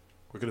elected,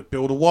 we're going to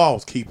build a wall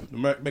to keep the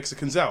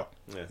Mexicans out.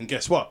 Yeah. And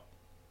guess what?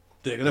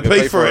 They're going to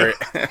pay for it.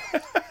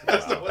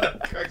 That's Wow. the one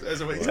that cracks.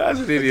 That's what That's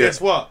an idiot.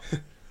 Guess what?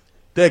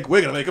 We're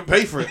going to make them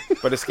pay for it.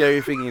 But the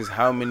scary thing is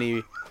how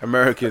many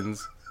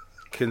Americans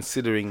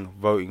considering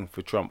voting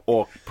for Trump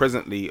or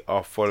presently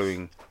are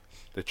following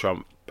the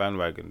Trump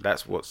bandwagon.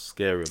 That's what's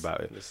scary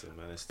about it. Listen,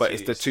 man, it's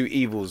the two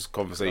evils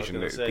conversation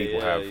that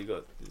people have.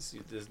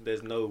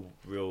 There's no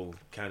real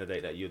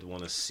candidate that you'd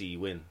want to see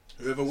win.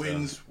 Whoever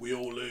wins, we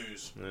all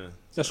lose. Yeah.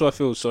 That's why I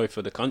feel sorry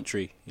for the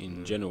country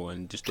in general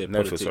and just their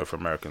Never feel politics. sorry for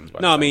Americans.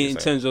 No, I mean in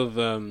terms of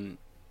the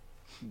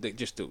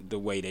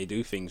way they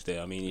do things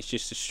there. I mean, it's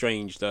just a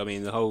strange. I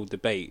mean, the whole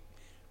debate.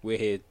 We're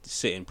here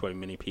sitting, probably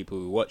many people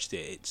who watched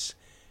it. It's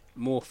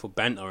more for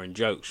banter and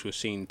jokes. We're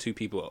seeing two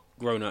people,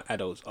 grown-up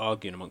adults,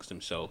 arguing amongst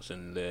themselves,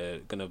 and they're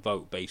gonna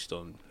vote based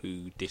on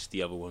who dissed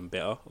the other one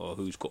better or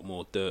who's got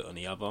more dirt on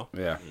the other.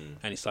 Yeah.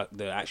 And it's like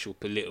the actual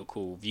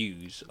political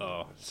views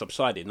are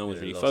subsided. No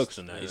one's really lost. focused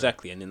on that.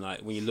 Exactly. And then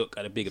like when you look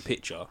at a bigger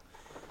picture,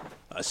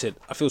 I said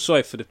I feel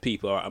sorry for the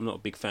people. All right, I'm not a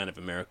big fan of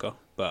America,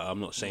 but I'm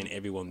not saying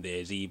everyone there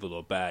is evil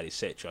or bad,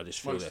 etc. I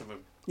just feel Most that. of them.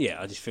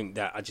 Yeah, I just think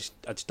that I just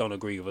don't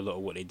agree with a lot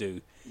of what they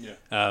do. Yeah.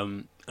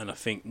 And I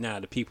think now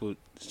the people,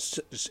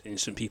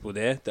 innocent people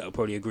there that will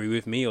probably agree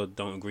with me or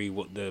don't agree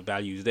what the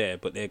values there,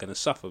 but they're going to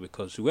suffer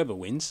because whoever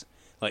wins,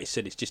 like you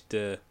said, it's just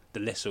the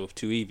lesser of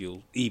two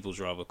evils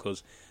rather.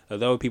 Because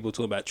although people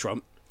talk about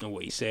Trump and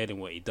what he said and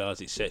what he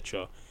does,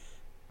 etc.,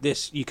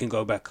 this you can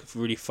go back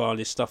really far on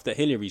this stuff that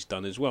Hillary's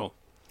done as well.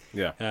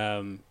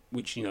 Yeah.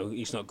 Which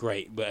it's not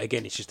great, but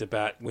again, it's just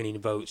about winning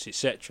votes,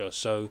 etc.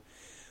 So.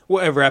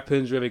 Whatever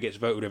happens, whoever gets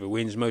voted, whoever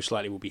wins, most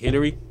likely will be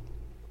Hillary.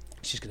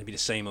 It's just going to be the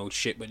same old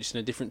shit, but just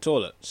in a different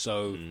toilet.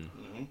 So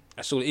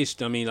that's all it is.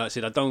 I mean, like I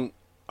said,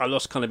 I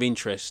lost kind of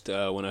interest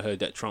when I heard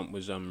that Trump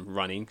was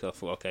running. I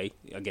thought, okay,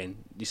 again,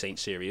 this ain't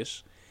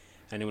serious.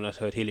 And then when I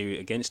heard Hillary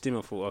against him,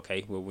 I thought,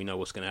 okay, well, we know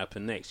what's going to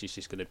happen next. It's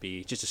just going to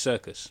be just a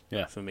circus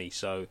for me.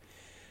 So,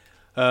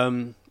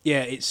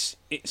 it's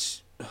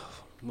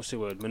what's the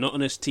word?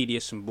 Monotonous,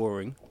 tedious, and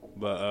boring.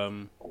 But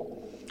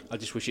I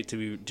just wish it to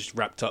be just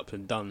wrapped up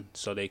and done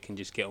so they can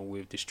just get on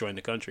with destroying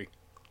the country.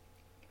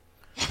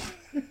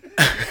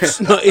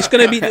 It's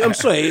going to be. I'm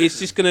sorry. It's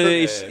just going to.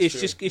 It's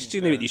just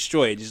going to be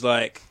destroyed. It's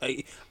like,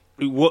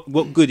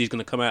 what good is going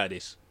to come out of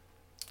this?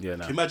 Yeah.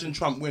 No. Imagine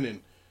Trump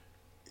winning.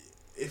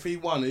 If he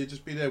won, he'd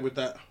just be there with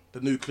the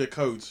nuclear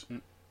codes.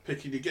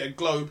 You get a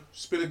globe,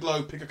 spin a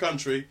globe, pick a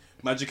country,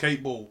 magic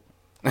 8 ball.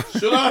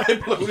 Should I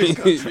blow this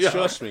country up?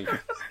 Trust me. Yeah,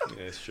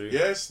 it's true.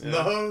 Yes, Yeah.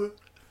 no,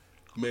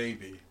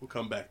 maybe. We'll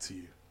come back to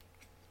you.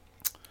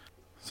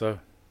 So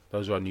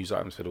those are our news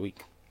items for the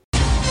week.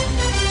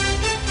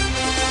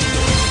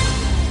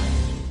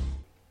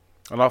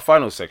 On our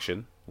final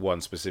section,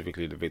 one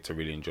specifically that Victor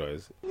really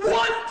enjoys.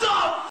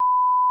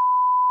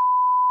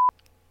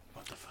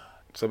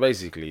 So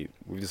basically,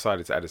 we've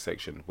decided to add a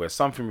section where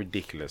something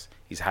ridiculous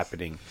is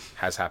happening,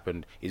 has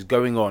happened, is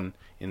going on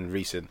in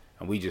recent,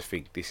 and we just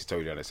think this is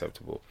totally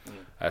unacceptable.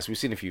 So we've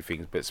seen a few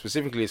things, but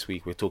specifically this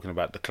week we're talking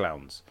about the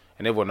clowns.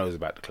 And everyone knows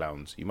about the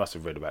clowns. You must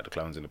have read about the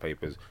clowns in the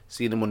papers,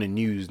 seen them on the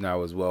news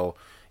now as well.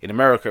 In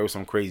America, it was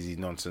some crazy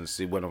nonsense.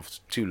 It went on for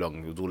too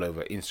long. It was all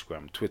over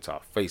Instagram, Twitter,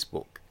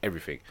 Facebook,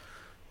 everything.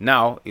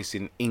 Now it's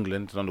in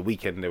England, and on the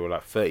weekend there were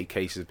like 30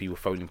 cases of people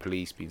phoning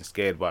police, being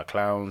scared by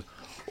clowns,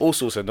 all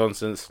sorts of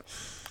nonsense.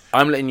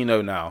 I'm letting you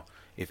know now,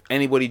 if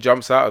anybody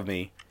jumps out of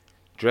me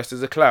dressed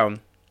as a clown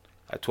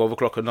at 12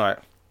 o'clock at night,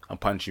 I'm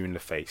punching you in the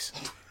face.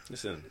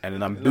 Listen. And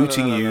then I'm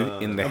booting you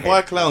in the And head.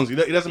 by clowns, he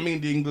doesn't mean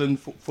the England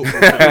football team.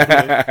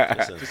 Okay?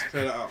 Listen. Just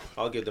clear that up.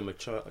 I'll give them a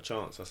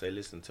chance. I say,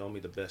 listen, tell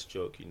me the best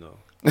joke you know.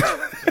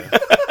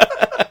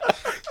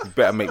 You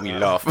better make me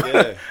laugh.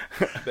 Yeah,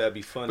 better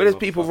be funny. But there's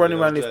people motherfucker, running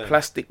around you know with what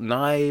plastic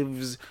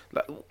knives.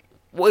 Like,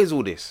 what is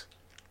all this?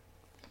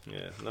 I'm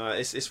saying? Yeah, no,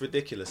 it's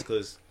ridiculous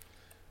because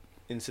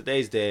in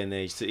today's day and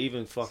age, to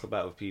even fuck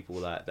about with people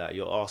like that,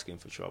 you're asking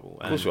for trouble.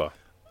 Of course you are.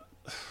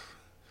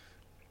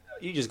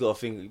 You just got to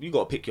think. You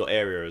got to pick your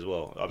area as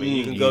well. I mean,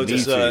 you can You go to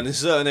need to.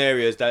 certain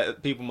areas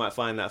that people might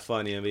find that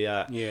funny and be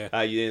Yeah.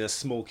 you're in a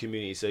small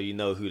community, so you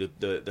know who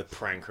the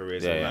pranker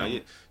is. Yeah, and yeah.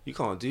 You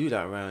can't do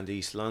that around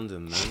East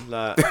London, man.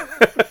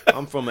 Like,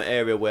 I'm from an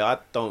area where I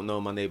don't know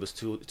my neighbours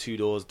two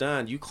doors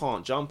down. You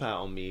can't jump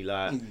out on me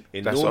like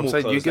in That's what I'm normal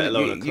saying. clothes, let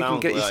alone a You clown. can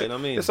get Like, yourself, you know what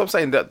I mean? That's what I'm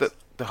saying. That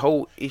the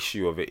whole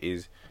issue of it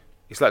is,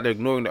 it's like they're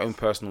ignoring their own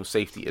personal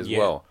safety as Yeah.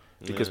 well.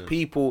 Because Yeah.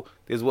 people,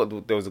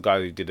 there was a guy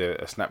who did a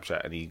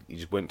Snapchat and he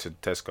just went to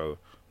Tesco,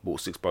 bought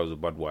 6 bottles of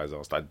Budweiser,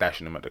 and started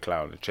dashing them at the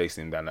clown and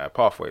chasing him down that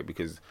pathway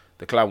because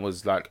the clown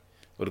was like,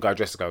 well, the guy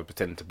dressed as the guy was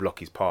pretending to block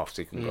his path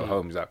so he can go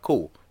home. He's like,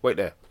 cool, wait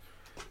there.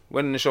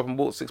 Went in the shop and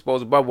bought 6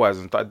 bottles of Budweiser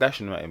and started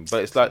dashing them at him.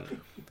 But it's like,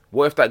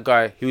 what if that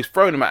guy, he was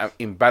throwing them at him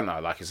in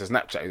banter, like it's a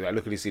Snapchat, he's like,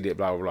 look at this idiot,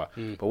 blah, blah,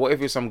 blah. But what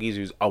if it's some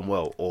geezer who's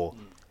unwell or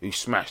who's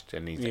smashed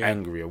and he's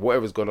angry or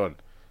whatever's gone on?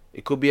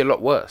 It could be a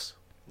lot worse.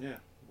 Yeah.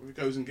 He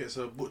goes and gets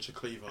a butcher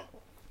cleaver.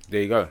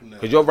 There you go. No.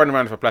 Because you're running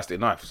around with a plastic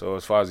knife, so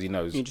as far as he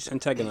knows. You're just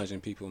antagonising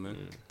people,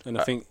 man. And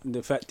I think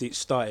the fact it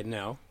started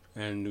now,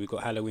 and we've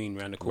got Halloween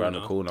around the corner.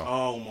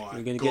 Oh my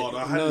We're gonna God,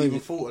 I hadn't even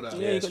thought of that.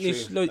 Yeah, you got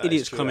these loads of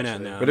idiots coming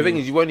out now. But the thing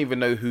is, you won't even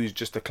know who's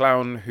just a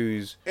clown,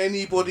 who's...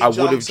 Anybody I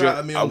would've jumps dre- out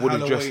at me I on would've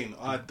Halloween,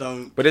 dressed- I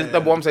don't But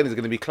care. what I'm saying is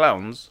going to be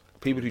clowns,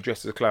 people who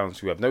dress as clowns,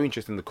 who have no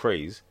interest in the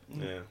craze,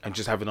 Yeah. and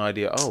just have an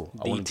idea, I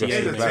want to DTA, dress Yeah,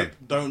 as a the clown. tip,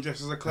 don't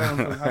dress as a clown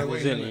for Halloween.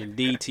 Exactly. innit?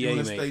 DTA, You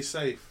want to mate. stay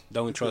safe.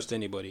 Don't trust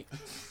anybody.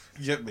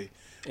 You get me?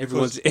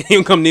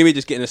 Anyone come near me,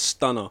 just getting a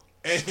stunner.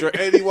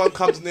 Anyone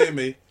comes near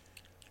me,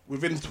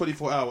 within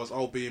 24 hours,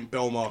 I'll be in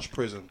Belmarsh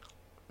prison.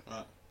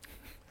 Right.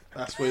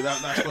 That's where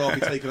I'll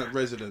be taking up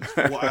residence.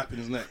 What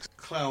happens next?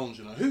 Clowns,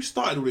 you know. Who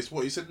started all this?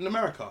 What you said in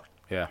America?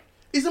 Yeah.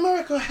 Is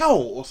America hell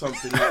or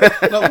something?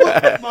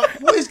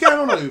 What is going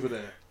on over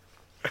there?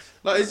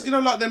 Like, it's,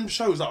 like them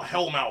shows like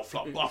Hellmouth,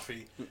 like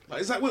Buffy.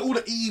 Like, is that where all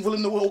the evil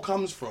in the world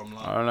comes from?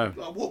 Like, I don't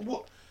know. Like,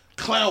 what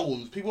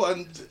clowns, people,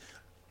 and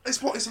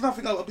it's another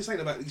thing I'll be saying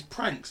about these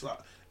pranks. Like,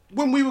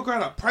 when we were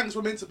growing up, pranks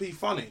were meant to be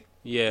funny.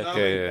 Yeah. You know what I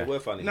mean? Yeah. We're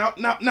funny.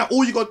 Now,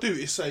 all you got to do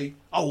is say,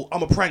 "Oh,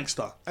 I'm a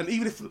prankster," and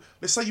even if,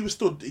 let's say you were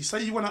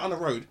say you went out on the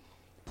road,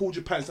 pulled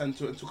your pants down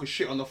and took a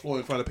shit on the floor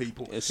in front of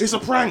people. It's a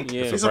prank.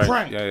 Yeah. It's a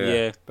prank.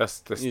 Yeah.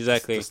 That's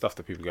Exactly. the stuff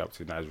that people get up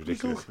to now is What are you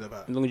ridiculous. talking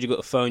about? As long as you got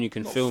a phone, you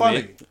can Not film funny.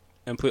 it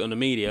and put it on the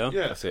media.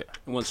 Yeah. That's it.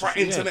 And once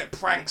Internet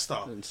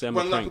prankster. Say I'm a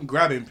Running up prank. and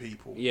grabbing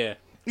people. Yeah.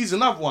 He's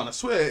another one. I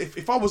swear,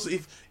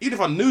 even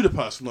if I knew the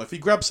person, or if he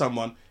grabbed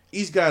someone,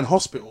 he's going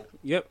hospital.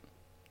 Yep.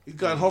 He's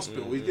going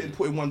hospital. He's getting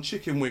put in one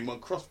chicken wing,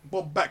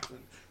 Bob Backlund,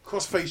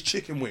 cross-faced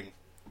chicken wing.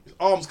 His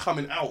arms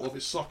coming out of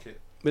his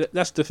socket. But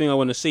that's the thing I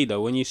want to see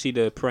though. When you see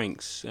the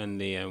pranks and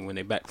the when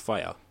they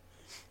backfire,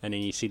 and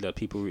then you see the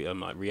people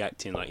like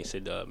reacting, like you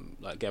said,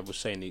 like Gav was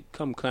saying, they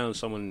come clown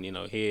someone,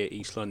 here,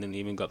 East London,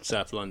 even go up to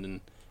South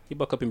London, you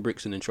buck up in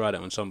Brixton and try that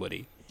on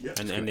somebody, Yeah.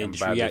 and then And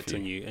just bad react with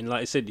on you. And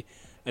like I said,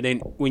 and then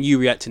when you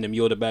react to them,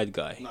 you're the bad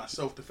guy. Nah,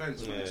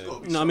 self-defense. Man. It's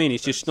gotta be No, I mean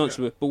it's just self-defense,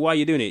 nonsense. But why are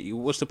you doing it?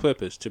 What's the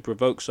purpose? To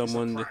provoke yeah.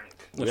 someone? It's a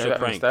prank. What's I a don't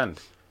prank?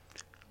 understand.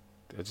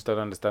 I just don't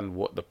understand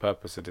what the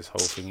purpose of this whole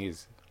thing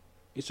is.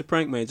 It's a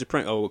prank, man. It's a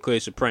prank. Oh, okay,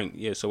 it's a prank.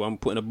 Yeah, so I'm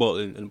putting a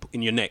bottle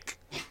in your neck.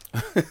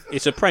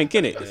 It's a prank,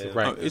 innit? It's a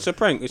prank. It's a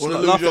prank. It's Want to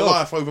not lose laugh your it off.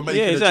 life over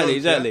making Yeah, a joke,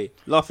 exactly.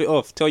 Laugh it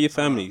off. Tell your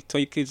family. Tell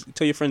your kids.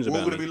 Tell your friends We're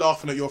all about going to it. be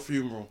laughing at your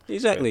funeral.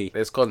 Exactly.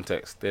 There's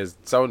context. There's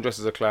someone dressed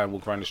as a clown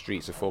walking around the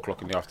streets at 4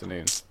 o'clock in the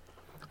afternoon,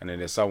 and then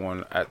there's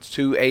someone at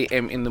 2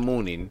 a.m. in the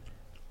morning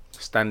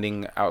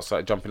standing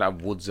outside, jumping out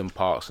of woods and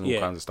parks and all Yeah.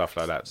 kinds of stuff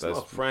like that. It's not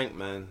a prank,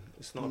 man.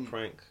 It's not a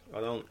prank.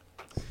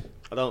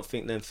 I don't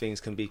think them things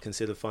can be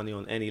considered funny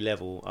on any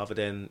level other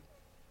than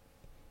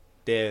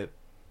their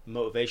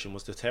motivation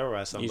was to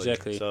terrorize somebody.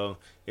 Exactly. So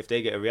if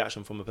they get a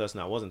reaction from a person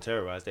that wasn't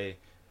terrorized,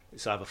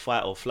 it's either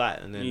fight or flight,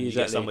 and then you get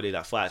Exactly. somebody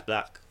that fights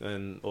back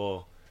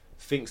or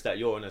thinks that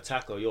you're an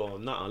attacker, you're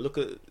not. Look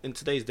at in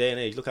today's day and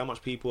age, look how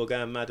much people are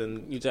going mad,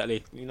 and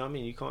Exactly. you know what I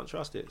mean. You can't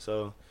trust it.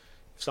 So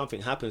if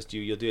something happens to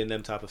you, you're doing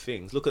them type of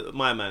things. Look at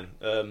my man,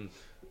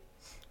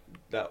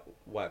 that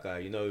white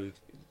guy.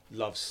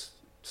 Loves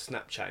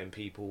Snapchatting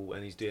people,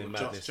 and he's doing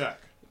Just madness.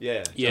 Jack.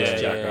 Yeah, Yeah,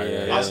 Just Jack.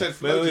 yeah. I said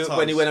When, loads of when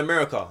times. he went to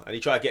America and he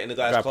tried getting the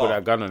guy's Guy car. put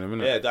that gun on him,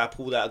 innit? Yeah, guy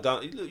pulled out a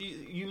gun.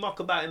 You muck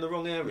about in the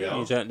wrong area.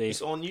 Yeah. Exactly.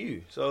 It's on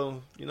you.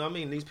 So you know what I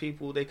mean. These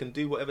people, they can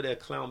do whatever their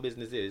clown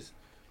business is.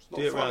 It's not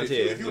Do it funny. around If here.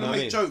 you You want know to what I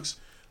make mean? jokes,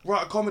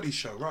 write a comedy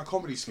show, write a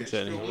comedy sketch.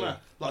 Exactly. You know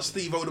that? Like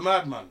Steve-O the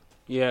Madman.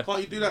 Yeah. Can't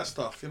you do that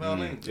stuff? You know what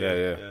I mean?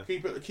 Yeah.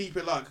 Keep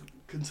it like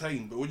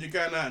contained. But when you're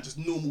going out and just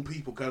normal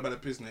people going about their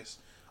business,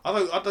 I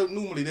don't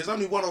normally. There's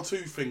only one or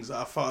two things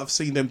that I've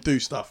seen them do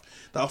stuff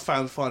that I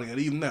found funny, and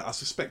even that I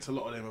suspect a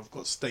lot of them have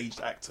got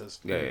staged actors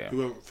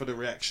who are for the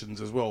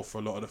reactions as well for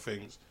a lot of the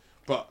things.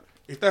 But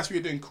if that's what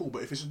you're doing, cool.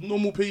 But if it's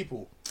normal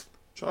people,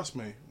 trust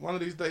me, one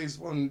of these days,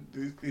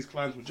 these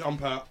clients will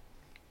jump out,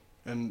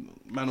 and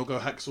man will go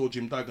hacksaw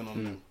Jim Duggan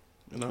on them.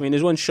 You know? I mean,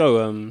 there's one show.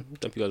 Don't know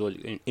if you guys watch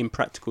it,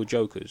 Impractical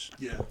Jokers.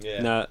 Yeah.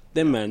 Now,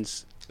 them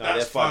man's. No, they're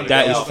That's funny. funny.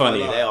 That They is are funny.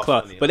 They are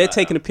Class. funny. But they're Like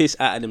taking that. the piss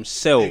out of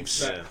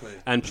themselves. Exactly.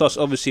 And plus,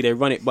 obviously, they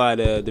run it by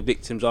the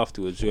victims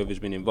afterwards, whoever's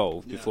been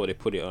involved, before they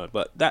put it on.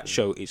 But that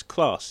show is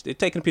class. They're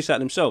taking the piss out of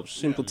themselves.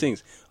 Simple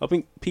things. I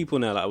think people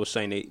now, like I was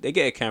saying, they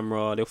get a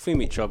camera, they'll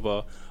film each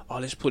other. Oh,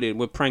 let's put it,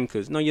 we're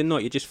prankers. No, you're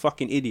not. You're just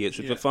fucking idiots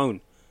with a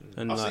phone.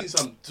 And I've like, seen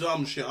some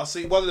dumb shit. I've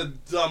seen one of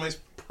the dumbest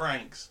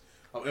pranks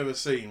I've ever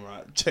seen,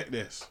 right? Check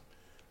this.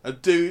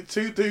 Two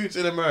dudes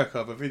in America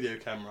with a video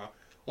camera.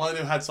 One of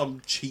them had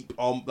some cheap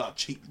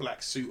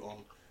black suit on,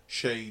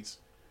 shades.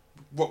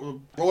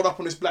 Rolled up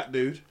on this black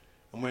dude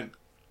and went,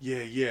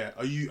 "Yeah.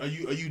 Are you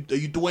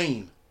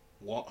Dwayne?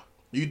 What? Are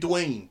you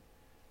Dwayne?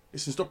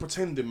 Listen, stop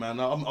pretending, man.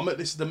 I'm at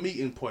this is the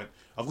meeting point.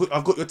 I've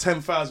got your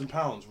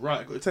 £10,000, right?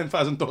 I've got your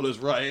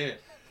 $10,000 right here."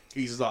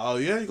 He's like, "Oh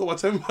yeah, you got my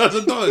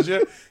 $10,000, yeah,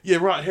 yeah,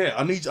 right here.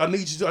 I need you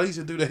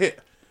to do the hit.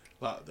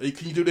 Like,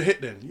 can you do the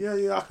hit then?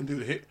 Yeah, I can do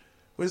the hit.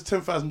 Where's the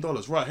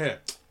 $10,000? Right here."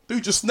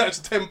 Dude just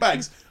snatched 10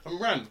 bags and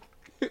ran.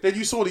 Then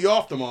you saw the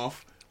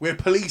aftermath where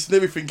police and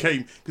everything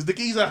came because the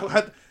geezer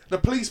had the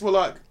police were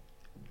like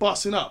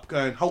busting up,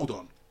 going, "Hold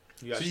on."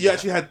 So you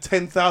actually had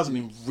 10,000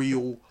 in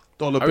real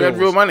bills. We had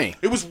real money.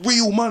 It was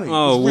real money.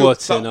 Oh, It was real.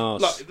 what an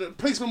arse. Like, the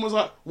policeman was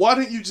like, why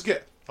didn't you just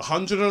get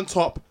 100 on the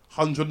top,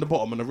 100 on the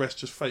bottom, and the rest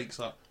just fakes?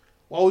 Like,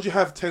 why would you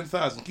have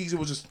 10,000? Geezer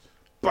was just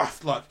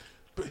baffed, like,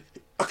 but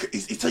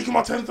he's taking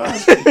my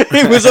 10,000.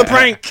 It was a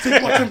prank.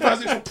 Taking my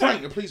 10,000 for a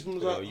prank. The policeman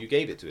was like, Well, you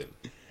gave it to him.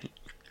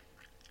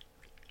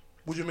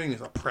 what do you mean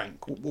it's a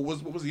prank? What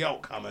was the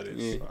outcome of this?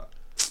 Yeah. Like,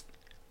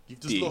 you've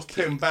just lost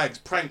 10 bags.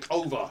 Prank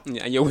over.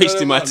 Yeah, and you're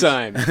wasting my man.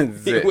 time.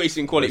 That's You're it.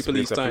 wasting quality It's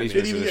police a time. police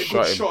You didn't even get a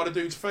Shot good him. shot of the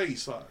dude's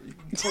face. Like, you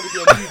can probably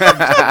be on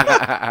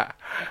YouTube.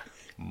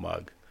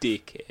 Mug.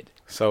 Dickhead.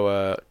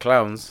 So,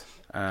 clowns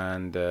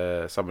and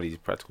some of these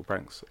practical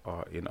pranks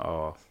are in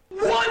our...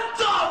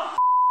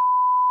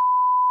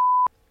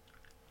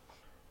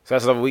 So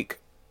that's another week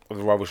of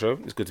the Rival Show.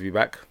 It's good to be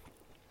back.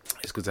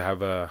 It's good to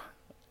have our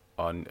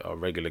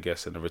regular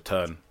guest and a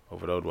return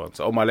of an old one.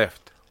 So on my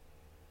left,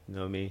 You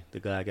know me, the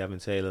guy Gavin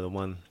Taylor, the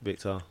one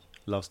Victor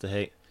loves to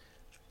hate.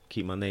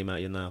 Keep my name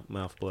out your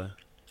mouth, boy.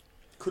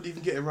 Couldn't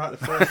even get it right the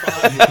first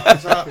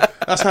time.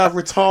 That's how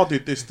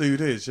retarded this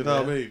dude is. You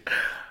know what I mean?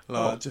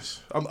 Like,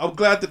 I'm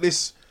glad that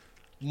this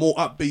more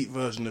upbeat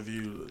version of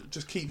you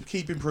just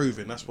keep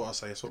improving. That's what I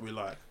say. That's what we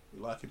like. We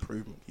like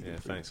improvement. Keep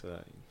improving. Thanks for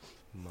that.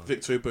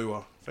 Victor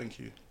Ubua, thank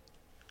you.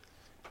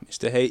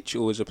 Mr. H,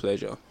 always a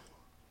pleasure.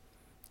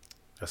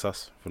 that's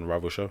us from the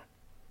Rival Show.